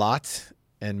taught me a lot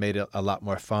and made it a lot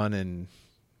more fun and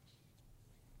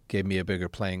gave me a bigger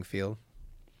playing field.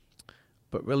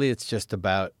 But really, it's just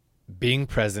about being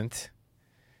present,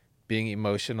 being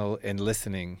emotional, and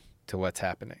listening to what's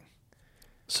happening.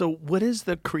 So what is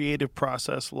the creative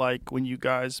process like when you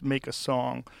guys make a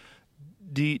song?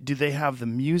 Do they have the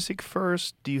music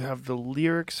first? Do you have the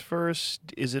lyrics first?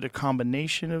 Is it a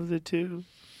combination of the two?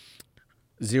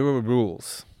 Zero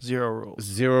rules. Zero rules.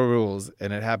 Zero rules,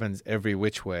 and it happens every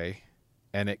which way,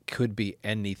 and it could be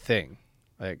anything.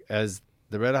 Like, as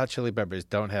the Red Hot Chili Peppers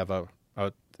don't have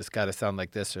it's got to sound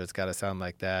like this, or it's got to sound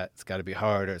like that. It's got to be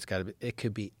hard, or it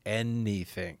could be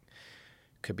anything.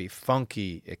 It could be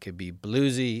funky. It could be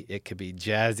bluesy. It could be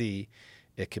jazzy.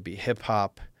 It could be hip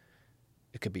hop.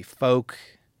 It could be folk.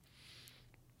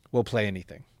 We'll play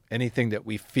anything. Anything that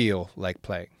we feel like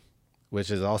playing,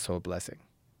 which is also a blessing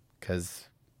because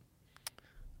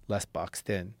less boxed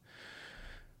in.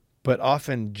 But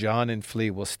often John and Flea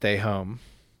will stay home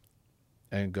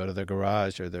and go to their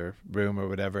garage or their room or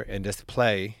whatever and just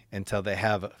play until they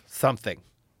have something,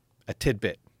 a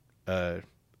tidbit, a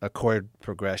chord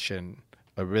progression,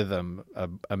 a rhythm,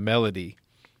 a melody,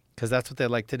 because that's what they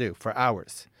like to do for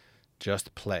hours,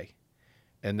 just play.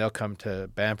 And they'll come to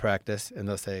band practice and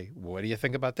they'll say, what do you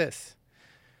think about this?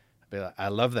 I'll be like, I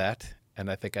love that,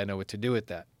 and I think I know what to do with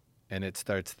that. And it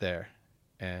starts there.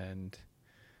 And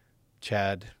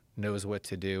Chad knows what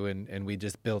to do, and we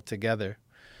just build together.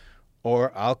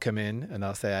 Or I'll come in and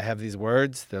I'll say, I have these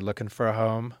words. They're looking for a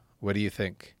home. What do you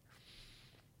think?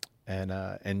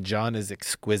 And John is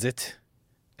exquisite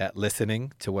at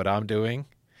listening to what I'm doing.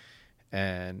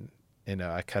 And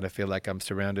I kind of feel like I'm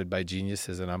surrounded by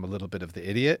geniuses and I'm a little bit of the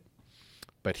idiot,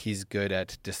 but he's good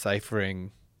at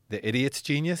deciphering the idiot's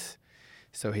genius.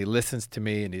 So he listens to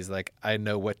me and he's like, I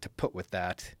know what to put with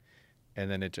that.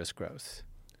 And then it just grows.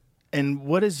 And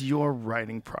what is your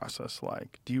writing process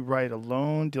like? Do you write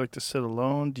alone? Do you like to sit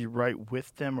alone? Do you write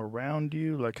with them around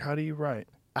you? Like, how do you write?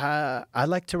 I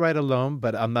like to write alone,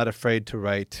 but I'm not afraid to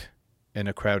write in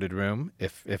a crowded room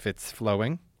if it's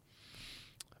flowing.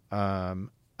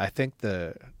 I think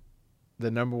the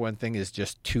number one thing is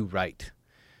just to write.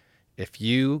 If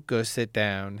you go sit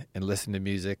down and listen to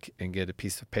music and get a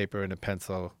piece of paper and a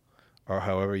pencil or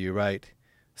however you write,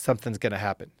 something's going to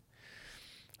happen.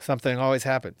 Something always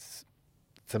happens.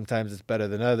 Sometimes it's better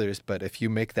than others, but if you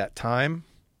make that time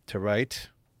to write,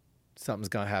 something's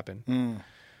going to happen.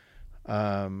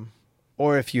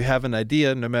 Or if you have an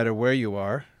idea, no matter where you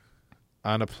are,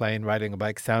 on a plane, riding a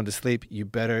bike, sound asleep, you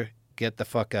better get the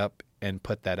fuck up and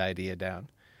put that idea down,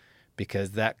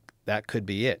 because that could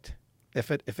be it. If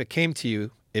it came to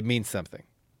you, it means something.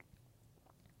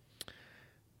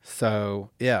 So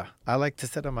yeah, I like to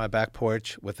sit on my back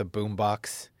porch with a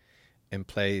boombox and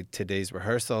play today's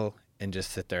rehearsal and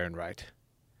just sit there and write.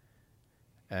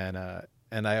 And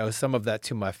I owe some of that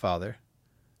to my father,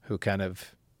 who kind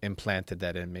of implanted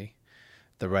that in me,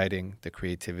 the writing, the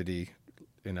creativity,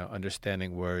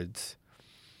 understanding words.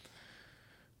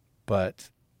 But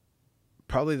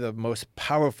probably the most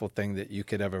powerful thing that you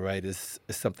could ever write is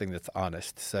something that's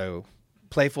honest. So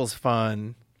playful's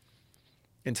fun,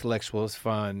 intellectual is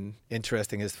fun,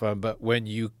 interesting is fun, but when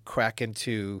you crack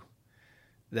into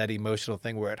that emotional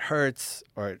thing where it hurts,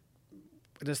 or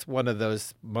just one of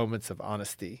those moments of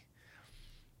honesty,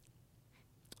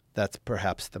 that's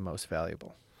perhaps the most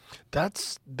valuable.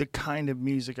 That's the kind of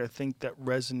music I think that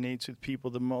resonates with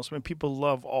people the most. I mean, people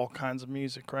love all kinds of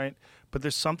music, right? But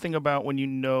there's something about when you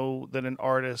know that an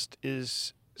artist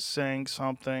is saying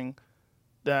something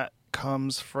that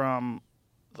comes from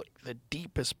like the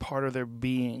deepest part of their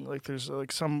being. Like there's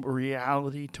like some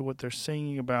reality to what they're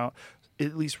singing about. It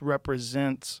at least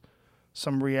represents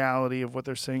some reality of what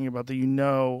they're singing about,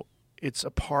 that it's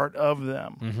a part of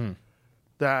them. Mm-hmm.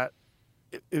 That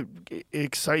it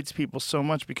excites people so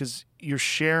much, because you're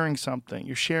sharing something.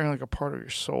 You're sharing like a part of your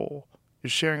soul. You're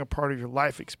sharing a part of your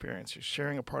life experience. You're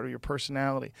sharing a part of your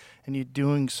personality. And you're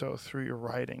doing so through your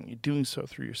writing. You're doing so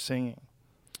through your singing.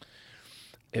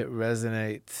 It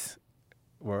resonates.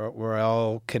 We're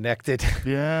all connected.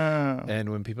 Yeah.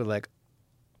 And when people are like,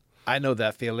 I know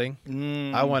that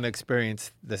feeling. I want to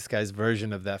experience this guy's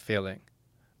version of that feeling.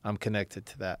 I'm connected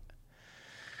to that.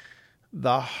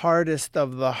 The hardest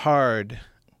of the hard,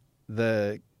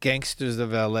 the gangsters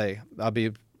of L.A. I'll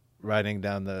be riding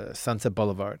down the Sunset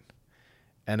Boulevard,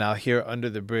 and I'll hear Under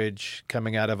the Bridge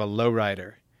coming out of a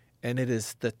lowrider, and it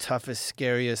is the toughest,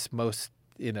 scariest, most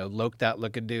loked out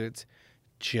looking dudes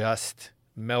just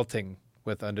melting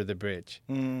with Under the Bridge.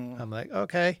 I'm like,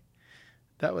 okay,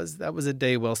 that was a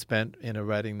day well spent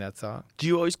writing that song. Do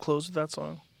you always close with that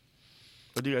song?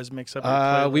 Or do you guys mix up your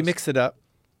playlist? We mix it up,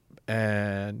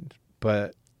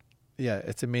 but yeah,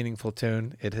 it's a meaningful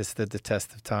tune. It has stood the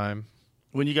test of time.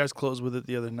 When you guys closed with it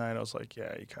the other night, I was like,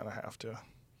 yeah, you kind of have to.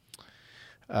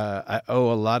 I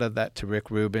owe a lot of that to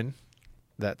Rick Rubin,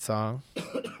 that song.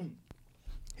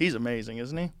 He's amazing,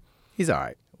 isn't he? He's all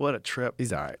right. What a trip.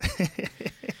 He's all right.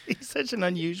 He's such an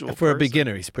unusual For person. a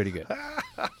beginner, he's pretty good.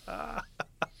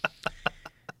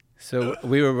 So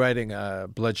we were writing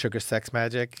Blood Sugar Sex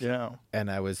Magic. Yeah. And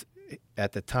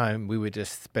at the time, we would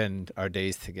just spend our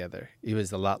days together. He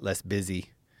was a lot less busy.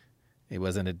 He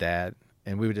wasn't a dad.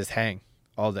 And we would just hang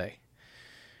all day.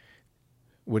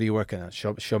 What are you working on?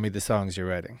 Show me the songs you're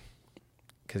writing.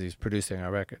 Because he was producing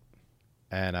our record.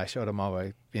 And I showed him all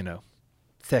my,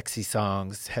 sexy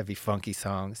songs, heavy, funky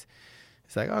songs.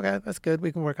 He's like, okay, that's good.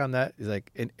 We can work on that. He's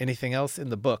like, anything else in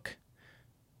the book?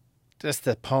 Just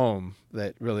a poem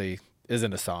that really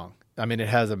isn't a song. I mean, it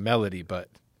has a melody, but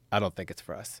I don't think it's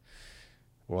for us.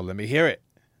 Well, let me hear it.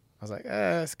 I was like,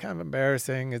 it's kind of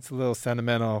embarrassing. It's a little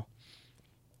sentimental.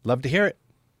 Love to hear it.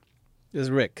 It was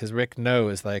Rick, because Rick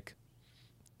knows, like,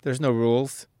 there's no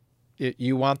rules.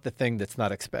 You want the thing that's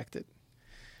not expected.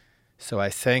 So I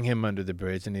sang him Under the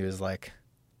Bridge, and he was like,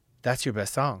 that's your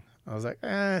best song. I was like,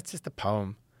 it's just a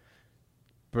poem.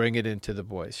 Bring it into the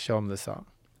boys. Show them the song.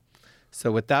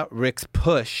 So without Rick's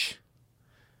push,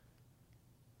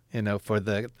 for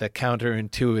the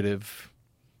counterintuitive,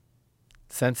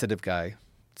 sensitive guy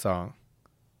song,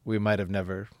 we might have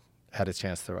never had a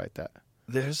chance to write that.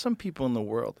 There's some people in the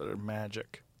world that are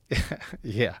magic.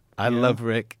 Yeah. I love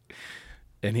Rick,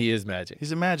 and he is magic.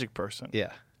 He's a magic person.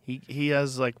 Yeah. He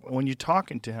has, like, when you're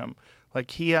talking to him,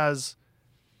 like, he has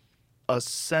a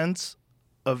sense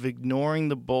of ignoring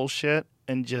the bullshit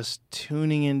and just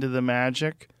tuning into the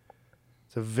magic.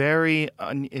 It's a very,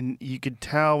 and you could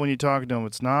tell when you're talking to him,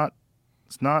 it's not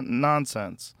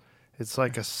nonsense. It's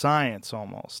like a science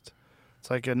almost. It's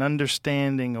like an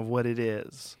understanding of what it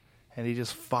is. and he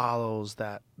just follows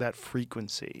that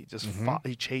frequency. Just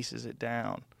he chases it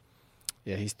down.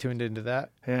 Yeah, he's tuned into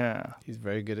that. Yeah. He's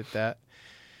very good at that.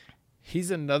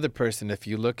 He's another person, if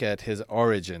you look at his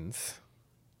origins,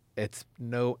 it's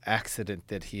no accident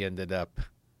that he ended up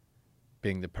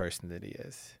being the person that he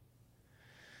is.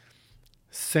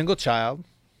 Single child,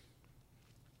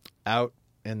 out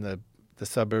in the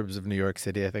suburbs of New York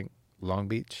City, I think, Long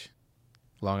Beach,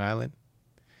 Long Island.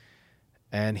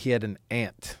 And he had an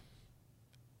aunt,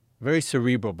 very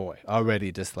cerebral boy,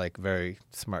 already just like very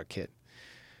smart kid,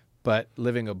 but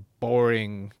living a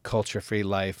boring, culture-free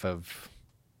life of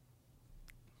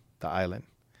the island.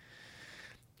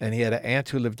 And he had an aunt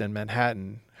who lived in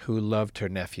Manhattan who loved her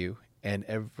nephew. And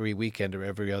every weekend or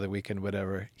every other weekend,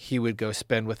 whatever, he would go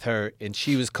spend with her. And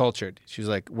she was cultured. She was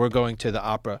like, we're going to the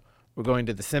opera. We're going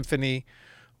to the symphony.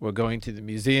 We're going to the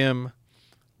museum.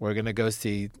 We're going to go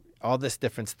see all this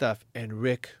different stuff. And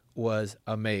Rick was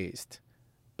amazed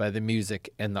by the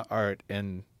music and the art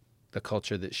and the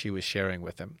culture that she was sharing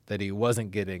with him that he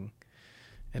wasn't getting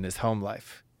in his home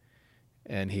life.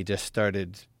 And he just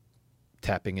started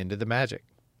tapping into the magic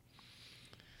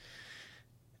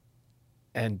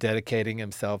and dedicating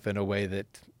himself in a way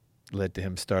that led to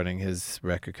him starting his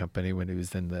record company when he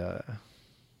was in the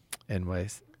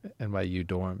NYU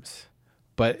dorms.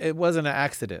 But it wasn't an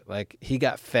accident. Like, he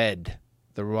got fed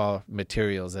the raw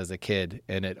materials as a kid,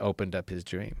 and it opened up his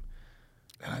dream.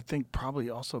 And I think probably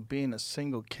also being a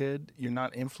single kid, you're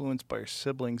not influenced by your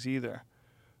siblings either.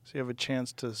 So you have a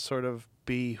chance to sort of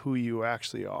be who you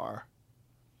actually are.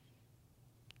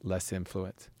 Less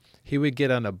influence. He would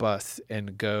get on a bus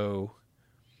and go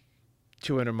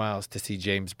 200 miles to see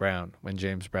James Brown when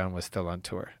James Brown was still on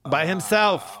tour by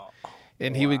himself.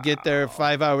 And he would get there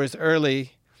 5 hours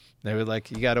early. They were like,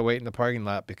 you got to wait in the parking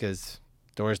lot because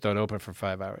doors don't open for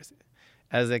 5 hours.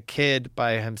 As a kid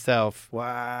by himself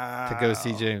to go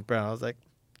see James Brown, I was like,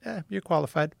 yeah, you're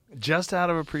qualified. Just out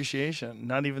of appreciation,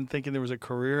 not even thinking there was a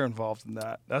career involved in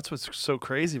that. That's what's so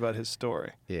crazy about his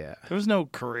story. Yeah. There was no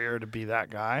career to be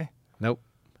that guy. Nope.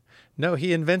 No,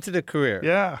 he invented a career.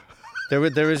 Yeah. There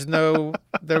was no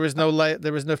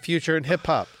future in hip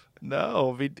hop.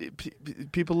 No,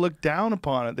 people looked down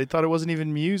upon it. They thought it wasn't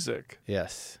even music.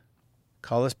 Yes.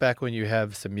 Call us back when you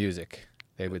have some music,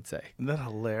 they would say. Isn't that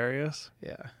hilarious?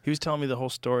 Yeah. He was telling me the whole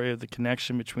story of the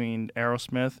connection between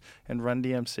Aerosmith and Run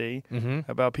DMC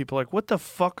about people like, what the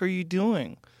fuck are you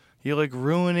doing? You're like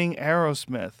ruining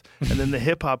Aerosmith. And then the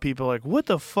hip hop people are like, what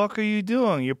the fuck are you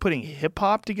doing? You're putting hip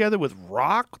hop together with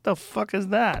rock? What the fuck is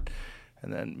that?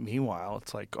 And then meanwhile,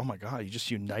 it's like, oh my God, you just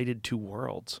united two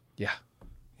worlds. Yeah.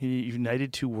 You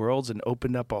united two worlds and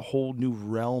opened up a whole new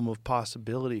realm of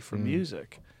possibility for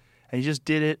music. And he just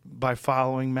did it by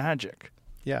following magic.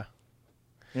 Yeah.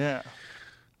 Yeah.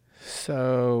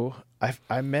 So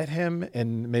I met him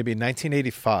in maybe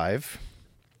 1985,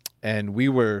 and we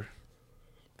were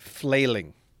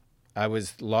flailing. I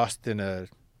was lost in a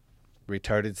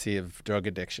retarded sea of drug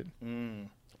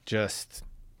addiction. Just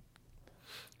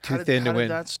too thin to win.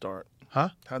 How did that start? Huh?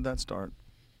 How'd that start?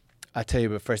 I'll tell you,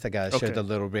 but first I got to share Okay. the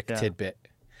little Rick Yeah. tidbit.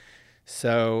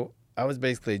 So I was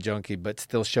basically a junkie, but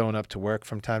still showing up to work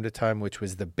from time to time, which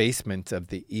was the basement of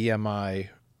the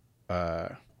EMI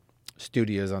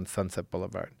studios on Sunset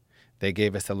Boulevard. They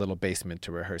gave us a little basement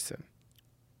to rehearse in.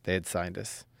 They had signed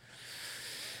us.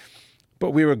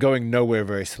 But we were going nowhere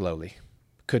very slowly.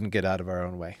 Couldn't get out of our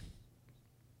own way.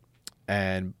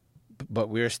 But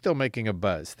we were still making a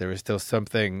buzz. There was still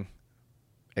something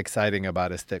exciting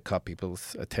about us that caught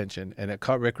people's attention. And it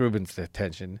caught Rick Rubin's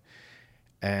attention.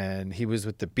 And he was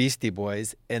with the Beastie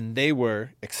Boys, and they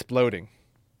were exploding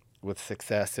with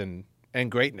success and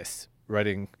greatness,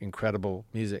 writing incredible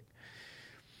music.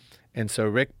 And so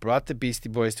Rick brought the Beastie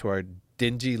Boys to our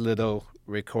dingy little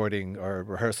recording or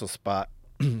rehearsal spot,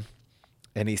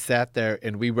 and he sat there,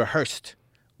 and we rehearsed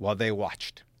while they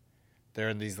watched. They're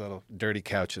in these little dirty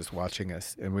couches watching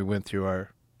us, and we went through our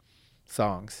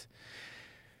songs.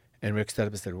 And Rick stood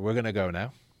up and said, we're going to go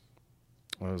now.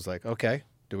 And I was like, okay.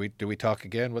 Do we talk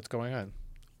again? What's going on?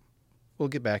 We'll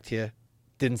get back to you.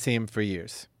 Didn't see him for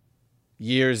years.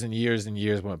 Years and years and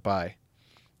years went by.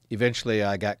 Eventually,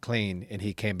 I got clean, and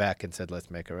he came back and said,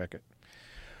 let's make a record.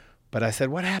 But I said,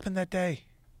 what happened that day?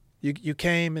 You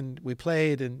came, and we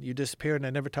played, and you disappeared, and I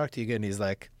never talked to you again. He's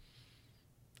like,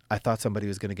 I thought somebody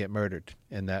was going to get murdered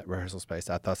in that rehearsal space.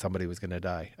 I thought somebody was going to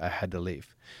die. I had to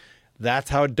leave. That's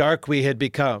how dark we had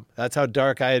become. That's how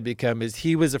dark I had become, is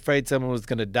he was afraid someone was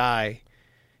going to die,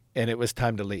 and it was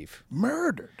time to leave.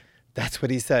 Murdered. That's what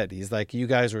he said. He's like, you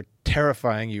guys were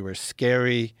terrifying. You were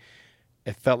scary.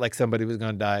 It felt like somebody was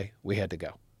going to die. We had to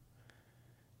go.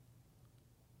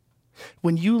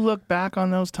 When you look back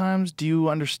on those times, do you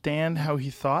understand how he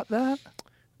thought that?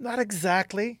 Not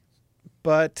exactly,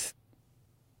 but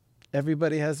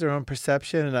everybody has their own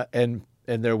perception, and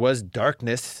there was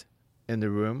darkness in the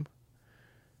room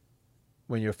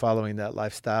when you're following that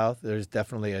lifestyle. There's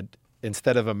definitely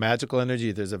instead of a magical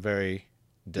energy, there's a very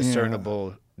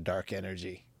discernible dark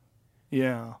energy.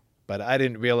 Yeah. But I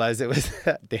didn't realize it was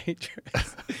that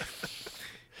dangerous.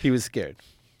 He was scared.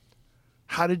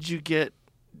 How did you get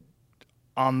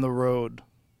on the road,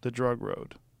 the drug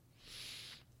road?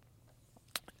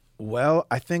 Well,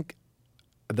 I think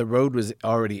the road was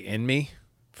already in me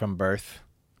from birth.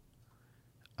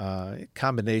 A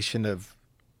combination of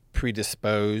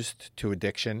predisposed to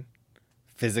addiction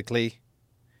physically,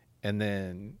 and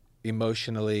then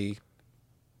emotionally,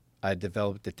 I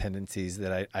developed the tendencies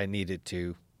that I needed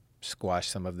to squash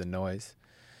some of the noise.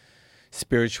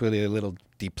 Spiritually, a little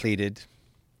depleted.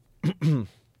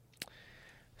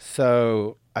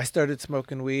 So I started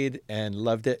smoking weed and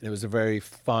loved it. It was a very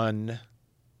fun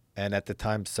and at the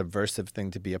time subversive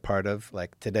thing to be a part of.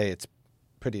 Like today, it's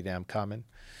pretty damn common.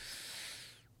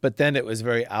 But then it was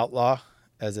very outlaw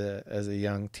as a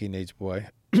young teenage boy.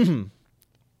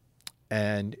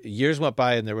 And years went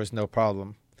by and there was no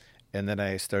problem. And then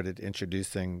I started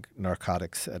introducing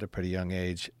narcotics at a pretty young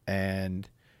age and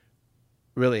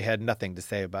really had nothing to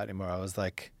say about it anymore. I was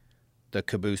like the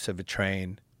caboose of a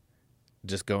train,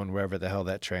 just going wherever the hell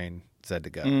that train said to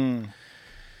go.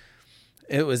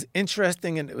 It was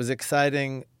interesting and it was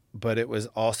exciting, but it was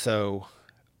also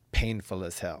painful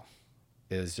as hell.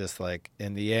 It was just like,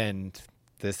 in the end,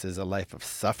 this is a life of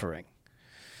suffering.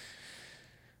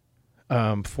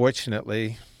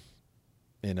 Fortunately,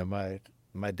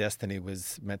 my destiny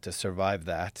was meant to survive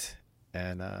that.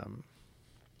 And,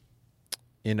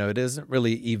 it isn't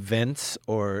really events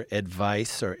or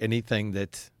advice or anything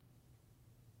that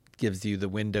gives you the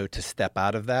window to step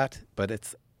out of that, but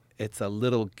it's a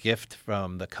little gift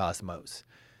from the cosmos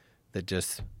that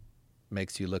just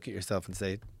makes you look at yourself and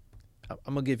say,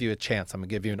 I'm going to give you a chance. I'm going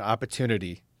to give you an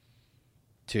opportunity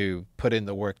to put in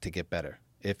the work to get better,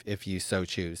 if you so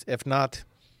choose. If not,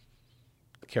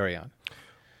 carry on.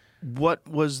 What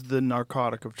was the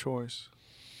narcotic of choice?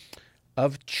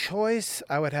 Of choice,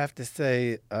 I would have to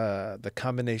say the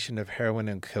combination of heroin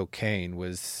and cocaine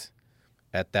was,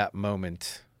 at that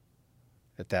moment,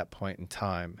 at that point in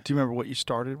time. Do you remember what you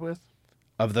started with?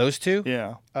 Of those two?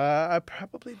 Yeah. I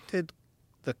probably did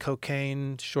the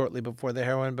cocaine shortly before the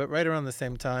heroin, but right around the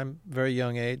same time, very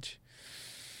young age.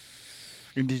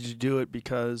 And did you do it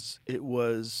because it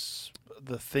was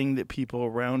the thing that people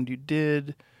around you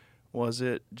did? Was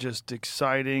it just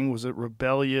exciting? Was it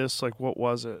rebellious? Like, what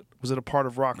was it? Was it a part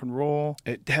of rock and roll?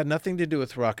 It had nothing to do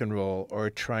with rock and roll or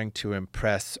trying to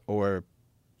impress or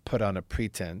put on a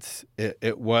pretense.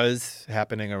 It was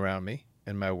happening around me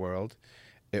in my world.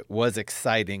 It was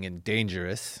exciting and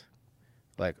dangerous.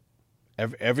 Like,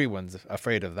 everyone's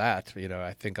afraid of that.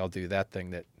 I think I'll do that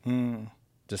thing that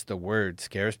just the word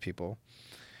scares people.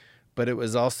 But it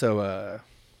was also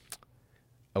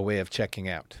a way of checking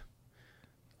out.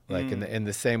 Like in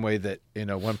the same way that,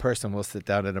 one person will sit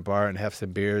down in a bar and have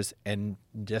some beers and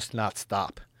just not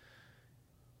stop.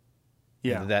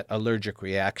 Yeah. That allergic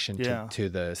reaction to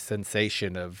the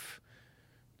sensation of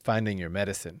finding your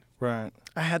medicine. Right.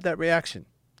 I had that reaction.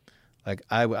 Like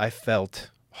I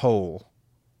felt whole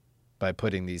by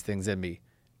putting these things in me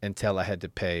until I had to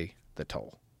pay the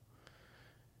toll.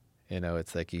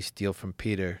 It's like you steal from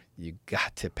Peter, you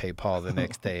got to pay Paul the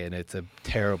next day, and it's a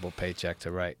terrible paycheck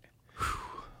to write.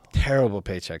 Terrible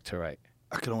paycheck to write.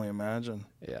 I can only imagine.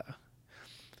 Yeah.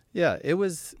 Yeah, it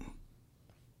was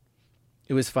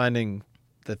finding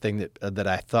the thing that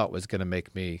I thought was going to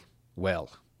make me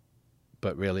well,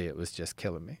 but really it was just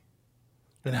killing me.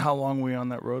 And how long were you on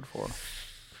that road for?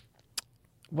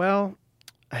 Well,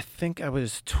 I think I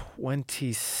was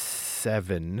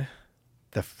 27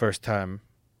 the first time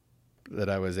that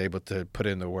I was able to put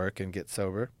in the work and get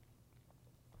sober.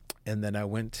 And then I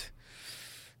went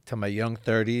to my young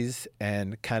 30s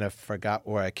and kind of forgot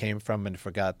where I came from and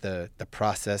forgot the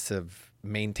process of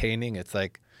maintaining. It's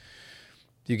like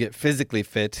you get physically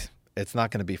fit, it's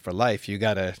not going to be for life. You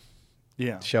got to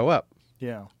show up.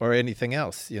 Yeah. Or anything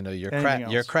else, your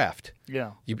craft.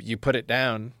 Yeah. You put it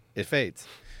down, it fades.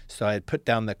 So I had put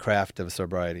down the craft of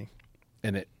sobriety,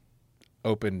 and it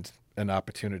opened an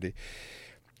opportunity.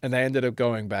 And I ended up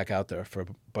going back out there for a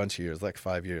bunch of years, like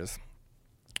 5 years,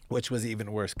 which was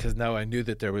even worse because now I knew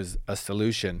that there was a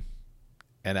solution,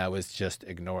 and I was just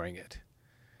ignoring it.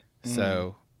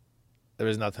 So there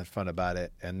was nothing fun about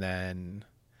it. And then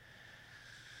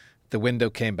the window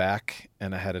came back,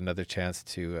 and I had another chance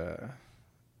to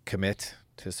commit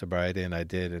to sobriety, and I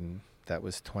did, and that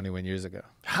was 21 years ago.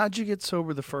 How'd you get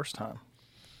sober the first time?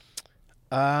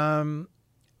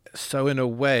 So in a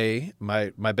way,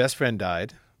 my best friend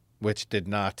died, which did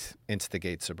not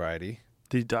instigate sobriety.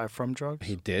 Did he die from drugs?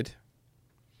 He did.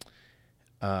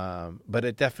 But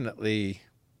it definitely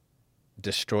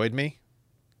destroyed me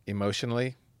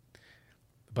emotionally.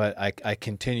 But I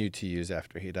continued to use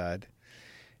after he died.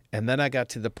 And then I got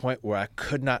to the point where I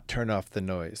could not turn off the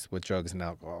noise with drugs and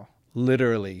alcohol,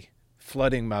 literally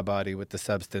flooding my body with the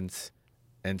substance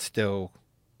and still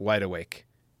wide awake.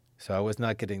 So I was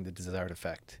not getting the desired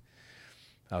effect.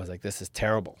 I was like, this is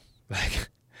terrible. Like,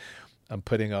 I'm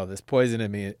putting all this poison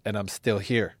in me and I'm still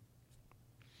here.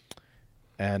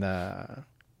 And I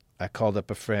called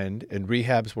up a friend, and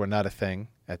rehabs were not a thing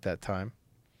at that time.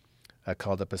 I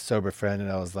called up a sober friend and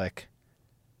I was like,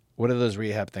 what are those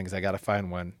rehab things? I got to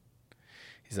find one.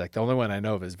 He's like, the only one I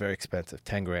know of is very expensive,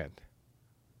 10 grand,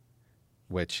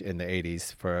 which in the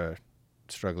 80s for a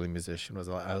struggling musician was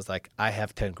a lot. I was like, I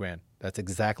have 10 grand. That's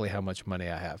exactly how much money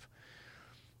I have.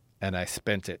 And I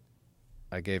spent it.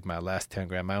 I gave my last 10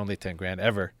 grand, my only 10 grand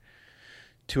ever,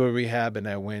 to a rehab, and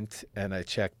I went and I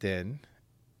checked in,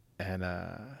 and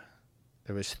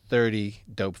there was 30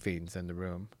 dope fiends in the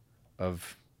room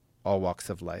of all walks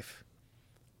of life,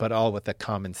 but all with a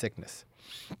common sickness.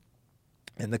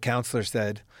 And the counselor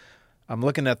said, I'm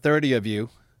looking at 30 of you,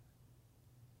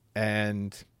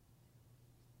 and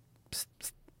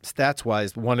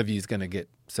stats-wise, one of you is going to get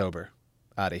sober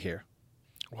out of here.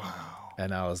 Wow.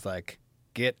 And I was like,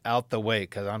 get out the way,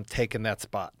 because I'm taking that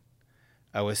spot.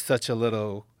 I was such a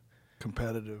little...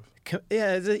 Competitive.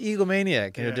 Yeah, it's an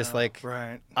egomaniac. You're just like,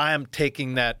 right. I am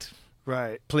taking that...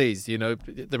 Right. Please,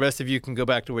 the rest of you can go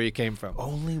back to where you came from.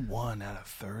 Only 1 out of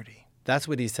 30. That's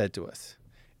what he said to us.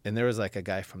 And there was like a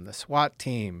guy from the SWAT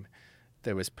team.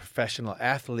 There was professional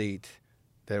athlete.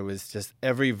 There was just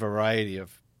every variety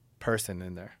of person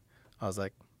in there. I was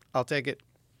like, I'll take it.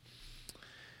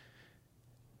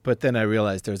 But then I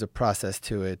realized there's a process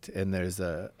to it, and there's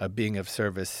a being of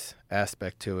service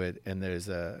aspect to it, and there's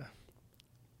a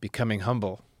becoming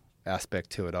humble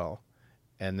aspect to it all.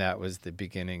 And that was the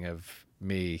beginning of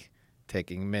me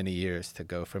taking many years to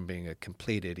go from being a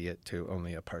complete idiot to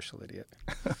only a partial idiot.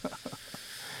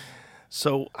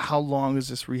 So how long is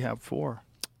this rehab for?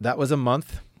 That was a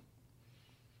month,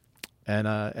 and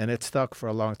it stuck for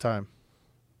a long time.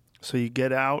 So you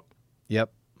get out.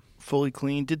 Yep. Fully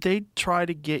clean. Did they try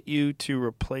to get you to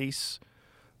replace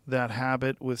that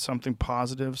habit with something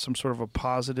positive, some sort of a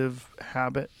positive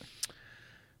habit?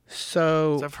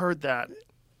 So 'Cause I've heard that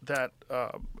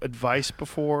advice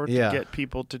before to Yeah. get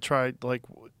people to try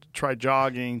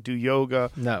jogging, do yoga,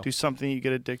 No. do something you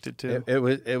get addicted to.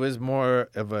 It was more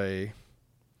of a.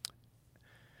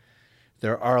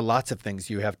 There are lots of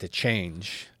things you have to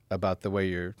change about the way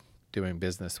you're doing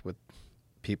business with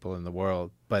people in the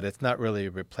world, but it's not really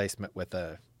a replacement with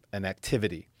an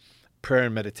activity. Prayer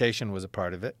and meditation was a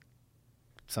part of it,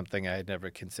 something I had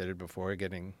never considered before,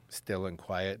 getting still and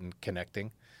quiet and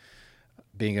connecting.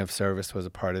 Being of service was a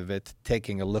part of it.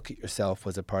 Taking a look at yourself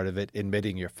was a part of it.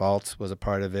 Admitting your faults was a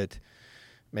part of it.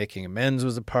 Making amends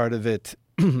was a part of it.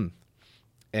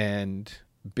 And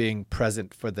being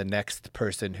present for the next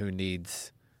person who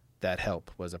needs that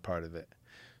help was a part of it.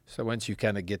 So once you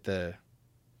kind of get the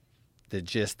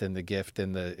gist and the gift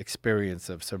and the experience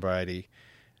of sobriety,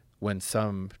 when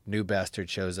some new bastard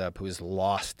shows up who is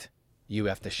lost, you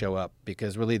have to show up,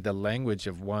 because really the language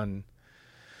of one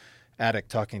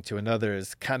addict talking to another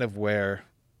is kind of where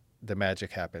the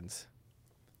magic happens,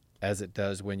 as it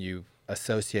does when you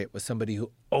associate with somebody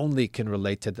who only can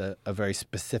relate to a very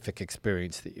specific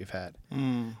experience that you've had.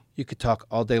 You could talk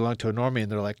all day long to a normie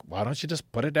and they're like, why don't you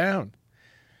just put it down?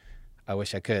 I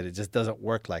wish I could. It just doesn't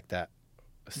work like that.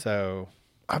 So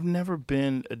I've never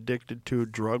been addicted to a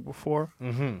drug before,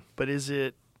 but is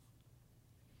it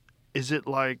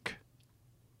like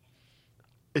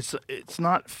it's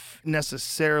not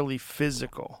necessarily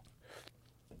physical,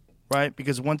 right?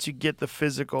 Because once you get the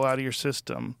physical out of your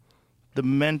system, the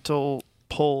mental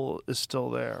pull is still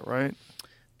there, right?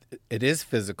 It is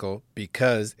physical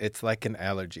because it's like an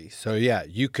allergy. So yeah,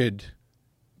 you could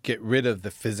get rid of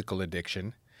the physical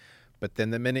addiction, but then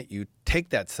the minute you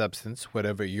take that substance,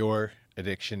 whatever your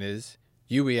addiction is,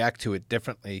 you react to it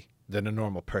differently than a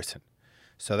normal person.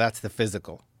 So that's the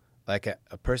physical. Like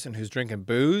a person who's drinking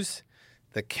booze,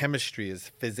 the chemistry is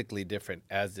physically different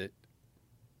as it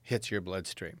hits your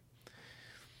bloodstream.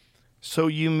 So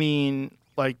you mean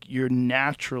like you're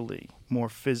naturally more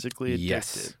physically addicted?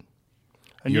 Yes.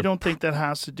 And you don't think that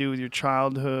has to do with your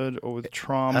childhood or with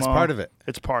trauma? That's part of it.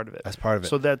 It's part of it. That's part of it.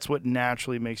 So that's what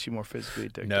naturally makes you more physically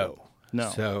addicted? No. No.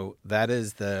 So that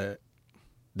is the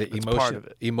part of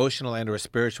it. emotional and or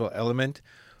spiritual element.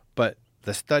 But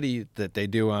the study that they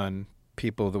do on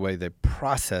people, the way they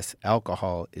process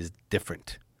alcohol is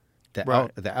different. The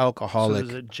Right. the So alcoholic.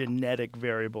 there's a genetic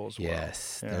variable as well.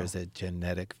 Yes, Yeah. there's a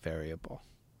genetic variable.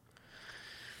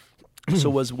 So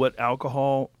was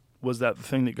that the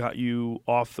thing that got you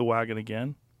off the wagon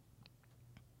again?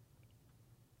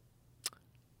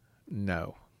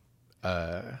 No,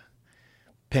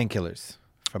 painkillers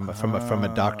from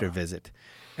a doctor visit.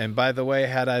 And by the way,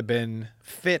 had I been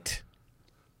fit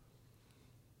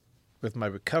with my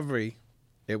recovery,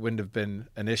 it wouldn't have been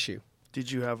an issue. Did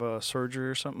you have a surgery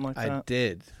or something like that? I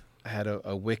did. I had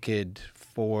a wicked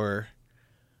 4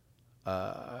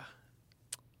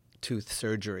 tooth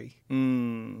surgery,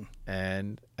 and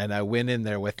I went in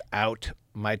there without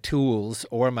my tools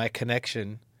or my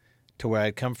connection to where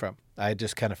I'd come from. I had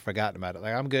just kind of forgotten about it.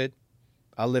 Like, I'm good.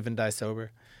 I'll live and die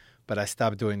sober. But I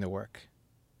stopped doing the work.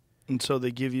 And so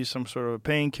they give you some sort of a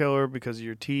painkiller because of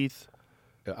your teeth,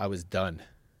 I was done.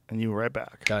 and you were right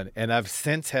back. Done. And I've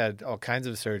since had all kinds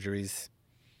of surgeries.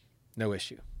 No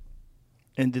issue.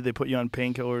 And did they put you on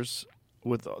painkillers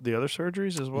with the other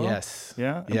surgeries as well? Yes.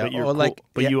 Yeah? Yeah. But, you're Or cool,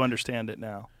 but yeah. you understand it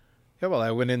now. Yeah, well,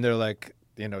 I went in there like,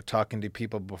 talking to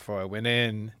people before I went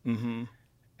in. Mm-hmm.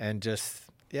 And just,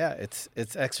 it's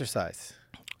exercise.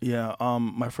 Yeah,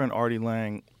 my friend Artie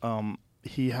Lang,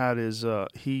 he had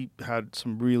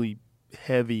some really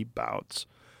heavy bouts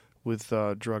with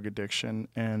drug addiction,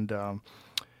 and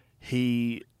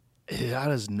he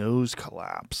had his nose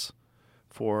collapse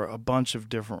for a bunch of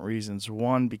different reasons.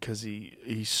 One, because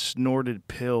he snorted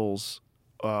pills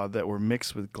that were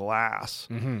mixed with glass,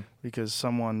 because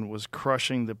someone was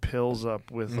crushing the pills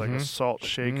up with like a salt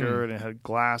shaker, and it had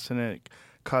glass in it.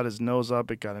 Cut his nose up,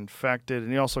 it got infected,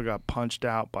 and he also got punched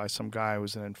out by some guy who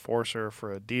was an enforcer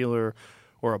for a dealer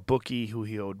or a bookie who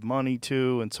he owed money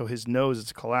to, and so his nose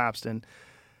is collapsed, and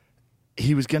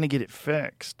he was going to get it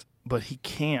fixed, but he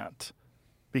can't,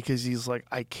 because he's like,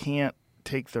 I can't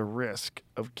take the risk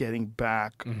of getting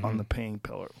back on the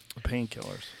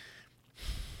painkillers.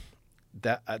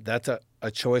 That's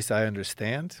a choice I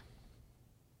understand.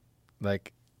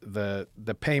 Like the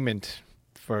payment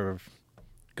for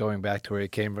going back to where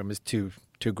it came from is too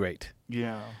great.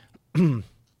 Yeah.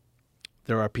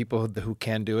 There are people who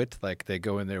can do it, like they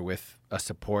go in there with a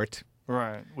support.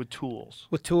 Right, with tools.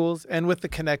 With tools and with the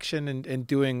connection and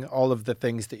doing all of the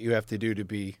things that you have to do to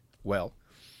be well.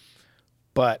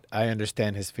 But I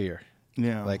understand his fear.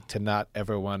 Yeah. Like, to not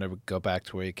ever want to go back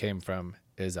to where he came from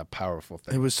is a powerful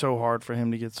thing. It was so hard for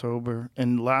him to get sober.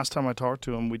 And last time I talked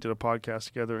to him, we did a podcast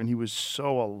together, and he was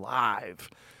so alive.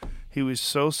 He was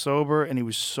so sober, and he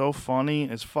was so funny.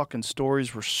 His fucking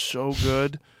stories were so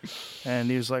good. And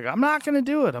he was like, I'm not going to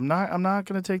do it. I'm not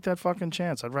going to take that fucking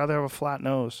chance. I'd rather have a flat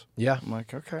nose. Yeah. I'm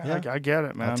like, okay, Yeah. I get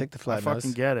it, man. I'll take the flat I fucking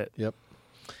nose. get it. Yep.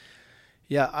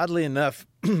 Yeah, oddly enough,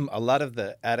 a lot of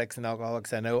the addicts and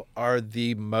alcoholics I know are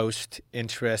the most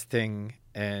interesting,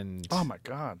 and Oh, my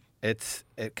God. it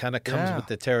kind of comes Yeah. with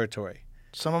the territory.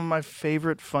 Some of my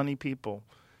favorite funny people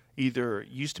either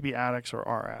used to be addicts or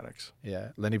are addicts.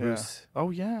 Yeah, Lenny Bruce. Yeah. Oh,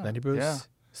 yeah. Lenny Bruce. Yeah.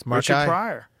 Smart Richard guy.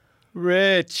 Pryor.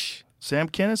 Rich. Sam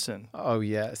Kinison. Oh,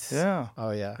 yes. Yeah.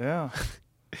 Oh, yeah. Yeah.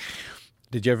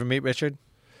 Did you ever meet Richard?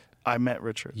 I met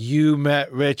Richard. You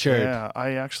met Richard. Yeah,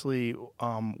 I actually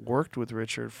worked with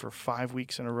Richard for 5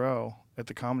 weeks in a row at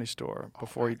the Comedy Store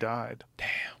before he died. Damn.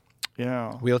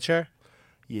 Yeah. Wheelchair?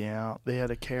 Yeah, they had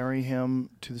to carry him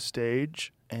to the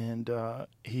stage, and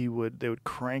they would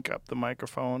crank up the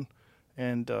microphone,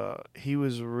 and he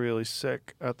was really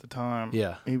sick at the time.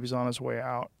 Yeah. He was on his way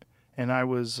out, and I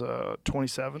was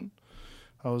 27.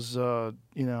 I was,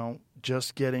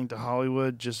 just getting to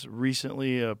Hollywood, just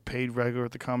recently a paid regular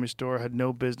at the Comedy Store. Had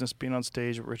no business being on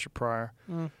stage with Richard Pryor.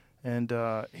 And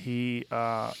he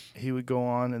would go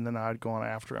on, and then I'd go on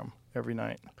after him every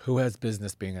night. Who has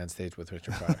business being on stage with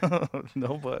Richard Pryor?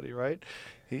 Nobody, right?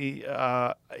 He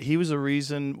was a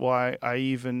reason why I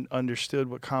even understood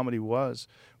what comedy was.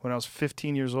 When I was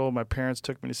 15 years old, my parents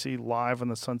took me to see Live on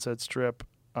the Sunset Strip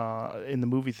in the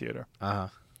movie theater. Uh-huh.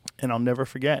 And I'll never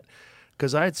forget,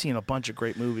 because I had seen a bunch of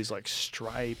great movies like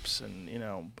Stripes and,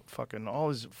 fucking all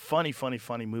these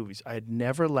funny movies. I had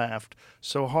never laughed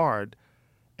so hard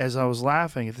as I was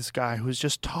laughing at this guy who was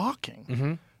just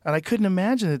talking. And I couldn't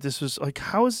imagine that this was, like,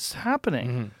 how is this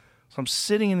happening? So I'm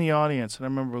sitting in the audience, and I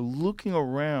remember looking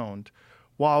around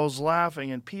while I was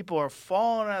laughing, and people are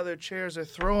falling out of their chairs. They're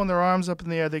throwing their arms up in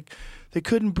the air. They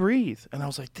couldn't breathe. And I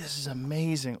was like, this is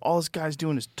amazing. All this guy's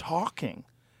doing is talking.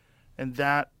 And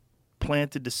that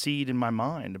planted the seed in my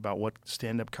mind about what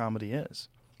stand-up comedy is.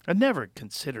 I'd never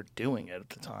considered doing it at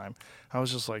the time. I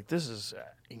was just like, this is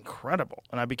incredible.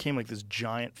 And I became like this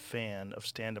giant fan of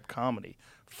stand-up comedy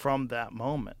from that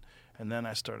moment. And then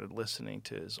I started listening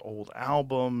to his old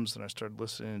albums, and I started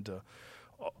listening to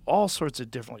all sorts of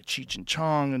different, like Cheech and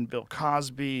Chong and Bill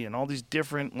Cosby and all these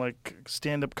different like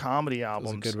stand-up comedy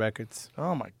albums. Those are good records.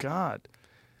 Oh my God.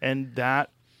 And that,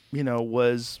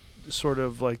 was sort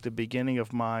of like the beginning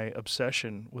of my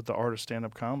obsession with the art of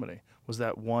stand-up comedy, was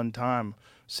that one time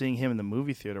seeing him in the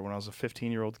movie theater when I was a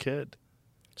 15-year-old kid.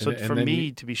 So And for then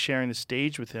me to be sharing the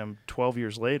stage with him 12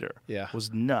 years later Yeah.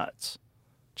 was nuts.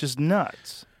 Just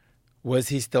nuts. Was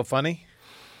he still funny?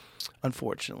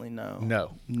 Unfortunately, no.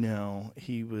 No,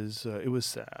 he was, it was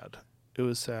sad. It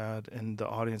was sad, and the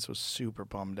audience was super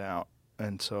bummed out.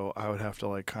 And so I would have to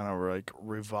like kind of like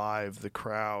revive the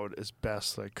crowd as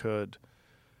best I could,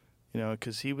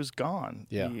 because he was gone.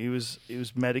 Yeah. He was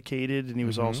medicated, and he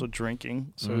was also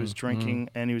drinking. So he was drinking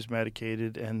and he was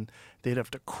medicated, and they'd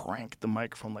have to crank the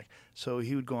microphone so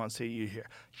he would go on stage, you'd hear,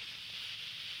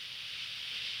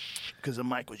 because the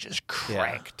mic was just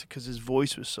cranked because his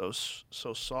voice was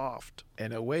so soft.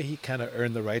 In a way, he kind of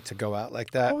earned the right to go out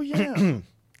like that. Oh yeah.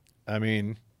 I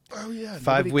mean, Oh yeah.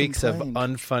 5 nobody weeks complained. of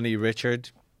unfunny Richard.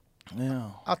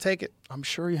 Yeah. I'll take it. I'm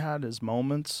sure he had his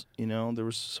moments. There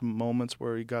was some moments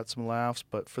where he got some laughs,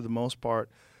 but for the most part,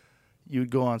 you would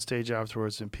go on stage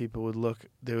afterwards, and people would look.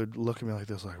 They would look at me like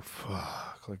this, like,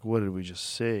 "Fuck! Like, what did we just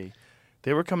see?"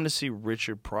 They were coming to see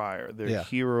Richard Pryor, their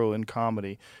hero in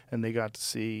comedy, and they got to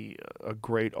see a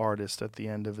great artist at the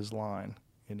end of his line.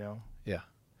 Yeah.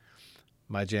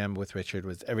 My jam with Richard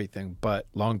was everything but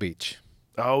Long Beach.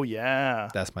 Oh yeah.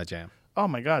 That's my jam. Oh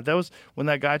my God, that was when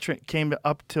that guy came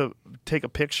up to take a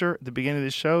picture at the beginning of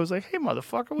the show. I was like, "Hey,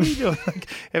 motherfucker, what are you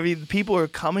doing?" People are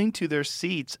coming to their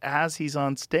seats as he's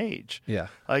on stage. Yeah.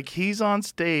 Like he's on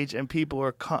stage and people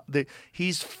are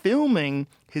he's filming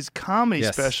his comedy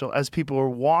special as people are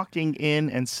walking in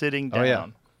and sitting down. Oh, yeah.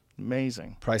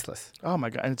 Amazing. Priceless. Oh my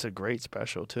God, and it's a great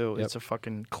special too. Yep. It's a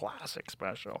fucking classic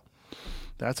special.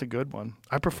 That's a good one.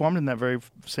 I performed in that very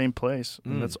same place,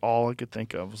 and that's all I could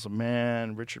think of was,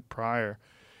 man, Richard Pryor.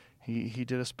 He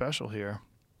did a special here,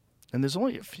 and there's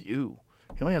only a few.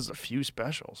 He only has a few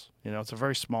specials. It's a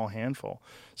very small handful.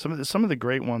 Some of the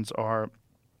great ones are,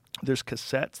 there's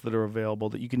cassettes that are available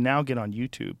that you can now get on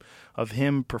YouTube of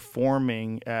him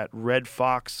performing at Red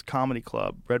Fox Comedy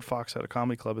Club. Red Fox had a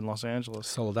comedy club in Los Angeles.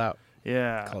 Sold Out.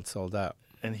 Yeah, Called Sold Out.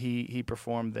 and he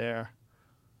performed there.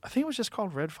 I think it was just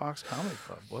called Red Fox Comedy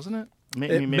Club, wasn't it?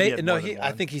 Maybe he had more than I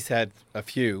one. think he's had a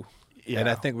few, and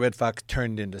I Yeah. think Red Fox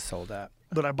turned into Sold Out.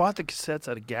 But I bought the cassettes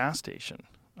at a gas station.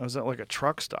 I was at like a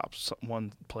truck stop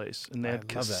one place, and they I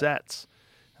had love that. cassettes.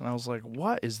 And I was like,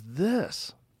 what is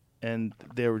this? And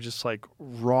they were just like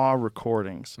raw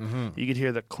recordings. You could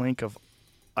hear the clink of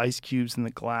ice cubes in the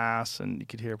glass, and you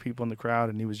could hear people in the crowd,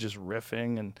 and he was just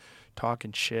riffing and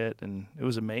talking shit, and it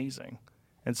was amazing.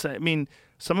 And so, I mean,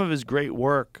 some of his great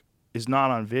work is not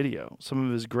on video. Some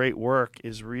of his great work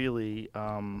is really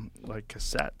like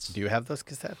cassettes. Do you have those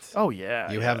cassettes? Oh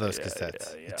yeah, You have those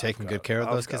cassettes. You taking good care of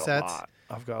those cassettes?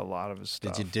 I've got a lot of his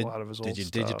stuff. Did you a lot of his old did you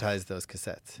stuff. digitize those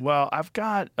cassettes? Well, I've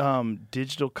got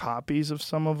digital copies of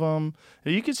some of them.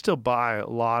 You can still buy a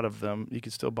lot of them. You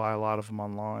can still buy a lot of them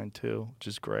online too, which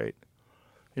is great.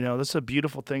 That's a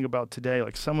beautiful thing about today.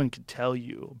 Like someone could tell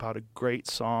you about a great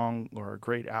song or a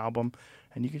great album,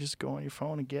 and you can just go on your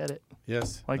phone and get it.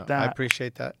 Yes. Like I that.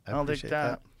 appreciate that. I I'll appreciate take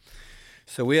that.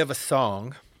 So we have a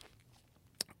song.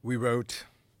 We wrote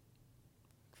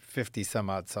 50 some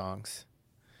odd songs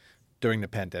during the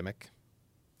pandemic.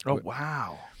 Oh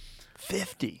wow,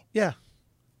 50. Yeah.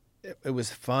 It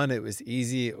was fun. It was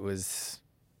easy. It was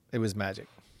magic.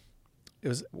 It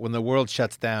was when the world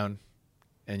shuts down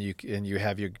and you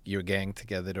have your gang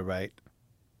together to write.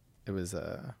 It was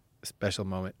a special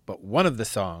moment. But one of the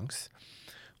songs,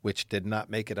 which did not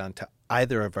make it onto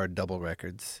either of our double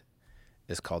records,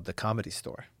 is called The Comedy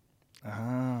Store.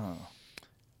 Oh.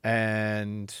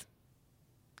 And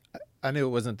I knew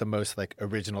it wasn't the most like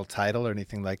original title or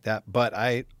anything like that, but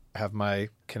I have my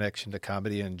connection to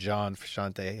comedy, and John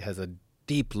Frusciante has a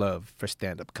deep love for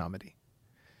stand-up comedy.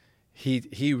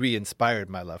 He re-inspired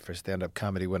my love for stand-up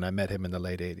comedy when I met him in the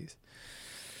late 80s.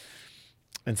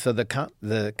 And so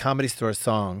the Comedy Store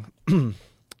song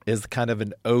is kind of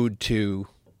an ode to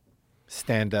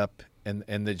stand-up and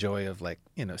the joy of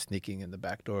sneaking in the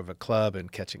back door of a club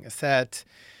and catching a set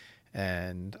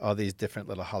and all these different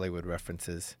little Hollywood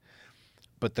references.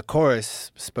 But the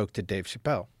chorus spoke to Dave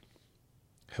Chappelle,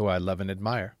 who I love and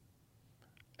admire.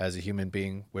 As a human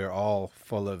being, we're all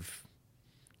full of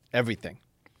everything.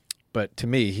 But to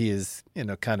me, he is,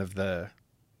 kind of the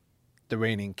the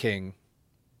reigning king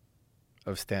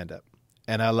of stand-up.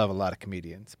 And I love a lot of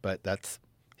comedians, but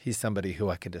he's somebody who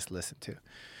I can just listen to.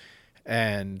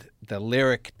 And the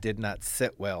lyric did not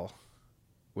sit well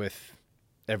with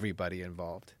everybody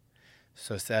involved.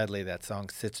 So sadly, that song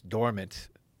sits dormant,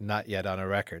 not yet on a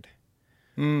record.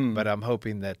 But I'm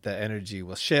hoping that the energy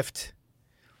will shift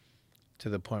to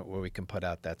the point where we can put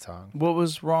out that song. What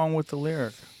was wrong with the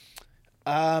lyric?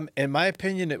 In my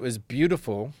opinion, it was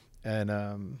beautiful.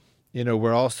 And,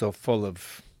 we're also full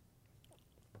of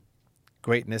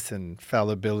greatness and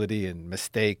fallibility and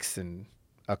mistakes and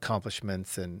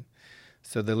accomplishments. And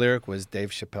so the lyric was Dave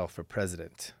Chappelle for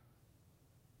president.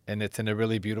 And it's in a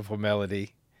really beautiful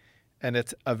melody. And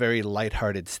it's a very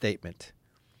lighthearted statement.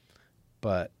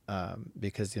 But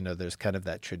because, there's kind of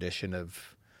that tradition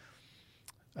of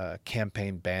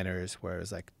campaign banners where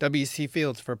it's like W.C.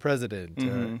 Fields for president.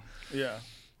 Yeah.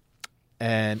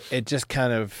 And it just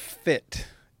kind of fit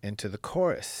into the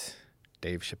chorus,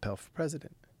 Dave Chappelle for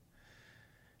president.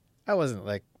 I wasn't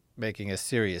like making a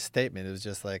serious statement. It was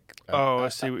just like... I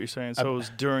see what you're saying. So it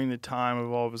was during the time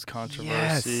of all of his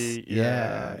controversy.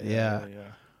 Yes. Yeah.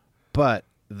 But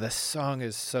the song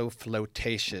is so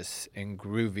flirtatious and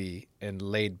groovy and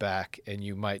laid back, and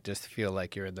you might just feel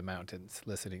like you're in the mountains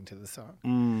listening to the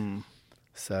song.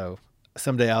 So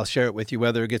someday I'll share it with you,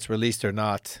 whether it gets released or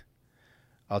not.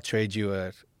 I'll trade you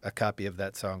a copy of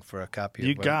that song for a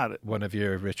copy of one of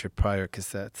your Richard Pryor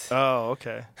cassettes. Oh,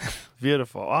 okay.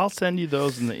 Beautiful. I'll send you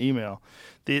those in the email.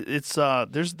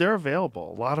 They're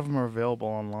available. A lot of them are available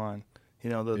online.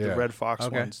 The Red Fox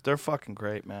ones. They're fucking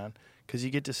great, man. Because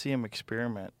you get to see them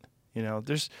experiment.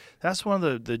 That's one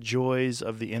of the joys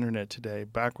of the internet today.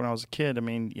 Back when I was a kid,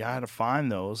 I had to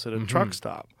find those at a truck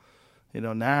stop.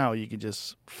 Now you can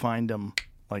just find them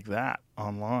like that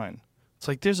online. It's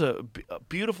like there's a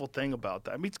beautiful thing about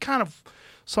that. It's kind of,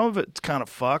 some of it's kind of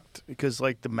fucked because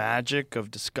like the magic of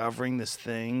discovering this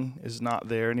thing is not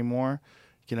there anymore.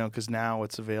 Because now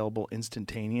it's available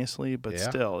instantaneously, but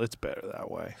still, it's better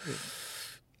that way.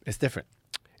 It's different.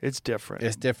 It's different.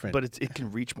 It's different. But it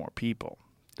can reach more people.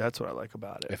 That's what I like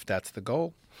about it. If that's the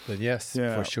goal, then yes,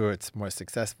 for sure it's more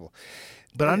successful.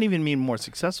 But I don't even mean more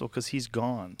successful because he's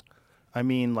gone. I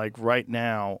mean, like right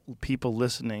now, people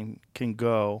listening can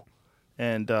go,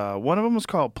 and one of them was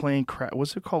called Playing Crap.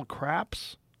 What's it called?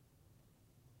 Craps?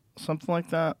 Something like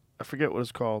that. I forget what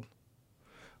it's called.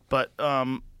 But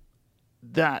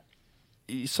that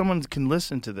someone can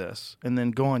listen to this and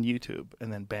then go on YouTube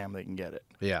and then bam, they can get it.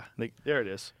 Yeah. There it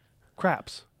is.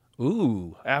 Craps.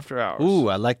 Ooh. After Hours. Ooh,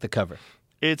 I like the cover.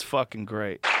 It's fucking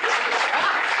great.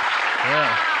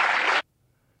 Yeah.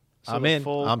 So I'm in.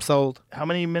 I'm sold. How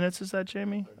many minutes is that,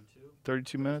 Jamie?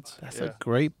 32 minutes? That's a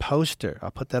great poster. I'll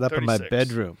put that up in my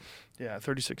bedroom. Yeah,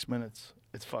 36 minutes.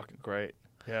 It's fucking great.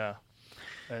 Yeah.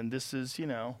 And this is,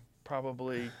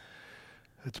 probably...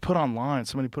 It's put online.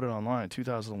 Somebody put it online in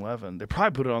 2011. They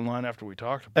probably put it online after we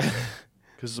talked about it.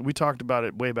 Because we talked about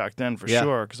it way back then for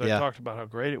sure. Because I talked about how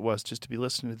great it was just to be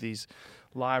listening to these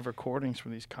live recordings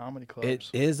from these comedy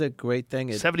clubs. It is a great thing.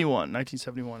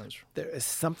 1971. There is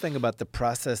something about the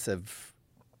process of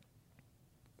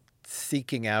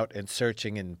seeking out and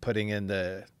searching and putting in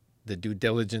the due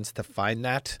diligence to find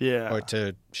that. Yeah. Or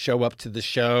to show up to the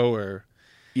show or...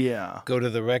 go to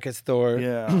the record store.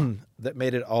 Yeah. That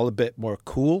made it all a bit more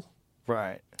cool.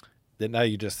 Right. Then now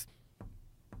you just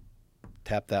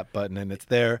tap that button and it's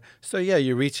there. So yeah,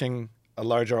 you're reaching a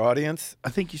larger audience. I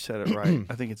think you said it right.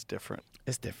 I think it's different.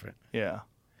 It's different. Yeah.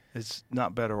 It's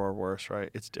not better or worse,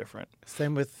 right? It's different.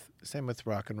 Same with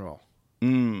rock and roll.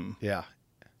 Yeah.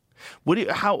 What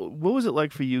was it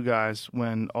like for you guys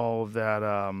when all of that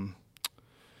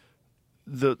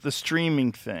the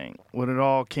streaming thing, when it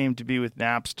all came to be with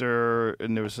Napster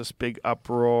and there was this big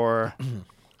uproar?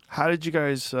 How did you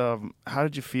guys, how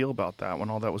did you feel about that when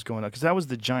all that was going on? Because that was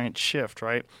the giant shift,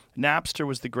 right? Napster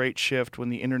was the great shift when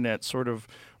the internet sort of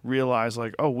realized,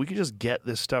 like, oh, we can just get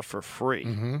this stuff for free.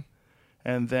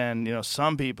 And then,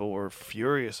 some people were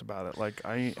furious about it. Like,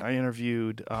 I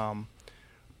interviewed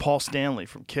Paul Stanley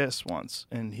from Kiss once,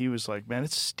 and he was like, man,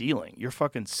 it's stealing. You're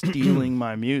fucking stealing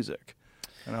my music.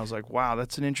 And I was like, wow,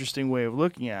 that's an interesting way of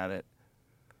looking at it.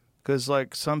 Because,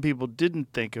 like, some people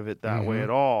didn't think of it that way at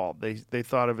all. They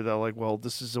thought of it like, well,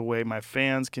 this is a way my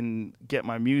fans can get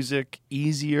my music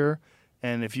easier.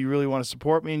 And if you really want to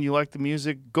support me and you like the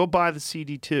music, go buy the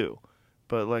CD too.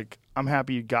 But, like, I'm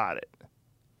happy you got it.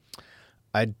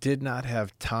 I did not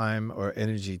have time or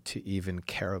energy to even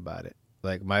care about it.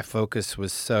 Like, my focus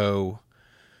was so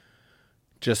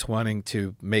just wanting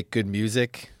to make good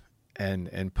music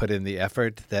and put in the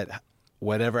effort that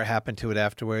whatever happened to it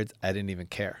afterwards, I didn't even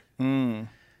care.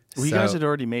 Well, you guys had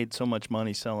already made so much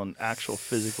money selling actual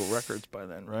physical records by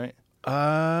then, right?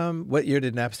 What year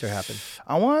did Napster happen?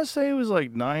 I want to say it was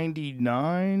like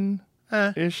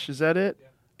 99-ish. Is that it?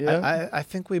 Yeah. I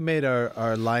think we made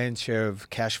our lion's share of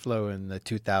cash flow in the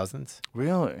 2000s.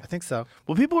 Really? I think so.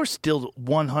 Well, people are still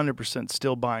 100%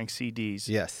 still buying CDs.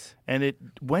 Yes. And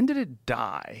when did it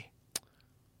die?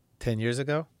 10 years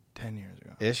ago? 10 years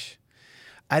ago. Ish.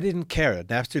 I didn't care.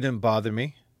 Napster didn't bother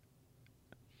me.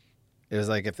 It was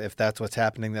like, if that's what's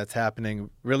happening, that's happening.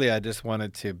 Really, I just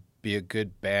wanted to be a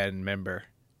good band member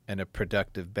and a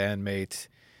productive bandmate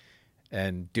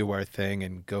and do our thing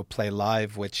and go play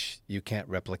live, which you can't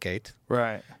replicate.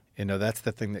 Right. You know, that's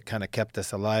the thing that kind of kept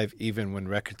us alive even when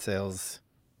record sales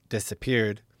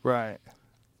disappeared. Right.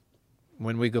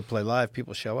 When we go play live,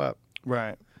 people show up.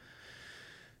 Right.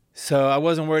 So I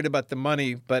wasn't worried about the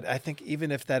money, but I think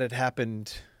even if that had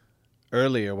happened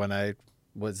earlier when I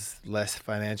was less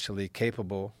financially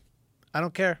capable, I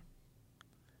don't care.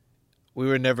 We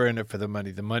were never in it for the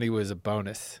money. The money was a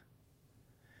bonus.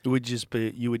 You would just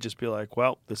be like,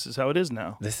 well, this is how it is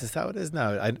now. This is how it is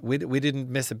now. We didn't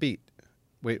miss a beat.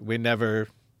 We never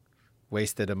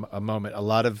wasted a moment. A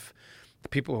lot of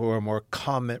people who are more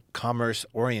commerce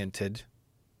oriented,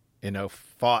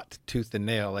 fought tooth and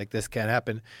nail, like this can't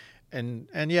happen.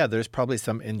 And yeah, there's probably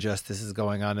some injustices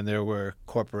going on in there where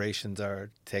corporations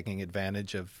are taking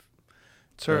advantage of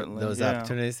those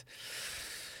opportunities.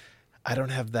 I don't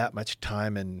have that much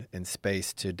time and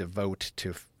space to devote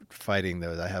to fighting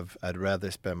those. I'd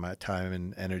rather spend my time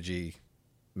and energy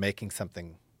making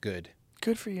something good.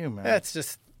 Good for you, man. That's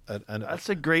just that's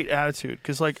a great attitude.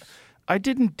 Because I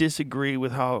didn't disagree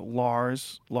with how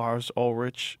Lars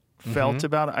Ulrich felt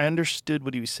about it. I understood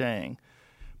what he was saying,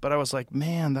 but I was like,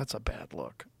 man, that's a bad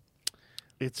look.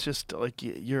 It's just like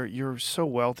you're so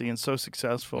wealthy and so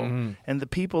successful, and the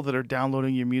people that are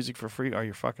downloading your music for free are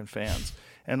your fucking fans,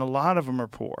 and a lot of them are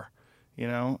poor,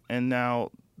 and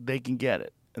now they can get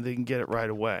it, and they can get it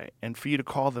right away. And for you to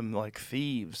call them like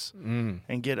thieves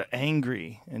and get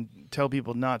angry and tell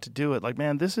people not to do it, like,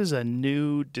 man, this is a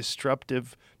new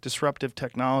disruptive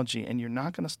technology, and you're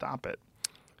not going to stop it.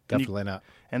 Definitely not.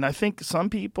 And I think some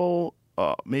people,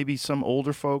 maybe some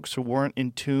older folks who weren't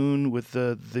in tune with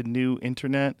the new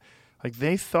internet, like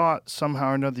they thought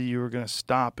somehow or another you were going to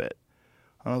stop it.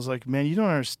 And I was like, man, you don't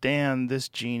understand this,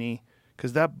 Genie,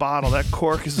 because that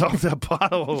cork is off that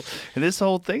bottle. And this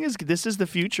whole thing this is the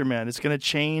future, man. It's going to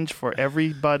change for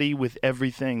everybody with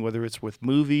everything, whether it's with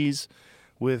movies,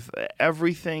 with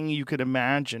everything you could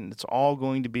imagine. It's all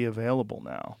going to be available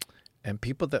now. And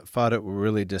people that fought it were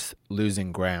really just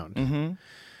losing ground.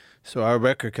 So our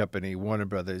record company, Warner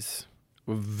Brothers,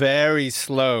 were very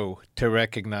slow to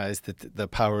recognize the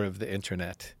power of the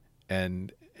internet,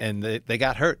 and they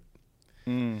got hurt.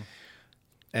 And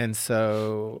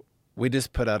so we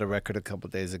just put out a record a couple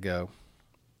days ago,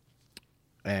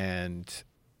 and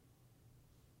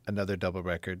another double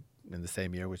record in the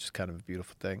same year, which is kind of a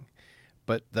beautiful thing.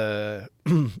 But the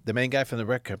main guy from the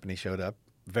record company showed up.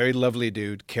 Very lovely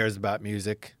dude, cares about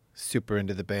music, super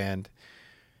into the band.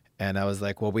 And I was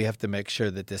like, well, we have to make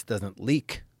sure that this doesn't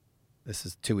leak. This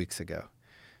is 2 weeks ago.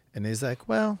 And he's like,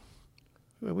 well,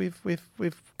 we've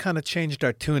kind of changed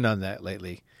our tune on that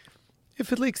lately.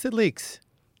 If it leaks, it leaks.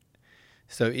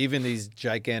 So even these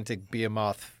gigantic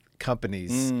behemoth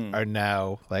companies are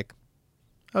now like,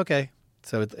 okay,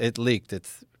 so it leaked.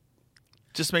 It's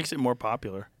just makes it more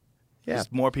popular. Yeah.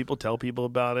 Just more people tell people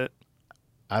about it.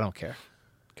 I don't care.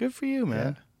 Good for you,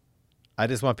 man. Yeah. I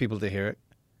just want people to hear it.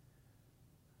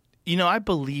 I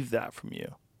believe that from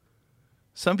you.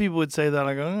 Some people would say that.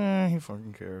 I go, he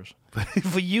fucking cares. But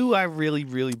for you, I really,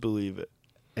 really believe it.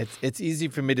 It's easy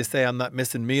for me to say I'm not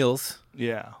missing meals.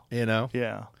 Yeah.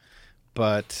 Yeah.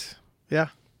 But, yeah.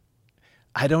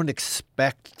 I don't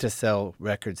expect to sell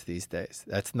records these days.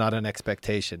 That's not an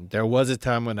expectation. There was a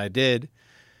time when I did,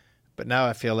 but now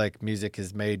I feel like music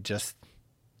is made just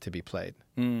to be played.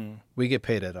 We get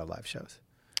paid at our live shows.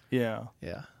 Yeah.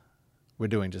 Yeah. We're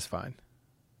doing just fine.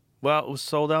 Well, it was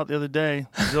sold out the other day,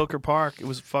 Zilker Park. It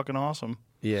was fucking awesome.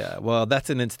 Yeah. Well,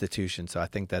 that's an institution, so I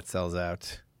think that sells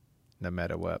out no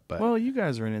matter what. But well, you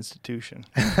guys are an institution.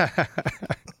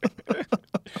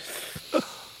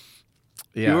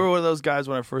 Yeah. You were one of those guys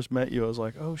when I first met you. I was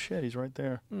like, oh, shit, he's right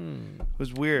there. It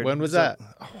was weird. When was that?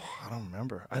 I don't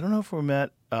remember. I don't know if we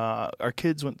met. Our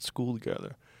kids went to school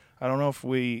together. I don't know if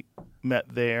we met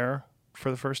there for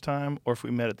the first time or if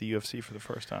we met at the UFC for the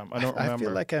first time. I don't remember. I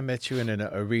feel like I met you in an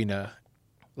arena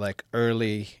like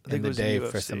early in the day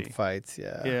for some fights.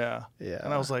 Yeah. Yeah.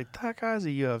 And I was like, that guy's a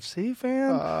UFC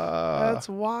fan? That's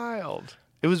wild.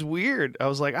 It was weird. I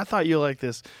was like, I thought you were like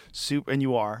this super, and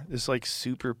you are this like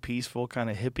super peaceful kind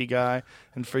of hippie guy,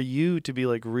 and for you to be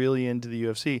like really into the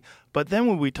UFC. But then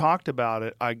when we talked about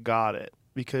it, I got it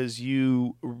because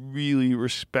you really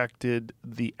respected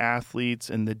the athletes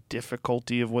and the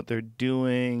difficulty of what they're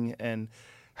doing and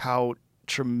how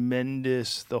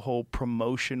tremendous the whole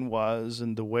promotion was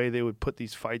and the way they would put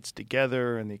these fights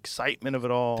together and the excitement of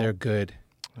it all. They're good.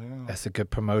 Yeah. That's a good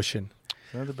promotion.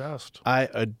 They're the best. I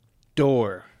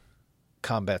adore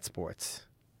combat sports.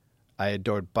 I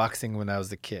adored boxing when I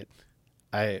was a kid.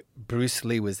 Bruce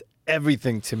Lee was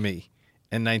everything to me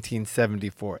in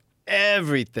 1974.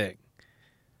 Everything.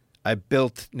 I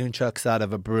built nunchucks out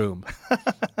of a broom,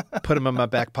 put them in my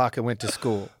back pocket, went to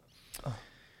school.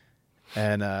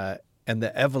 And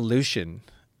the evolution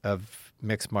of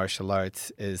mixed martial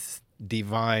arts is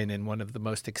divine and one of the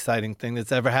most exciting things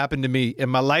that's ever happened to me in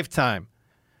my lifetime.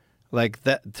 Like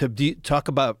that, talk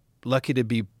about lucky to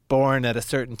be born at a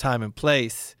certain time and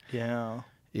place. Yeah.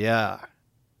 Yeah.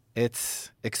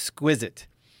 It's exquisite.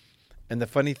 And the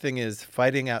funny thing is,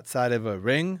 fighting outside of a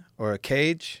ring or a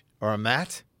cage or a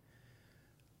mat,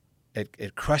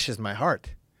 it crushes my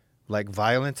heart. Like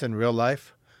violence in real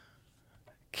life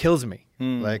kills me.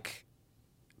 Like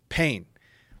pain.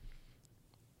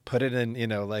 Put it in,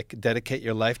 like dedicate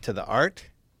your life to the art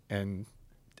and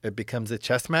it becomes a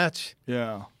chess match.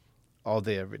 Yeah. All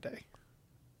day, every day.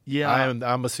 Yeah.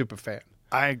 I'm a super fan.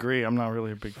 I agree. I'm not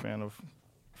really a big fan of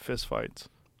fist fights.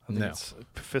 I think No. it's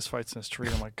fist fights in the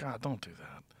street. I'm like, God, don't do that.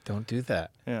 Don't do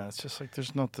that. Yeah, it's just like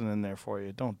there's nothing in there for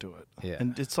you. Don't do it. Yeah.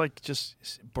 And it's like just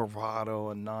bravado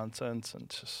and nonsense and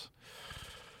just.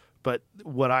 But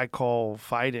what I call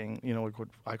fighting, like what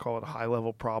I call it high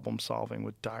level problem solving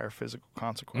with dire physical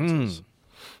consequences.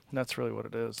 And that's really what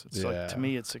it is. It's like, to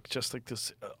me, it's like just like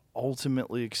this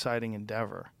ultimately exciting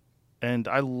endeavor. And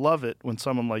I love it when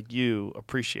someone like you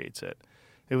appreciates it.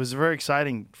 It was very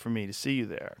exciting for me to see you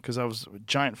there because I was a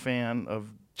giant fan of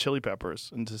Chili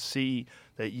Peppers and to see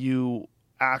that you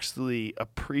actually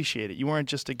appreciate it. You weren't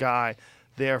just a guy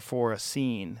there for a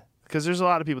scene because there's a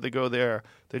lot of people that go there,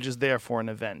 they're just there for an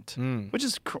event, which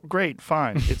is great,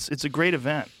 fine. It's a great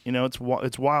event.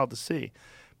 It's wild to see.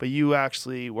 But you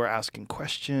actually were asking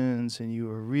questions and you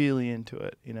were really into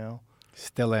it,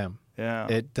 Still am. Yeah.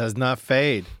 It does not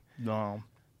fade. No.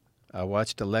 I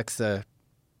watched Alexa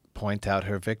point out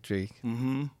her victory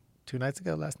 2 nights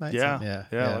ago, last night. Yeah.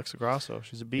 Alexa Grasso.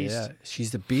 She's a beast. Yeah,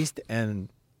 she's a beast, and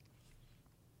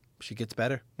she gets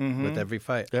better with every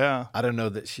fight. Yeah. I don't know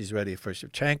that she's ready for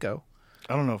Shevchenko.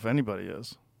 I don't know if anybody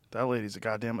is. That lady's a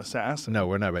goddamn assassin. No,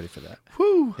 we're not ready for that.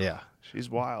 Whew. Yeah. She's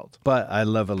wild. But I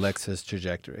love Alexa's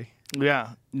trajectory.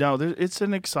 Yeah. No, it's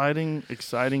an exciting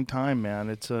time, man.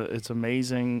 It's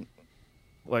amazing,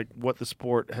 like what the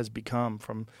sport has become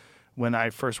from when I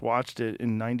first watched it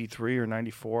in 93 or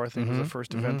 94, I think was the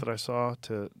first event that I saw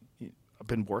I've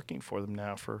been working for them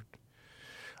now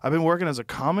I've been working as a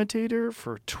commentator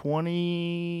for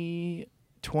 20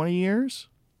 years.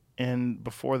 And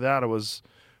before that,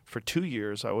 for 2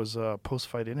 years, I was a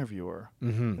post-fight interviewer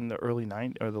in the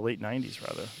the late 90s,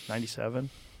 rather, 97.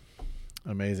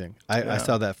 Amazing. I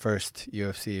saw that first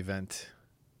UFC event.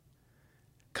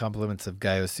 Compliments of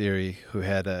Guy Osiri, who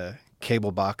had a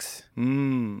cable box,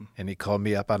 and he called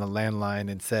me up on a landline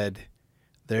and said,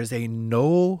 "There's a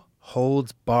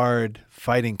no-holds-barred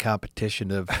fighting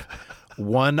competition of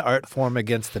one art form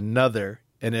against another,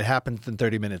 and it happens in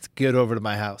 30 minutes. Get over to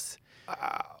my house."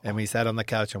 Wow. And we sat on the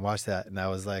couch and watched that, and I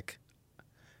was like,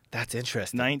 "That's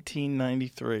interesting."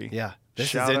 1993. Yeah, this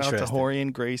Shout is out interesting. to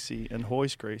Horian Gracie and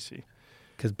Hoist Gracie.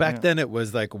 Because back then it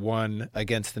was like one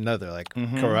against another, like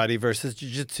karate versus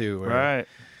jiu-jitsu. Or, Right.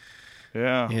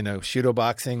 Yeah. Judo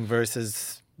boxing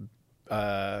versus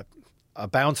a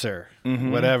bouncer,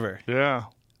 whatever. Yeah.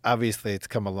 Obviously, it's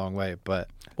come a long way, but...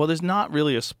 Well, there's not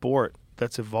really a sport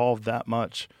that's evolved that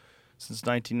much since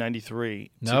 1993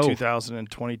 No. to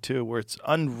 2022, where it's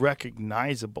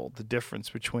unrecognizable, the difference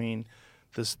between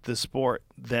the sport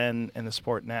then and the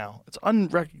sport now. It's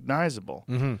unrecognizable.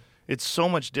 It's so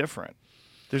much different.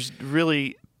 There's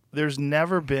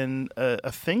never been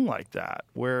a thing like that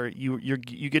where you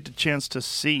get the chance to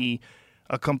see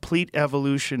a complete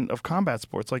evolution of combat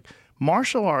sports. Like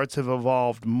martial arts have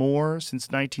evolved more since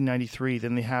 1993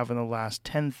 than they have in the last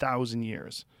 10,000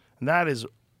 years. And that is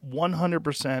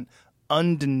 100%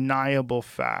 undeniable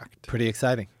fact. Pretty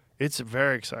exciting. It's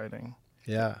very exciting.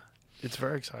 Yeah. It's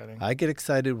very exciting. I get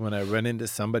excited when I run into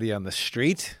somebody on the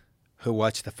street who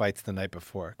watched the fights the night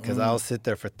before, because I'll sit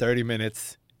there for 30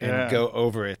 minutes and go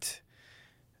over it.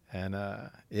 And,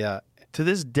 To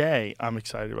this day, I'm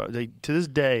excited about it. To this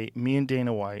day, me and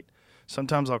Dana White,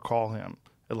 sometimes I'll call him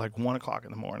at like 1 o'clock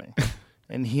in the morning,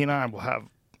 and he and I will have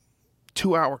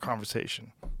 2-hour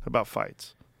conversation about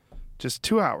fights. Just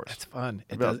 2 hours. It's fun.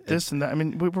 About this and that. I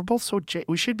mean, we're both so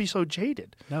we should be so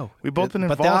jaded. No. We've both been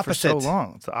but the involved for so opposite.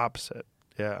 long. It's the opposite.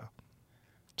 Yeah.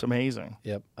 It's amazing.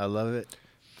 Yep, I love it.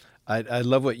 I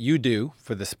love what you do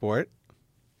for the sport.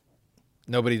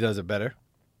 Nobody does it better.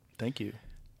 Thank you.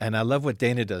 And I love what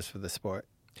Dana does for the sport.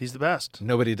 He's the best.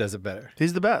 Nobody does it better.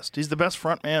 He's the best. He's the best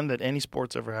front man that any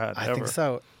sport's ever had. I ever. think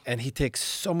so. And he takes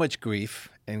so much grief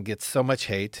and gets so much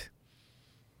hate.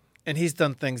 And he's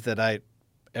done things that I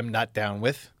am not down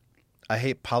with. I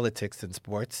hate politics in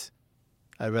sports.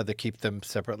 I'd rather keep them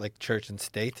separate like church and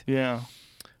state. Yeah.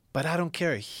 But I don't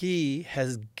care. He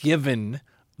has given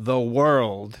the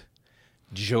world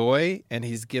joy, and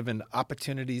he's given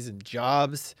opportunities and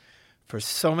jobs for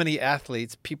so many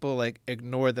athletes. People like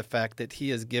ignore the fact that he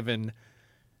has given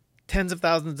tens of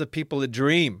thousands of people a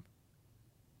dream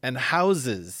and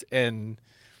houses and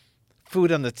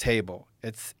food on the table.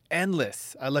 It's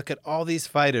endless. I look at all these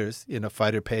fighters,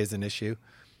 fighter pay is an issue.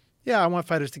 Yeah, I want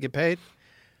fighters to get paid.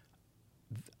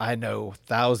 I know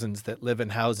thousands that live in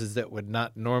houses that would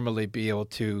not normally be able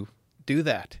to do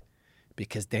that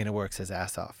because Dana works his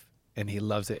ass off and he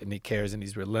loves it and he cares and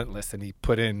he's relentless and he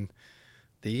put in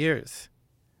the years.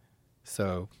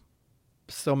 So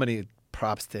many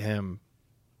props to him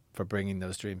for bringing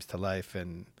those dreams to life,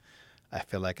 and I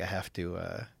feel like I have to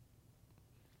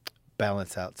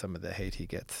balance out some of the hate he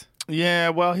gets. Yeah,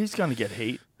 well, he's going to get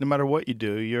hate no matter what you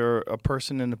do. You're a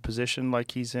person in a position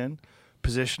like he's in,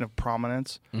 position of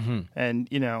prominence. Mm-hmm. And,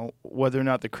 whether or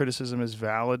not the criticism is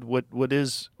valid, what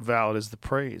is valid is the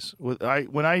praise.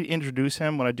 When I introduce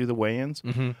him, when I do the weigh-ins,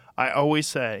 Mm-hmm. I always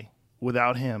say,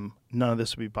 without him, none of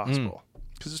this would be possible.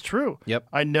 Because it's true. Yep.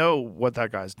 I know what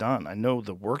that guy's done. I know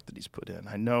the work that he's put in.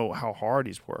 I know how hard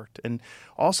he's worked. And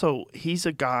also, he's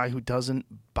a guy who doesn't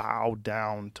bow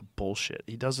down to bullshit.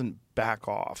 He doesn't back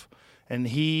off. And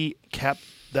he kept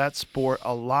that sport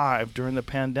alive during the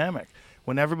pandemic.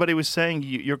 When everybody was saying,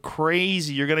 you're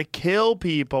crazy, you're going to kill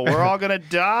people, we're all going to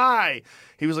die.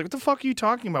 He was like, what the fuck are you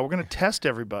talking about? We're going to test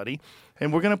everybody,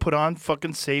 and we're going to put on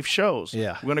fucking safe shows.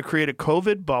 Yeah. We're going to create a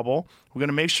COVID bubble. We're going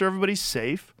to make sure everybody's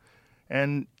safe.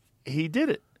 And he did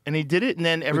it. And he did it, and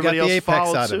then everybody got the else Apex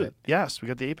followed out of suit. it. Yes, we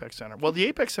got the Apex Center. Well, the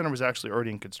Apex Center was actually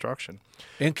already in construction.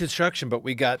 In construction, but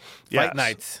we got Yes. fight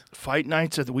nights. Fight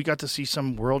nights. We got to see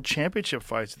some world championship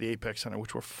fights at the Apex Center,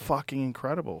 which were fucking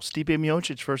incredible. Stipe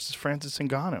Miocic versus Francis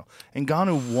Ngannou.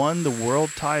 Ngannou won the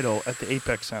world title at the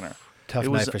Apex Center. Tough It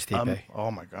night was, for Stipe. oh,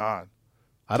 my God.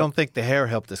 I don't think the hair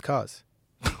helped his cause.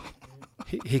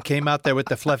 he came out there with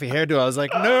the fluffy hairdo. I was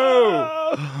like,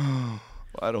 no.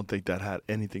 I don't think that had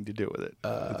anything to do with it.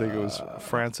 I think it was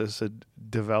Francis had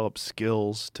developed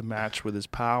skills to match with his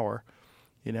power,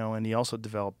 and he also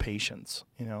developed patience,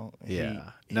 Yeah.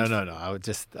 He- No. I would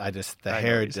just the I know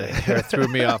hair what you're the saying. hair threw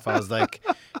me off. I was like,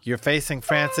 you're facing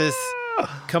Francis.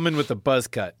 Come in with a buzz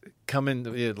cut. Come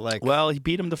in like Well, he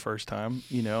beat him the first time,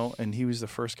 and he was the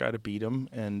first guy to beat him,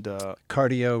 and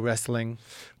cardio wrestling.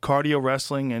 cardio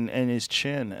wrestling and his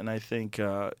chin. And I think,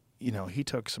 he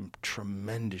took some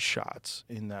tremendous shots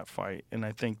in that fight. And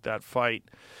I think that fight,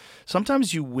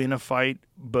 sometimes you win a fight,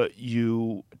 but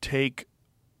you take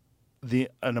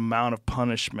an amount of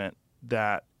punishment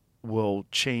that will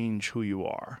change who you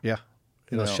are. Yeah.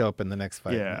 It'll know. show up in the next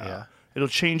fight. Yeah. It'll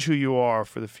change who you are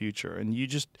for the future. And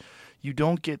you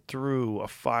don't get through a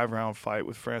 5-round fight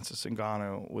with Francis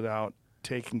Ngannou without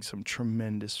taking some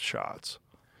tremendous shots.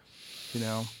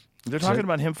 They're talking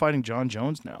about him fighting John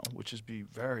Jones now, which is be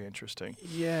very interesting.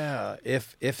 Yeah.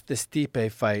 If the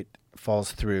Stipe fight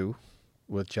falls through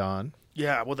with John.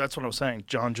 Yeah, well, that's what I was saying.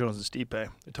 John Jones and Stipe. They're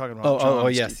talking about John Oh,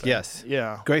 and yes, Stipe. yes.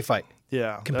 Yeah, Great fight.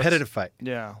 yeah. Competitive fight.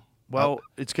 Yeah. Well,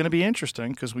 it's going to be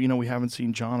interesting because we haven't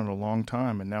seen John in a long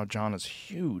time, and now John is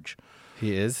huge.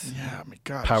 He is. Yeah, I mean,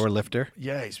 God. Power lifter.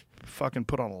 Yeah, he's fucking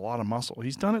put on a lot of muscle.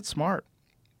 He's done it smart,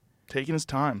 taking his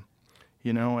time,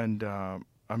 and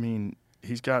I mean,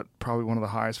 he's got probably one of the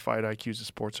highest fight IQs the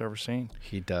sport's ever seen.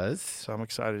 He does. So I'm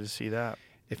excited to see that.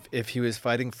 If he was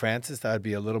fighting Francis, I would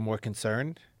be a little more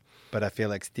concerned. But I feel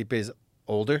like Stipe is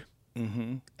older,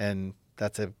 Mm-hmm. and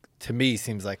to me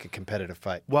seems like a competitive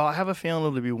fight. Well, I have a feeling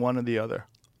it'll be one or the other.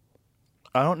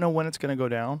 I don't know when it's going to go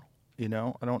down. I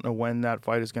don't know when that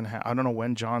fight is going to happen. I don't know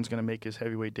when John's going to make his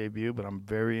heavyweight debut, but I'm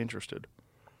very interested.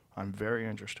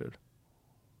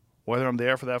 Whether I'm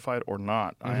there for that fight or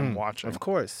not, I am watching. Of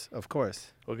course.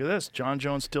 Look at this. John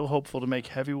Jones still hopeful to make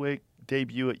heavyweight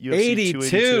debut at UFC 82.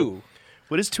 282.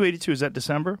 What is 282? Is that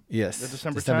December? Yes. Is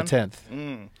that December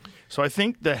 10th. So I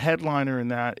think the headliner in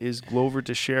that is Glover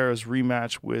Teixeira's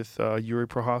rematch with Yuri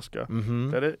Prohaska. Mm-hmm.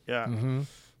 Is that it? Yeah. Mm-hmm.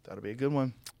 That'll be a good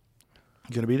one.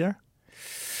 You gonna be there?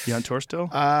 You on tour still?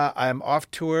 I'm off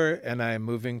tour, and I'm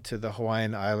moving to the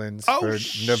Hawaiian Islands Oh, for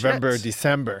shit. November,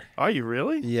 December. Are you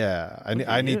really? Yeah, Look at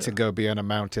I need you. to go be on a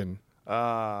mountain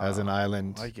as an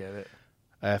island. I get it.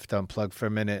 I have to unplug for a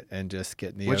minute and just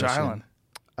get in the Which ocean.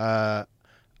 island?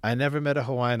 I never met a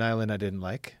Hawaiian island I didn't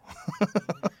like,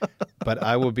 but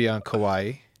I will be on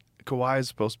Kauai. Kauai is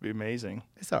supposed to be amazing.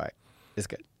 It's all right. It's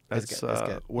good. It's That's good. It's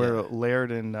good. where Yeah.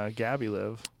 Laird and Gabby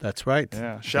live. That's right.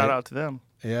 Yeah. Shout out to them.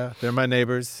 Yeah, they're my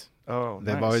neighbors. Oh,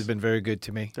 They've nice. always been very good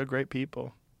to me. They're great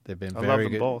people. They've been I very love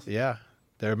them good. both. Yeah,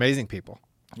 they're amazing people.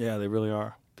 Yeah, they really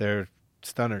are. They're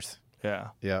stunners. Yeah.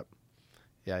 Yep.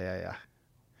 Yeah.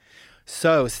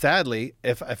 So sadly,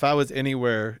 if I was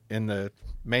anywhere in the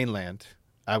mainland,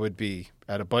 I would be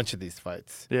at a bunch of these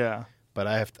fights. Yeah. But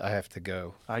I have to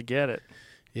go. I get it.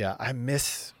 Yeah, I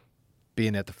miss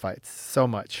being at the fights so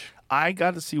much. I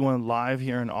got to see one live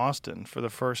here in Austin for the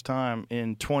first time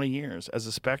in 20 years as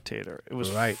a spectator. It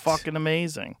was Right. fucking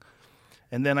amazing.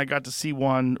 And then I got to see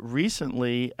one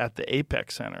recently at the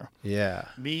Apex Center. Yeah.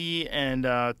 Me and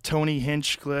Tony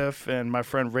Hinchcliffe and my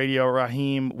friend Radio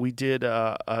Rahim, we did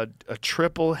a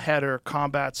triple header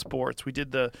combat sports. We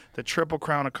did the triple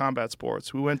crown of combat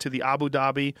sports. We went to the Abu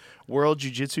Dhabi World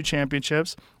Jiu-Jitsu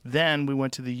Championships. Then we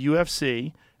went to the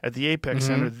UFC at the Apex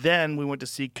Center. Then we went to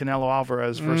see Canelo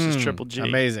Alvarez versus Triple G.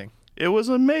 Amazing. It was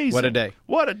amazing. What a day.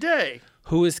 What a day.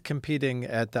 Who is competing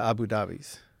at the Abu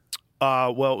Dhabis?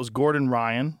 Well, it was Gordon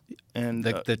Ryan and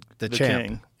The champ.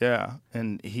 King. Yeah,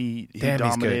 and he Damn, he's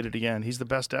dominated again. He's the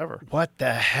best ever. What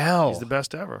the hell? He's the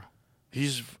best ever.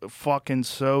 He's fucking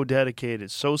so dedicated,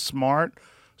 so smart,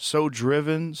 so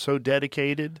driven, so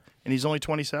dedicated, and he's only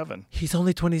 27. He's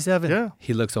only 27. Yeah.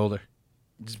 He looks older.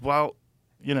 Well,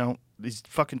 he's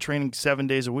fucking training 7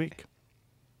 days a week.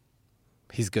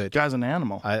 He's good. Guy's an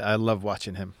animal. I love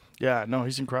watching him. Yeah, no,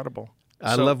 he's incredible.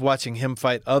 I So- love watching him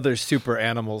fight other super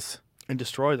animals and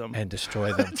destroy them. and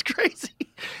destroy them. It's crazy.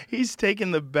 He's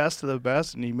taking the best of the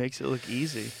best, and he makes it look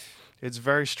easy. It's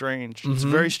very strange. It's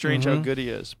very strange how good he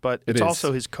is. But It it's is.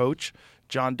 also his coach,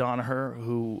 John Donaher,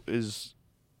 who is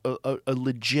a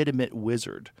legitimate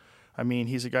wizard. I mean,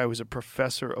 he's a guy who was a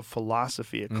professor of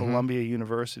philosophy at Columbia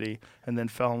University and then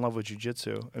fell in love with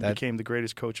jiu-jitsu and That- became the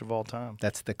greatest coach of all time.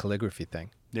 That's the calligraphy thing.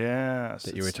 Yes.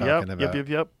 That you were it's- talking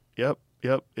about.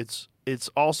 Yep. It's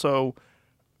also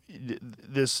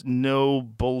this no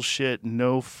bullshit,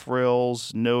 no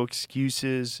frills, no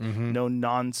excuses, no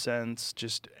nonsense,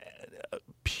 just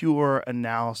pure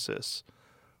analysis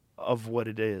of what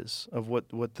it is, of what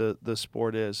the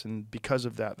sport is. And because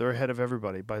of that, they're ahead of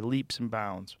everybody by leaps and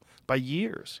bounds, by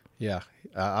years. Yeah.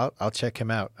 I'll check him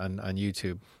out on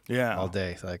YouTube Yeah. all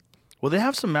day. Like, Well, they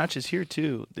have some matches here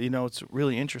too. It's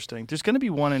really interesting. There's going to be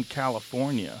one in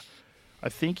California. I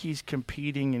think he's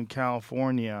competing in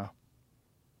California.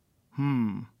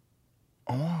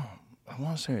 I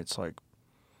want to say it's like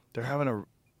they're having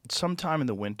sometime in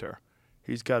the winter.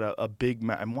 He's got a big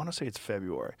match. I want to say it's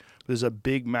February. There's a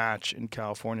big match in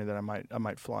California that I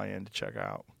might fly in to check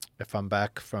out. if I'm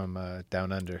back from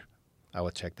down under, I will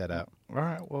check that out. All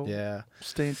right. Well, Yeah.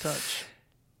 stay in touch.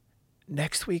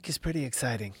 Next week is pretty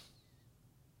exciting.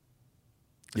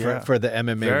 Yeah. For the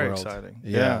MMA Very world. exciting.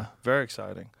 Yeah. very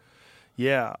exciting.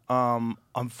 Yeah.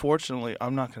 Unfortunately,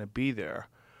 I'm not going to be there.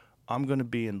 I'm going to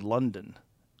be in London.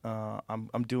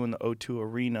 I'm doing the O2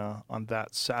 Arena on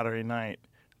that Saturday night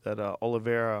that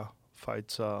Oliveira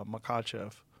fights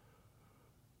Makachev.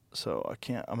 So I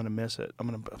can't. I'm going to miss it. I'm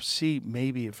going to see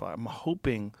maybe if I'm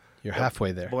hoping You're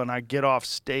halfway there. when I get off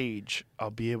stage, I'll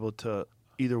be able to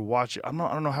either watch it. I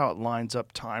don't know how it lines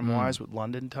up time wise with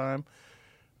London time.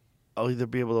 I'll either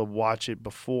be able to watch it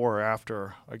before or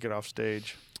after I get off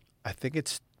stage. I think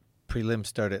it's prelims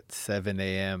start at 7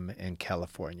 a.m. in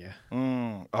California.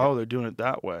 Oh, they're doing it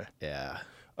that way. Yeah.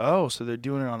 Oh, so they're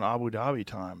doing it on Abu Dhabi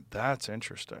time. That's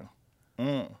interesting.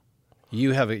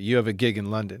 You have a gig in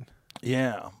London.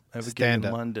 Yeah, I have a gig Stand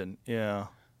in up. London. Yeah,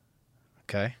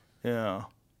 Okay. yeah.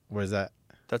 Where's that?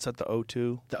 That's at the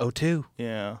O2. The O2.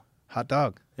 Yeah, Hot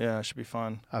dog. yeah. It should be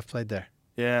fun. I've played there.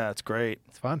 Yeah, it's great.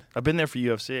 It's fun. I've been there for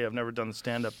UFC. I've never done the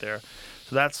stand up there.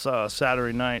 So that's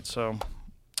Saturday night. So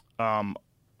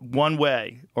one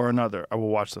way or another, I will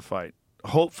watch the fight.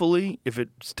 Hopefully, if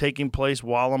it's taking place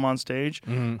while I'm on stage,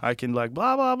 I can like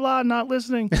blah, blah, blah, not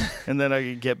listening. And then I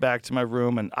can get back to my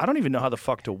room. And I don't even know how the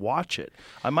fuck to watch it.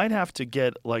 I might have to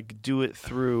do it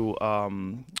through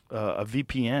a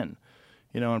VPN,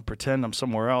 and pretend I'm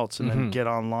somewhere else and then get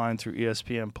online through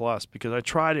ESPN Plus. Because I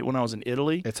tried it when I was in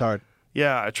Italy. It's hard.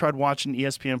 Yeah, I tried watching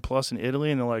ESPN Plus in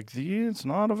Italy, and they're like, it's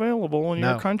not available in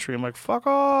No. your country. I'm like, fuck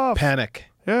off. Panic.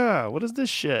 Yeah. What is this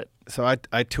shit? So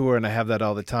I tour and I have that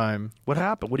all the time. What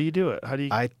happened? What do you do? It? How do you?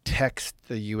 I text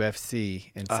the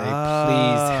UFC and say, Ah.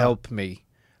 please help me.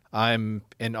 I'm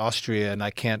in Austria and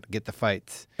I can't get the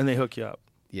fights. And they hook you up.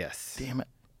 Yes. Damn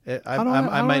it. I How do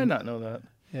I might not know that?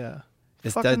 Yeah.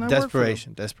 It's Fucking, I work for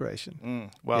desperation. Desperation.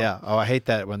 Well, Yeah. Oh, I hate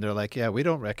that when they're like, yeah, we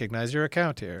don't recognize your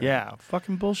account here. Yeah.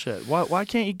 Fucking bullshit. Why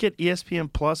can't you get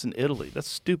ESPN Plus in Italy? That's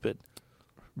stupid.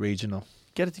 Regional.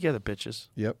 Get it together, bitches.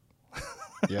 Yep.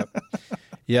 Yep.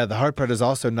 Yeah. The hard part is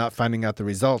also not finding out the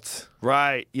results.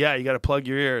 Right. Yeah. You got to plug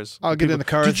your ears. I'll get in the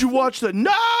car. Did you watch that?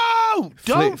 No.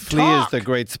 Don't Flea talk. is the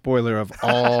great spoiler of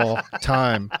all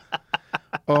time.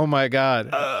 Oh my God.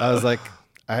 I was like,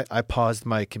 I paused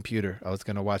my computer. I was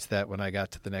going to watch that when I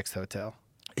got to the next hotel.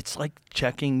 It's like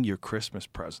checking your Christmas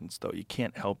presents, though. You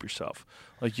can't help yourself.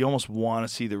 Like, you almost want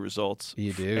to see the results.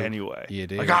 You do. Anyway. You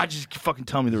do. Like, just fucking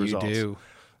tell me the You results. do.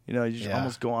 You know, you just Yeah.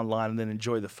 almost go online and then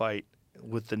enjoy the fight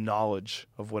with the knowledge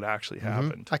of what actually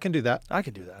happened. I can do that. I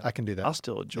can do that. I can do that. I'll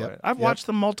still enjoy Yep. it. I've Yep. watched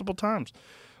them multiple times.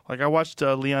 Like, I watched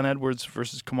Leon Edwards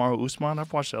versus Kamaru Usman.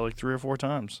 I've watched that like 3 or 4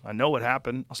 times. I know what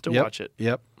happened. I'll still Yep. watch it.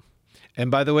 Yep.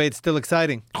 And by the way, it's still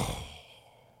exciting.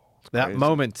 That crazy.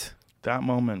 moment. That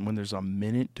moment when there's a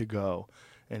minute to go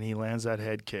and he lands that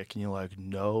head kick and you're like,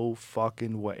 no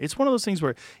fucking way. It's one of those things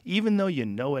where even though you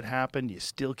know it happened, you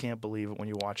still can't believe it when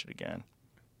you watch it again.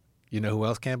 You know who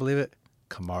else can't believe it?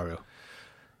 Kamaru.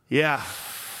 Yeah.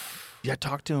 Yeah, I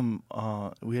talked to him.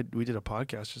 We did a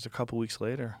podcast just a couple weeks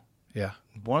later. Yeah,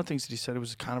 One of the things that he said, it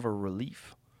was kind of a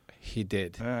relief. he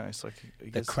did. Yeah, it's like I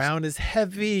The guess crown is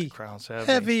heavy. the crown's heavy.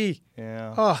 Heavy.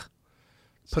 Yeah. Oh,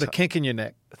 put a tou- kink in your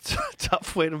neck. It's a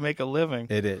tough way to make a living.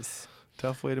 It is.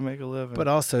 Tough way to make a living. But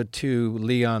also, to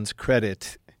Leon's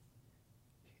credit,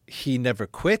 he never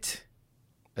quit,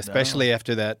 especially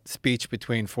after that speech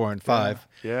between 4 and 5.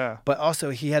 Yeah. But also,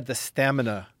 he had the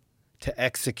stamina to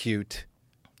execute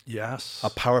Yes. a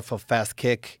powerful, fast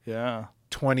kick Yeah.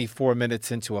 24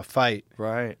 minutes into a fight.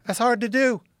 Right. That's hard to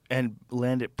do. And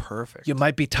land it perfect. You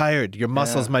might be tired. Your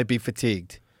muscles Yeah. might be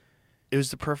fatigued. It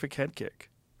was the perfect head kick.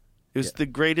 It was the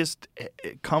greatest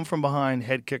come from behind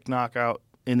head kick knockout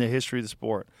in the history of the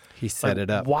sport. He set Like, it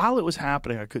up. While it was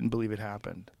happening, I couldn't believe it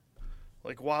happened.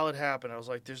 Like, while it happened, I was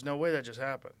like, there's no way that just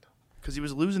happened. Because he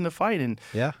was losing the fight. And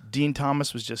Yeah. Dean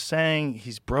Thomas was just saying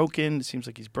he's broken. It seems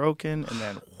like he's broken. And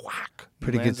then whack. he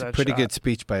Pretty lands that good shot.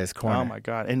 speech by his corner. Oh, my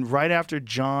God. And right after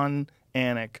John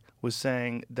Anik was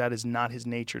saying that is not his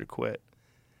nature to quit.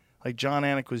 Like, John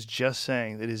Anik was just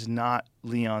saying that it is not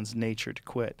Leon's nature to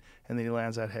quit. And then he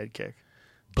lands that head kick.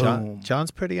 Boom.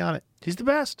 John's pretty on it. He's the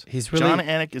best. He's really- John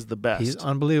Anik is the best. He's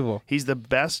unbelievable. He's the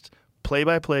best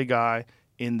play-by-play guy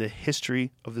in the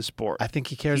history of the sport. I think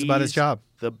he cares about his He's job.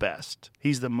 The best.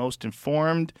 He's the most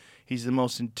informed. He's the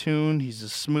most in tune. He's the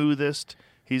smoothest.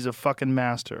 He's a fucking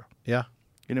master. Yeah.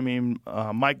 You know what I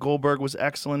mean? Mike Goldberg was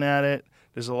excellent at it.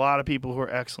 There's a lot of people who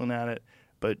are excellent at it,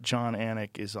 but John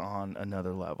Anik is on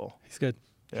another level. He's good.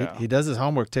 Yeah. He does his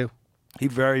homework, too. He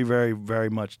very, very, very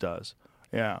much does.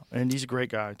 Yeah, and he's a great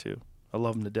guy, too. I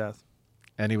love him to death.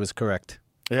 And he was correct.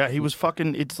 Yeah, he was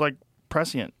fucking, it's like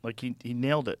prescient. Like, he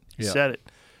nailed it. He Yeah. said it.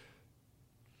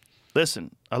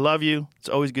 Listen, I love you. It's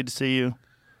always good to see you.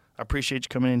 I appreciate you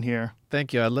coming in here.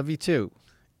 Thank you. I love you, too.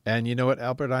 And you know what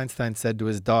Albert Einstein said to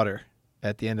his daughter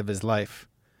at the end of his life?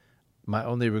 My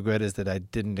only regret is that I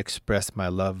didn't express my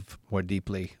love more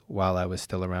deeply while I was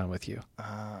still around with you.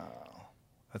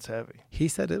 That's heavy. He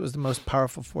said it was the most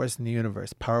powerful force in the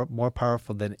universe, more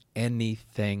powerful than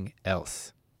anything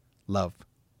else. Love.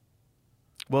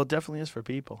 Well, it definitely is for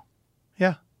people.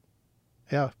 Yeah.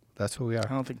 Yeah, that's who we I are.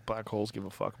 don't think black holes give a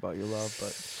fuck about your love,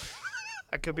 but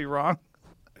I could be wrong.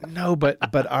 No, but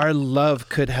our love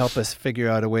could help us figure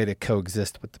out a way to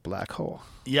coexist with the black hole.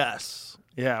 Yes.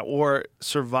 Yeah, or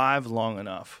survive long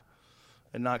enough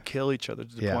and not kill each other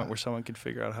to the Yeah. point where someone can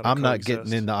figure out how to I'm not coexist.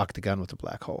 getting in the octagon with the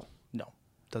black hole. No.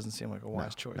 Doesn't seem like a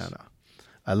wise choice. No.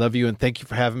 I love you, and thank you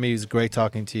for having me. It was great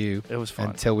talking to you. It was fun.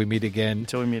 Until we meet again.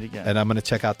 Until we meet again. And I'm going to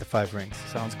check out the 5 rings.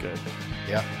 Sounds good.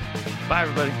 Yeah. Bye,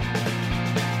 everybody.